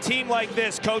 And a team like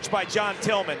this, coached by John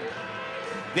Tillman,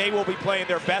 they will be playing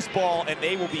their best ball and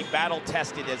they will be battle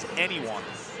tested as anyone.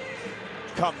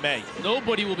 come May.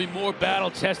 Nobody will be more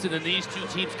battle-tested than these two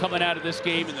teams coming out of this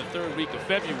game in the third week of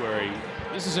February.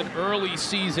 This is an early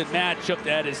season matchup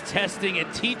that is testing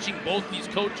and teaching both these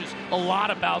coaches a lot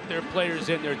about their players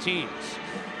and their teams.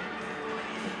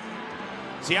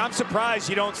 See, I'm surprised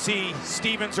you don't see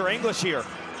Stevens or English here.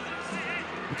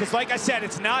 Because like I said,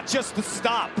 it's not just the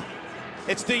stop.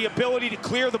 It's the ability to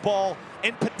clear the ball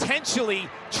and potentially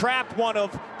trap one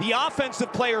of the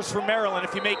offensive players from Maryland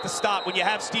if you make the stop when you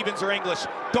have Stevens or English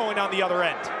going on the other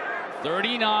end.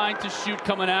 39 to shoot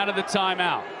coming out of the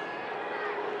timeout.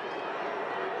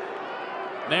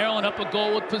 Maryland up a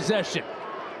goal with possession.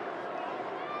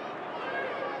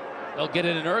 They'll get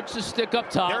it in Erks' stick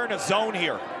up top. They're in a zone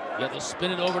here. Yeah, they'll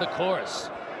spin it over to Chorus.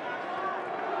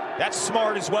 That's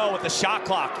smart as well with the shot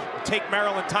clock. It'll take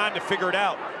Maryland time to figure it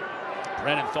out.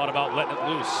 Brennan thought about letting it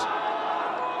loose.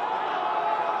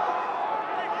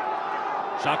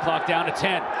 Shot clock down to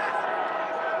 10.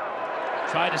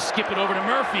 Tried to skip it over to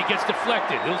Murphy, gets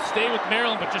deflected. He'll stay with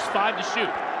Maryland, but just 5 to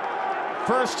shoot.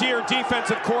 First-year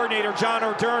defensive coordinator John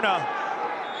Orderna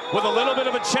with a little bit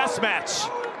of a chess match.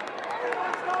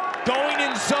 Going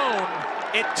in zone,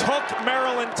 it took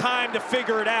Maryland time to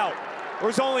figure it out. There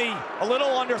was only a little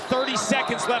under 30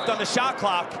 seconds left on the shot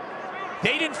clock.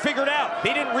 They didn't figure it out.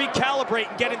 They didn't recalibrate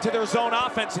and get into their zone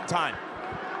offense in time.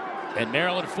 And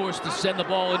Maryland forced to send the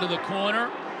ball into the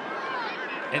corner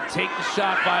and take the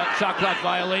shot clock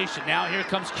violation. Now here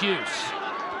comes Cuse.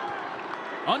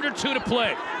 Under 2 to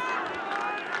play.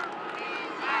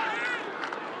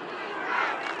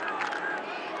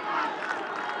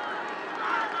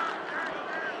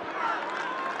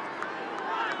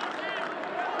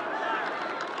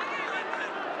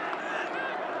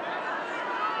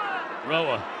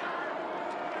 Roa.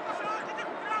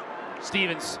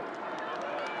 Stevens.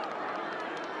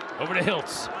 Over to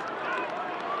Hiltz.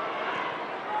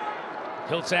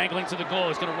 Hiltz angling to the goal.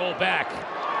 He's going to roll back.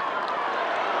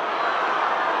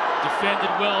 Defended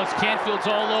well as Canfield's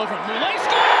all over. Moulet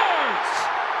scores!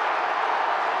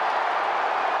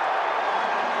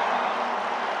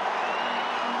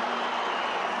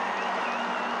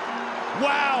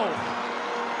 Wow!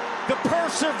 The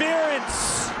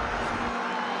perseverance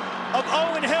of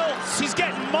Owen Hiltz. He's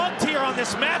getting mugged here on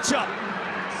this matchup.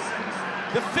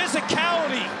 The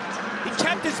physicality, he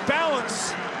kept his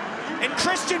balance. And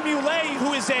Christian Moulet,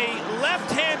 who is a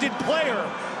left-handed player,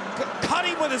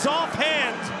 cutting with his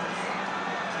offhand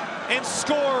and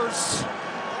scores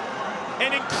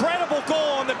an incredible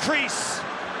goal on the crease.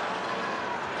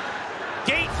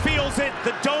 Gate feels it,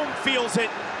 the dome feels it.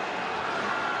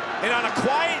 And on a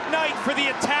quiet night for the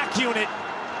attack unit,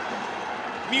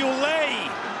 Moulet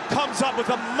comes up with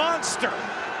a monster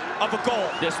of a goal.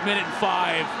 This minute and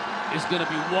 5 is going to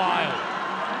be wild.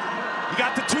 You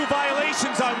got the 2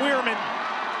 violations on Weirman.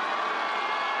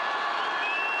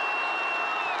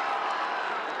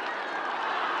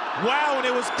 Wow, and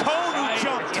it was Cone who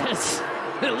jumped.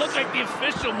 It looked like the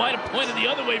official might have pointed the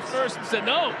other way first and said,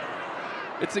 no,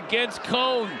 it's against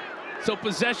Cone. So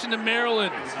possession to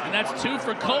Maryland, and that's 2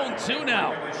 for Cone, 2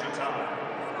 now.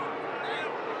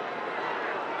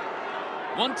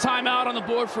 1 timeout on the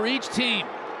board for each team.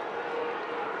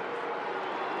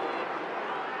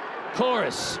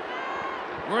 Chorus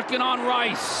working on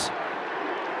Rice.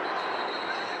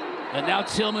 And now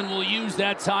Tillman will use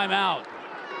that timeout.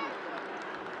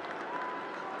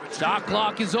 Shot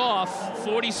clock is off.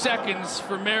 40 seconds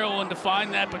for Maryland to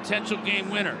find that potential game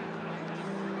winner.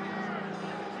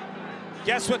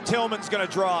 Guess what Tillman's going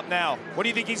to draw up now? What do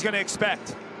you think he's going to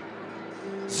expect?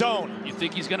 Zone. You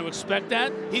think he's going to expect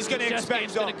that? He's going to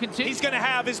expect zone. He's going to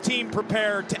have his team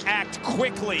prepared to act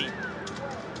quickly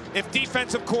if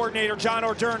defensive coordinator John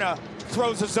Orderna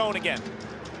throws a zone again.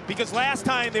 Because last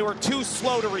time they were too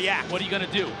slow to react. What are you going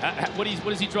to do? What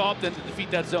does he draw up then to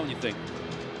defeat that zone, you think?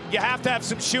 You have to have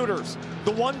some shooters.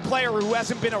 The one player who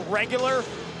hasn't been a regular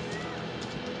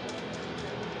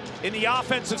in the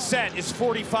offensive set is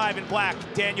 45 in black,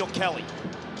 Daniel Kelly.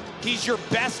 He's your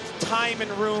best time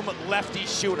and room lefty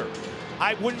shooter.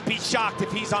 I wouldn't be shocked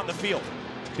if he's on the field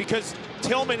because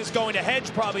Tillman is going to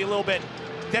hedge probably a little bit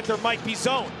that there might be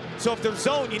zone. So if there's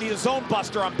zone, you need a zone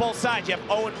buster on both sides. You have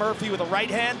Owen Murphy with the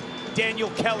right hand, Daniel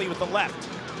Kelly with the left.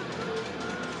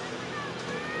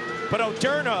 But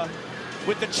Orderna,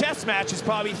 with the chess match, is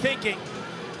probably thinking,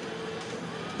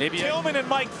 maybe Tillman and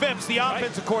Mike Phipps, the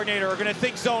offensive coordinator, are going to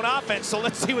think zone offense, so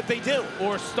let's see what they do.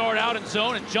 Or start out in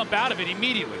zone and jump out of it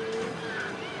immediately.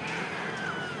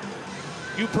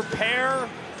 You prepare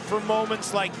for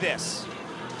moments like this.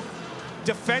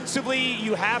 Defensively,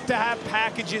 you have to have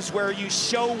packages where you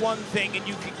show one thing and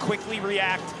you can quickly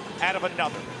react out of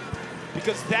another.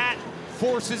 Because that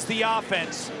forces the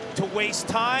offense to waste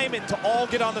time and to all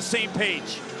get on the same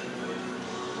page.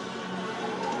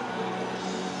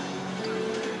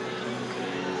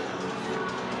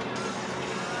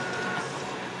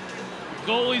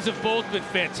 Goalies have both been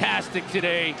fantastic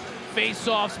today.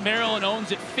 Face-offs, Maryland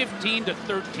owns it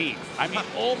 15-13. I mean,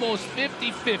 almost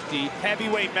 50-50.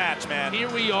 Heavyweight match, man. Here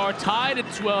we are, tied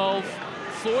at 12,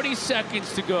 40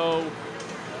 seconds to go.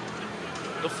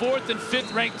 The 4th and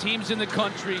 5th ranked teams in the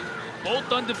country,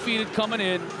 both undefeated coming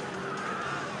in.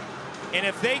 And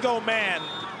if they go man,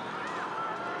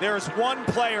 there's one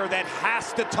player that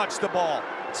has to touch the ball.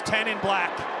 It's 10 in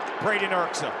black, Braden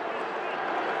Urksa.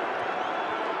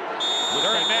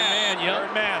 Third man, yep.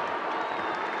 Third man.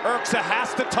 Urksa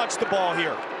has to touch the ball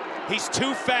here. He's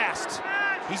too fast.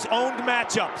 He's owned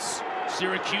matchups.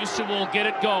 Syracuse will get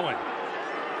it going.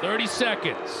 30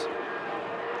 seconds.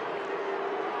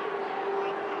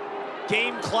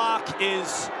 Game clock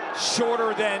is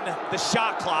shorter than the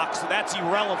shot clock, so that's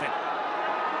irrelevant.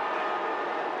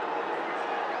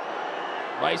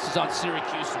 Rice is on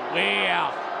Syracuse, way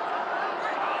out.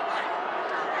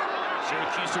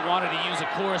 Syracuse wanted to use a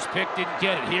chorus pick, didn't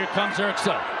get it. Here comes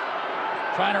Urksa.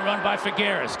 Trying to run by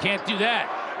Figueres, can't do that.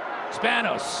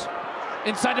 Spanos,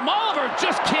 inside to Oliver,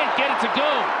 just can't get it to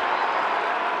go.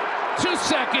 2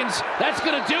 seconds, that's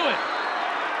gonna do it.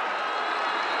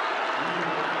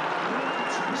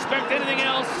 Expect anything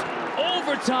else,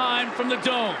 overtime from the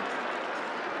Dome.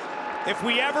 If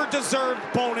we ever deserve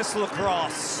bonus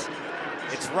lacrosse,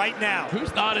 it's right now.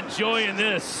 Who's not enjoying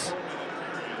this?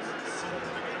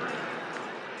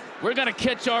 We're gonna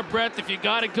catch our breath. If you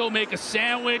gotta go make a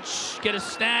sandwich, get a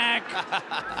snack,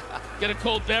 get a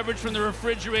cold beverage from the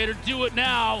refrigerator, do it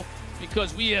now,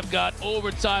 because we have got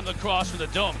overtime lacrosse from the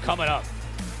Dome coming up.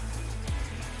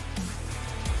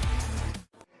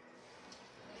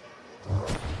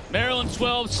 Maryland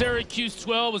 12, Syracuse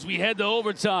 12 as we head to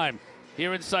overtime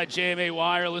here inside JMA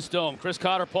Wireless Dome. Chris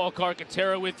Cotter, Paul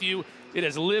Carcaterra with you. It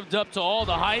has lived up to all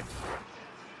the hype.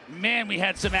 Man, we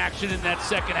had some action in that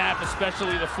second half,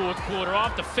 especially the 4th quarter.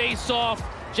 Off the face-off,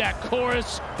 Jack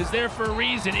Corus is there for a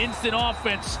reason. Instant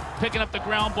offense, picking up the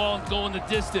ground ball and going the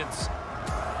distance.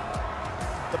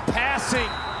 The passing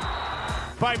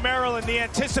by Maryland, the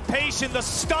anticipation, the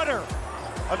stutter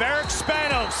of Eric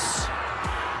Spanos.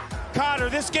 Cotter,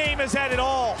 this game has had it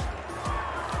all.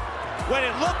 When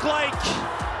it looked like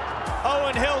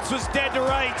Owen Hiltz was dead to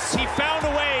rights, he found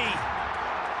a way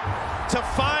to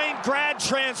find grad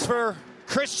transfer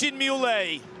Christian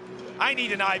Muley. I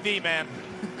need an IV, man.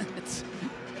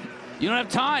 You don't have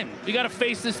time. We got to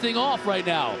face this thing off right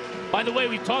now. By the way,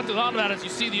 we've talked a lot about, as you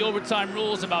see, the overtime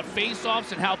rules about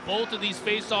face-offs and how both of these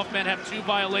face-off men have 2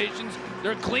 violations.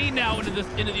 They're clean now into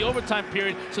the overtime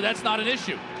period, so that's not an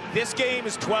issue. This game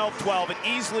is 12-12. It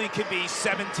easily could be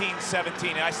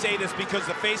 17-17. And I say this because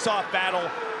the face-off battle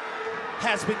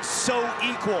has been so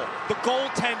equal. The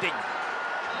goaltending,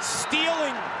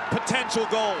 stealing potential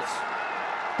goals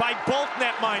by both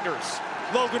netminders,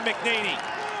 Logan McNaney,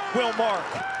 Will Mark.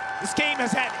 This game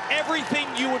has had everything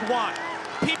you would want.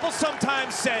 People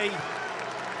sometimes say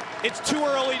it's too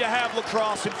early to have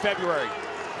lacrosse in February.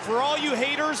 For all you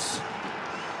haters,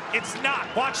 it's not.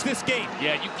 Watch this game.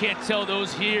 Yeah, you can't tell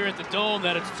those here at the Dome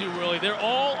that it's too early. They're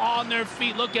all on their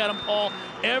feet. Look at them, Paul.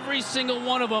 Every single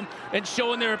one of them, and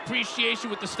showing their appreciation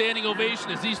with the standing ovation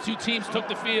as these two teams took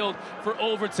the field for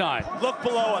overtime. Look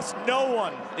below us. No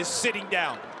one is sitting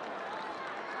down.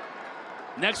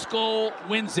 Next goal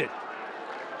wins it.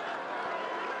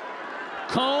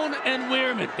 Cone and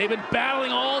Weirman, they've been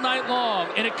battling all night long,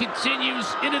 and it continues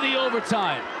into the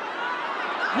overtime.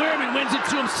 Weirman wins it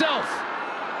to himself.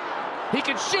 He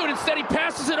can shoot, instead he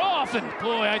passes it off, and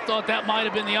boy, I thought that might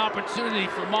have been the opportunity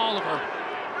for Oliver.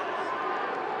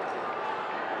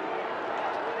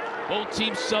 Both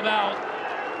teams sub out.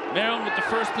 Maryland with the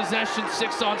first possession,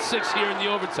 6-on-6 here in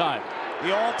the overtime.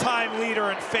 The all-time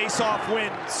leader in face-off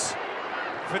wins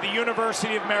for the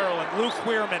University of Maryland, Luke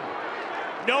Weirman.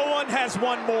 No one has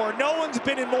won more. No one's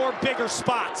been in more bigger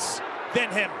spots than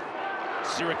him.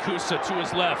 Syracuse to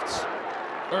his left.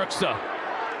 Urksa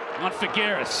on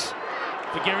Figueres.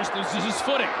 Figueres loses his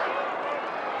footing.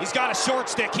 He's got a short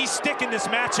stick. He's sticking this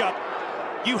matchup.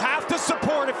 You have to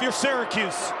support if you're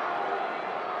Syracuse.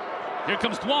 Here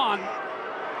comes Dwan.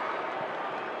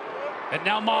 And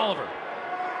now Moliver.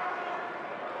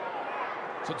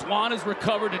 So Dwan is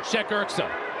recovered to check Urksa.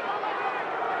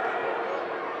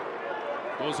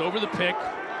 Goes over the pick.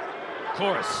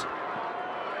 Chorus.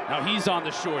 Now he's on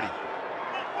the shorty.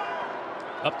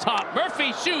 Up top,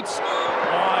 Murphy shoots.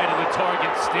 Wide, and the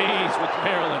target stays with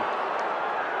Maryland.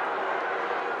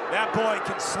 That boy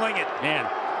can sling it. Man,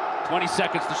 20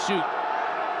 seconds to shoot.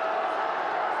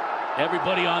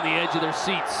 Everybody on the edge of their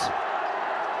seats.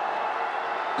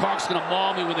 Cark's gonna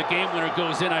maul me when the game winner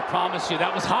goes in, I promise you.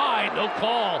 That was high, no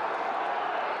call.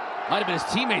 Might have been his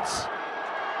teammates.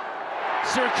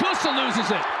 Syracuse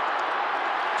loses it.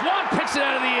 Dwan picks it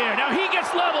out of the air. Now he gets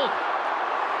leveled.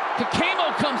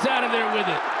 Kakemo comes out of there with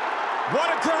it. What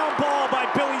a ground ball by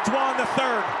Billy Dwan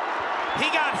III. He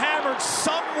got hammered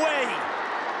some way.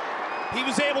 He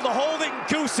was able to hold it and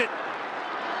goose it.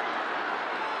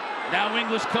 Now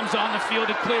English comes on the field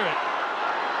to clear it.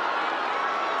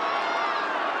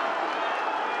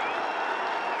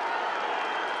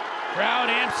 Crowd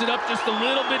amps it up just a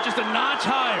little bit, just a notch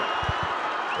higher.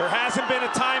 There hasn't been a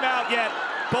timeout yet.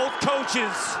 Both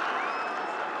coaches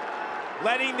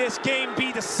letting this game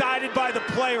be decided by the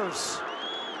players.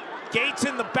 Gates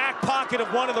in the back pocket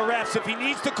of one of the refs if he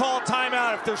needs to call a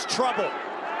timeout if there's trouble.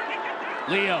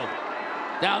 Leo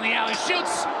down the alley,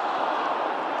 shoots.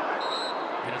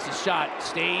 And it's a shot.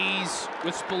 Stays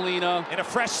with Spallina. And a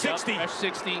fresh 60. Yep, fresh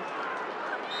 60.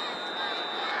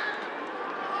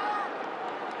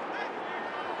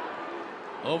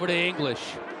 Over to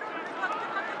English.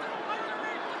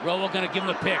 Roa gonna give him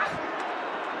the pick.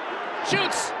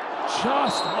 Shoots!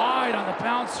 Just wide on the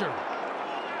bouncer.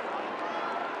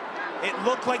 It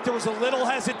looked like there was a little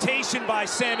hesitation by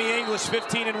Sammy English,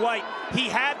 15 and white. He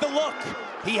had the look.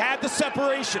 He had the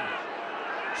separation.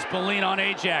 Spallina on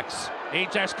Ajax.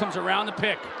 Ajax comes around the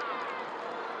pick.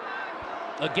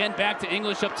 Again, back to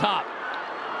English up top.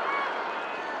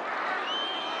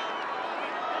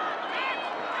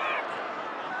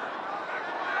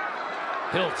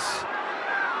 Hiltz.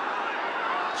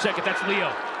 Check it, that's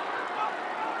Leo.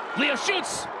 Leo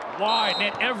shoots! Wide,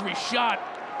 net every shot.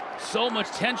 So much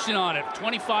tension on it.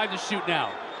 25 to shoot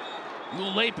now.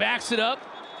 Moulet backs it up.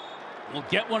 We'll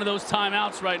get one of those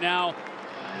timeouts right now.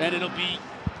 And it'll be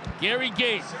Gary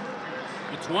Gate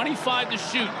with 25 to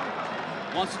shoot.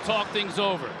 Wants to talk things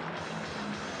over.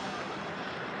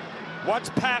 What's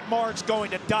Pat March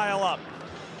going to dial up?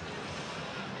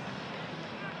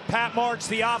 Pat March,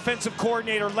 the offensive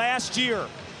coordinator last year.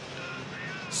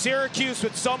 Syracuse,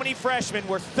 with so many freshmen,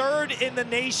 were third in the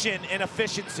nation in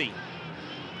efficiency.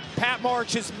 Pat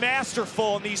March is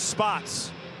masterful in these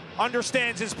spots.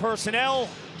 Understands his personnel,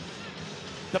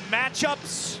 the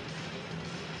matchups,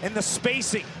 and the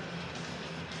spacing.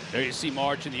 There you see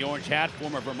March in the orange hat,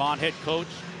 former Vermont head coach.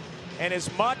 And as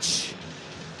much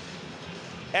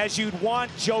as you'd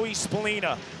want Joey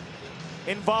Spallina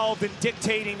involved in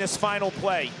dictating this final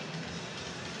play,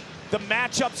 the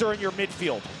matchups are in your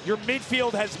midfield. Your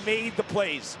midfield has made the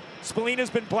plays. Spallina's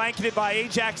been blanketed by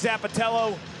Ajax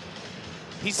Zapatello.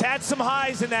 He's had some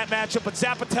highs in that matchup, but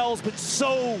Zapatello's been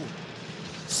so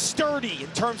sturdy in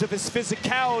terms of his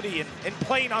physicality and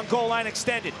playing on goal line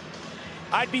extended.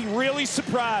 I'd be really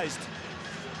surprised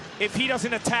if he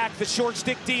doesn't attack the short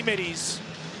stick D-middies,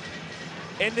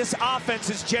 and this offense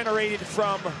is generated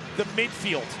from the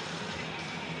midfield.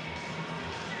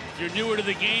 If you're newer to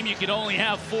the game, you can only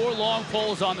have 4 long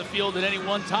poles on the field at any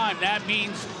one time. That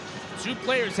means 2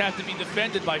 players have to be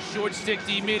defended by short stick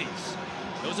D-middies.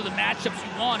 Those are the matchups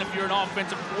you want if you're an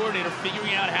offensive coordinator,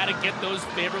 figuring out how to get those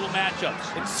favorable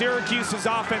matchups. And Syracuse's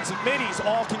offensive middies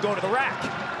all can go to the rack.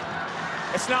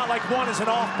 It's not like one is an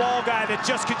off-ball guy that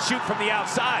just can shoot from the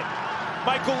outside.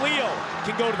 Michael Leo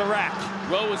can go to the rack.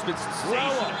 Roa's been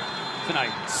sensational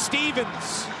tonight.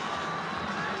 Stevens.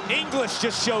 English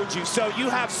just showed you. So you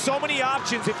have so many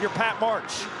options if you're Pat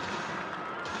March.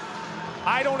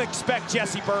 I don't expect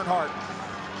Jesse Bernhardt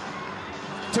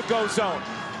to go zone.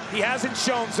 He hasn't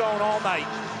shown zone all night.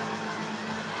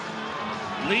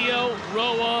 Leo,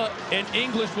 Roa, and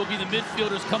English will be the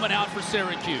midfielders coming out for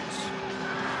Syracuse.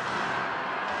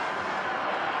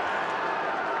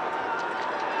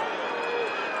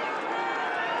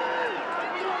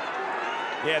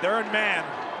 Yeah, they're in man.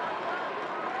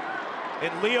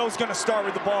 And Leo's gonna start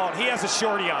with the ball, and he has a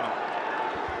shorty on him.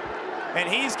 And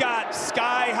he's got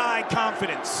sky-high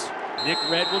confidence. Nick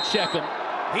Red will check him.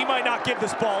 He might not give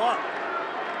this ball up.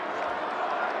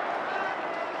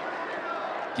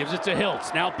 Gives it to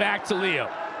Hiltz. Now back to Leo.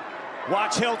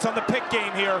 Watch Hiltz on the pick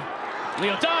game here.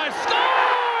 Leo dives,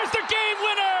 scores the game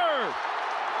winner!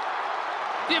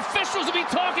 The officials will be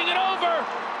talking it over.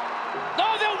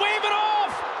 No, they'll wave it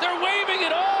off. They're waving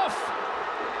it off.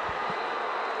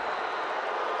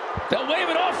 They'll wave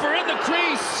it off for in the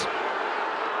crease.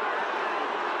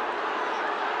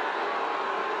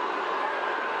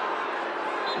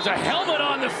 There's a helmet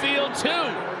on the field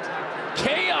too.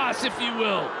 Chaos, if you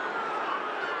will.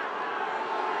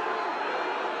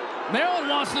 Maryland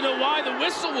wants to know why the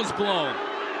whistle was blown.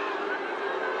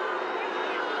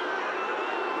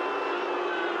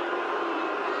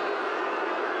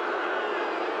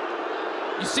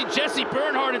 You see Jesse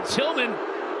Bernhardt and Tillman.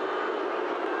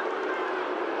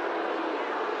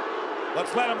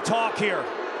 Let's let him talk here.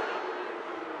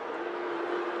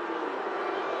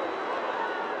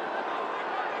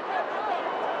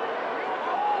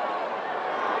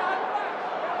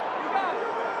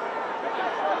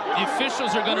 The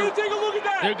officials are going to take a look at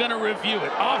that. They're going to review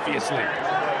it, obviously.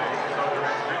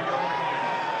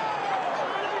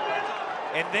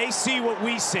 And they see what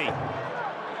we see.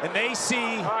 And they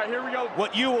see All right, here we go.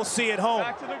 what you will see at home.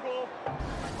 Back to the goal.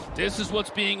 This is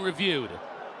what's being reviewed.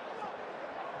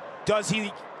 Does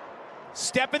he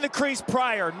step in the crease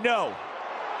prior? No.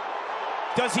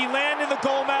 Does he land in the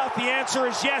goal mouth? The answer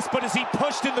is yes, but is he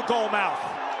pushed in the goal mouth?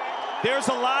 There's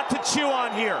a lot to chew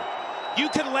on here. You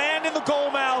can land in the goal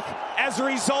mouth as a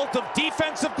result of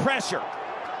defensive pressure.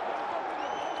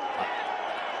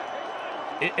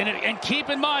 And keep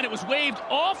in mind, it was waved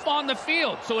off on the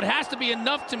field, so it has to be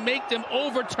enough to make them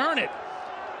overturn it.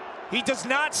 He does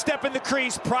not step in the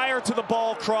crease prior to the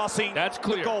ball crossing That's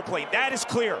clear. the goal plate. That is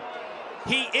clear.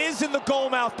 He is in the goal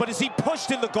mouth, but is he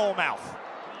pushed in the goal mouth?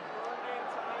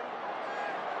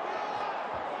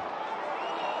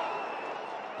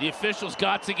 The officials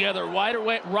got together right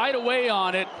away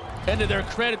on it, and to their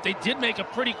credit, they did make a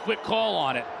pretty quick call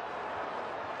on it.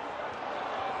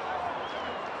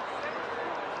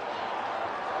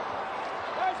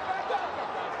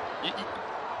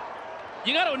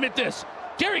 You got to admit this.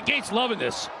 Gary Gates loving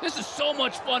this. This is so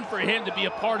much fun for him to be a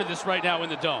part of this right now in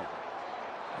the Dome.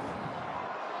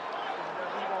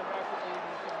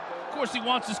 Of course, he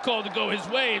wants this call to go his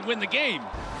way and win the game.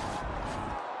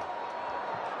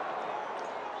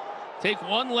 Take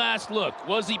one last look.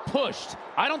 Was he pushed?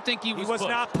 I don't think he was pushed. He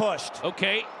was not pushed.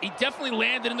 Okay, he definitely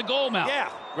landed in the goal mouth. Yeah.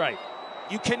 Right.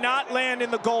 You cannot land in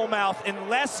the goal mouth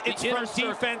unless it's from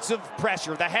defensive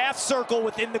pressure. The half circle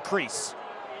within the crease.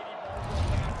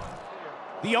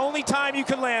 The only time you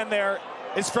can land there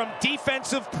is from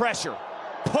defensive pressure.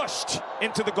 Pushed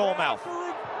into the goal mouth.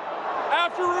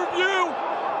 After review,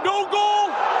 no goal.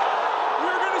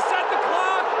 We're going to set the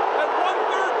clock at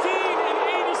 1:13 and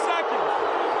 80 seconds.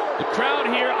 The crowd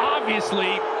here,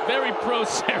 obviously, very pro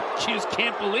Syracuse.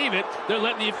 Can't believe it. They're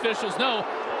letting the officials know.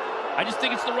 I just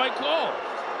think it's the right call.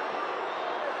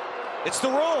 It's the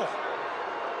rule.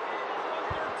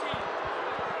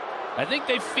 I think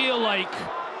they feel like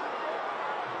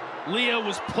Leo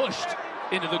was pushed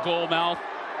into the goal mouth.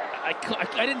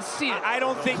 I didn't see it. I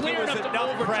don't think there was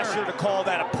enough pressure to call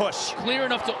that a push. Clear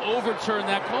enough to overturn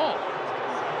that call.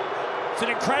 It's an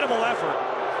incredible effort.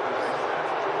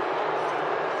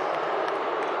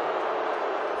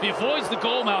 If he avoids the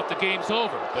goal mouth, the game's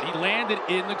over. But he landed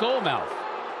in the goal mouth.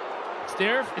 It's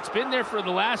there. It's been there for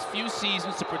the last few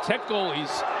seasons to protect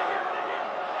goalies.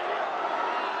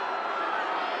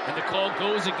 And the call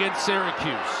goes against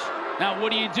Syracuse. Now,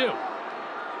 what do?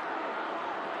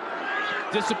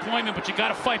 Disappointment, but you got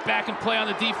to fight back and play on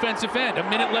the defensive end. A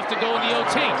minute left to go in the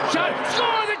OT. Shot,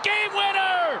 score, the game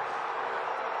winner!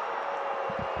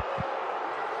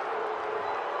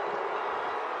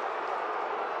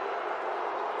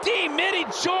 D-Mitty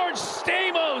George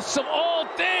Stamos, of all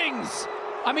things.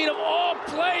 I mean, of all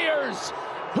players,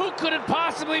 who could it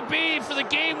possibly be for the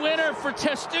game winner for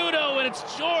Testudo? And it's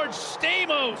George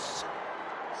Stamos.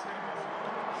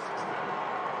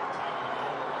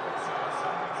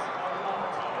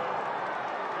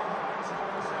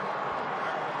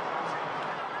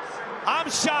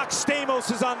 I'm shocked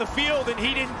Stamos is on the field and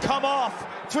he didn't come off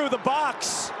through the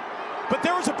box. But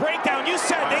there was a breakdown. You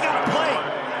said they got to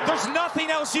play. There's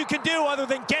nothing else you can do other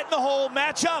than get in the hole,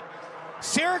 match up.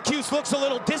 Syracuse looks a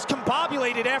little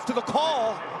discombobulated after the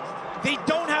call. They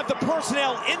don't have the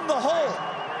personnel in the hole.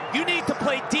 You need to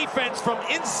play defense from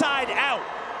inside out.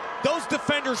 Those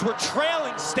defenders were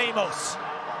trailing Stamos.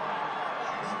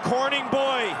 Corning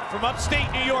boy from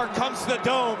upstate New York comes to the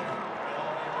Dome.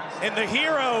 And the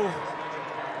hero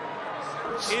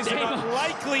is an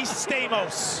unlikely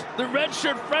Stamos. The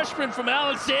redshirt freshman from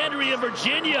Alexandria,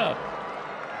 Virginia.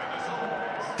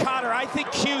 Cotter, I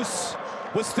think Cuse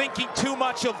was thinking too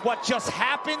much of what just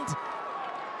happened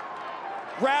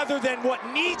rather than what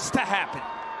needs to happen.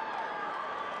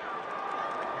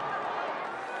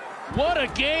 What a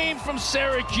game from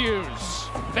Syracuse.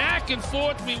 Back and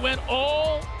forth we went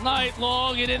all night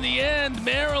long, and in the end,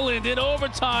 Maryland in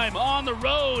overtime on the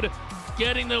road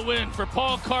getting the win. For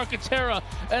Paul Carcaterra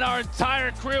and our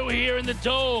entire crew here in the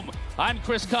Dome, I'm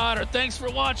Chris Cotter. Thanks for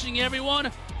watching,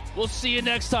 everyone. We'll see you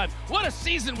next time. What a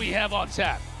season we have on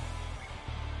tap.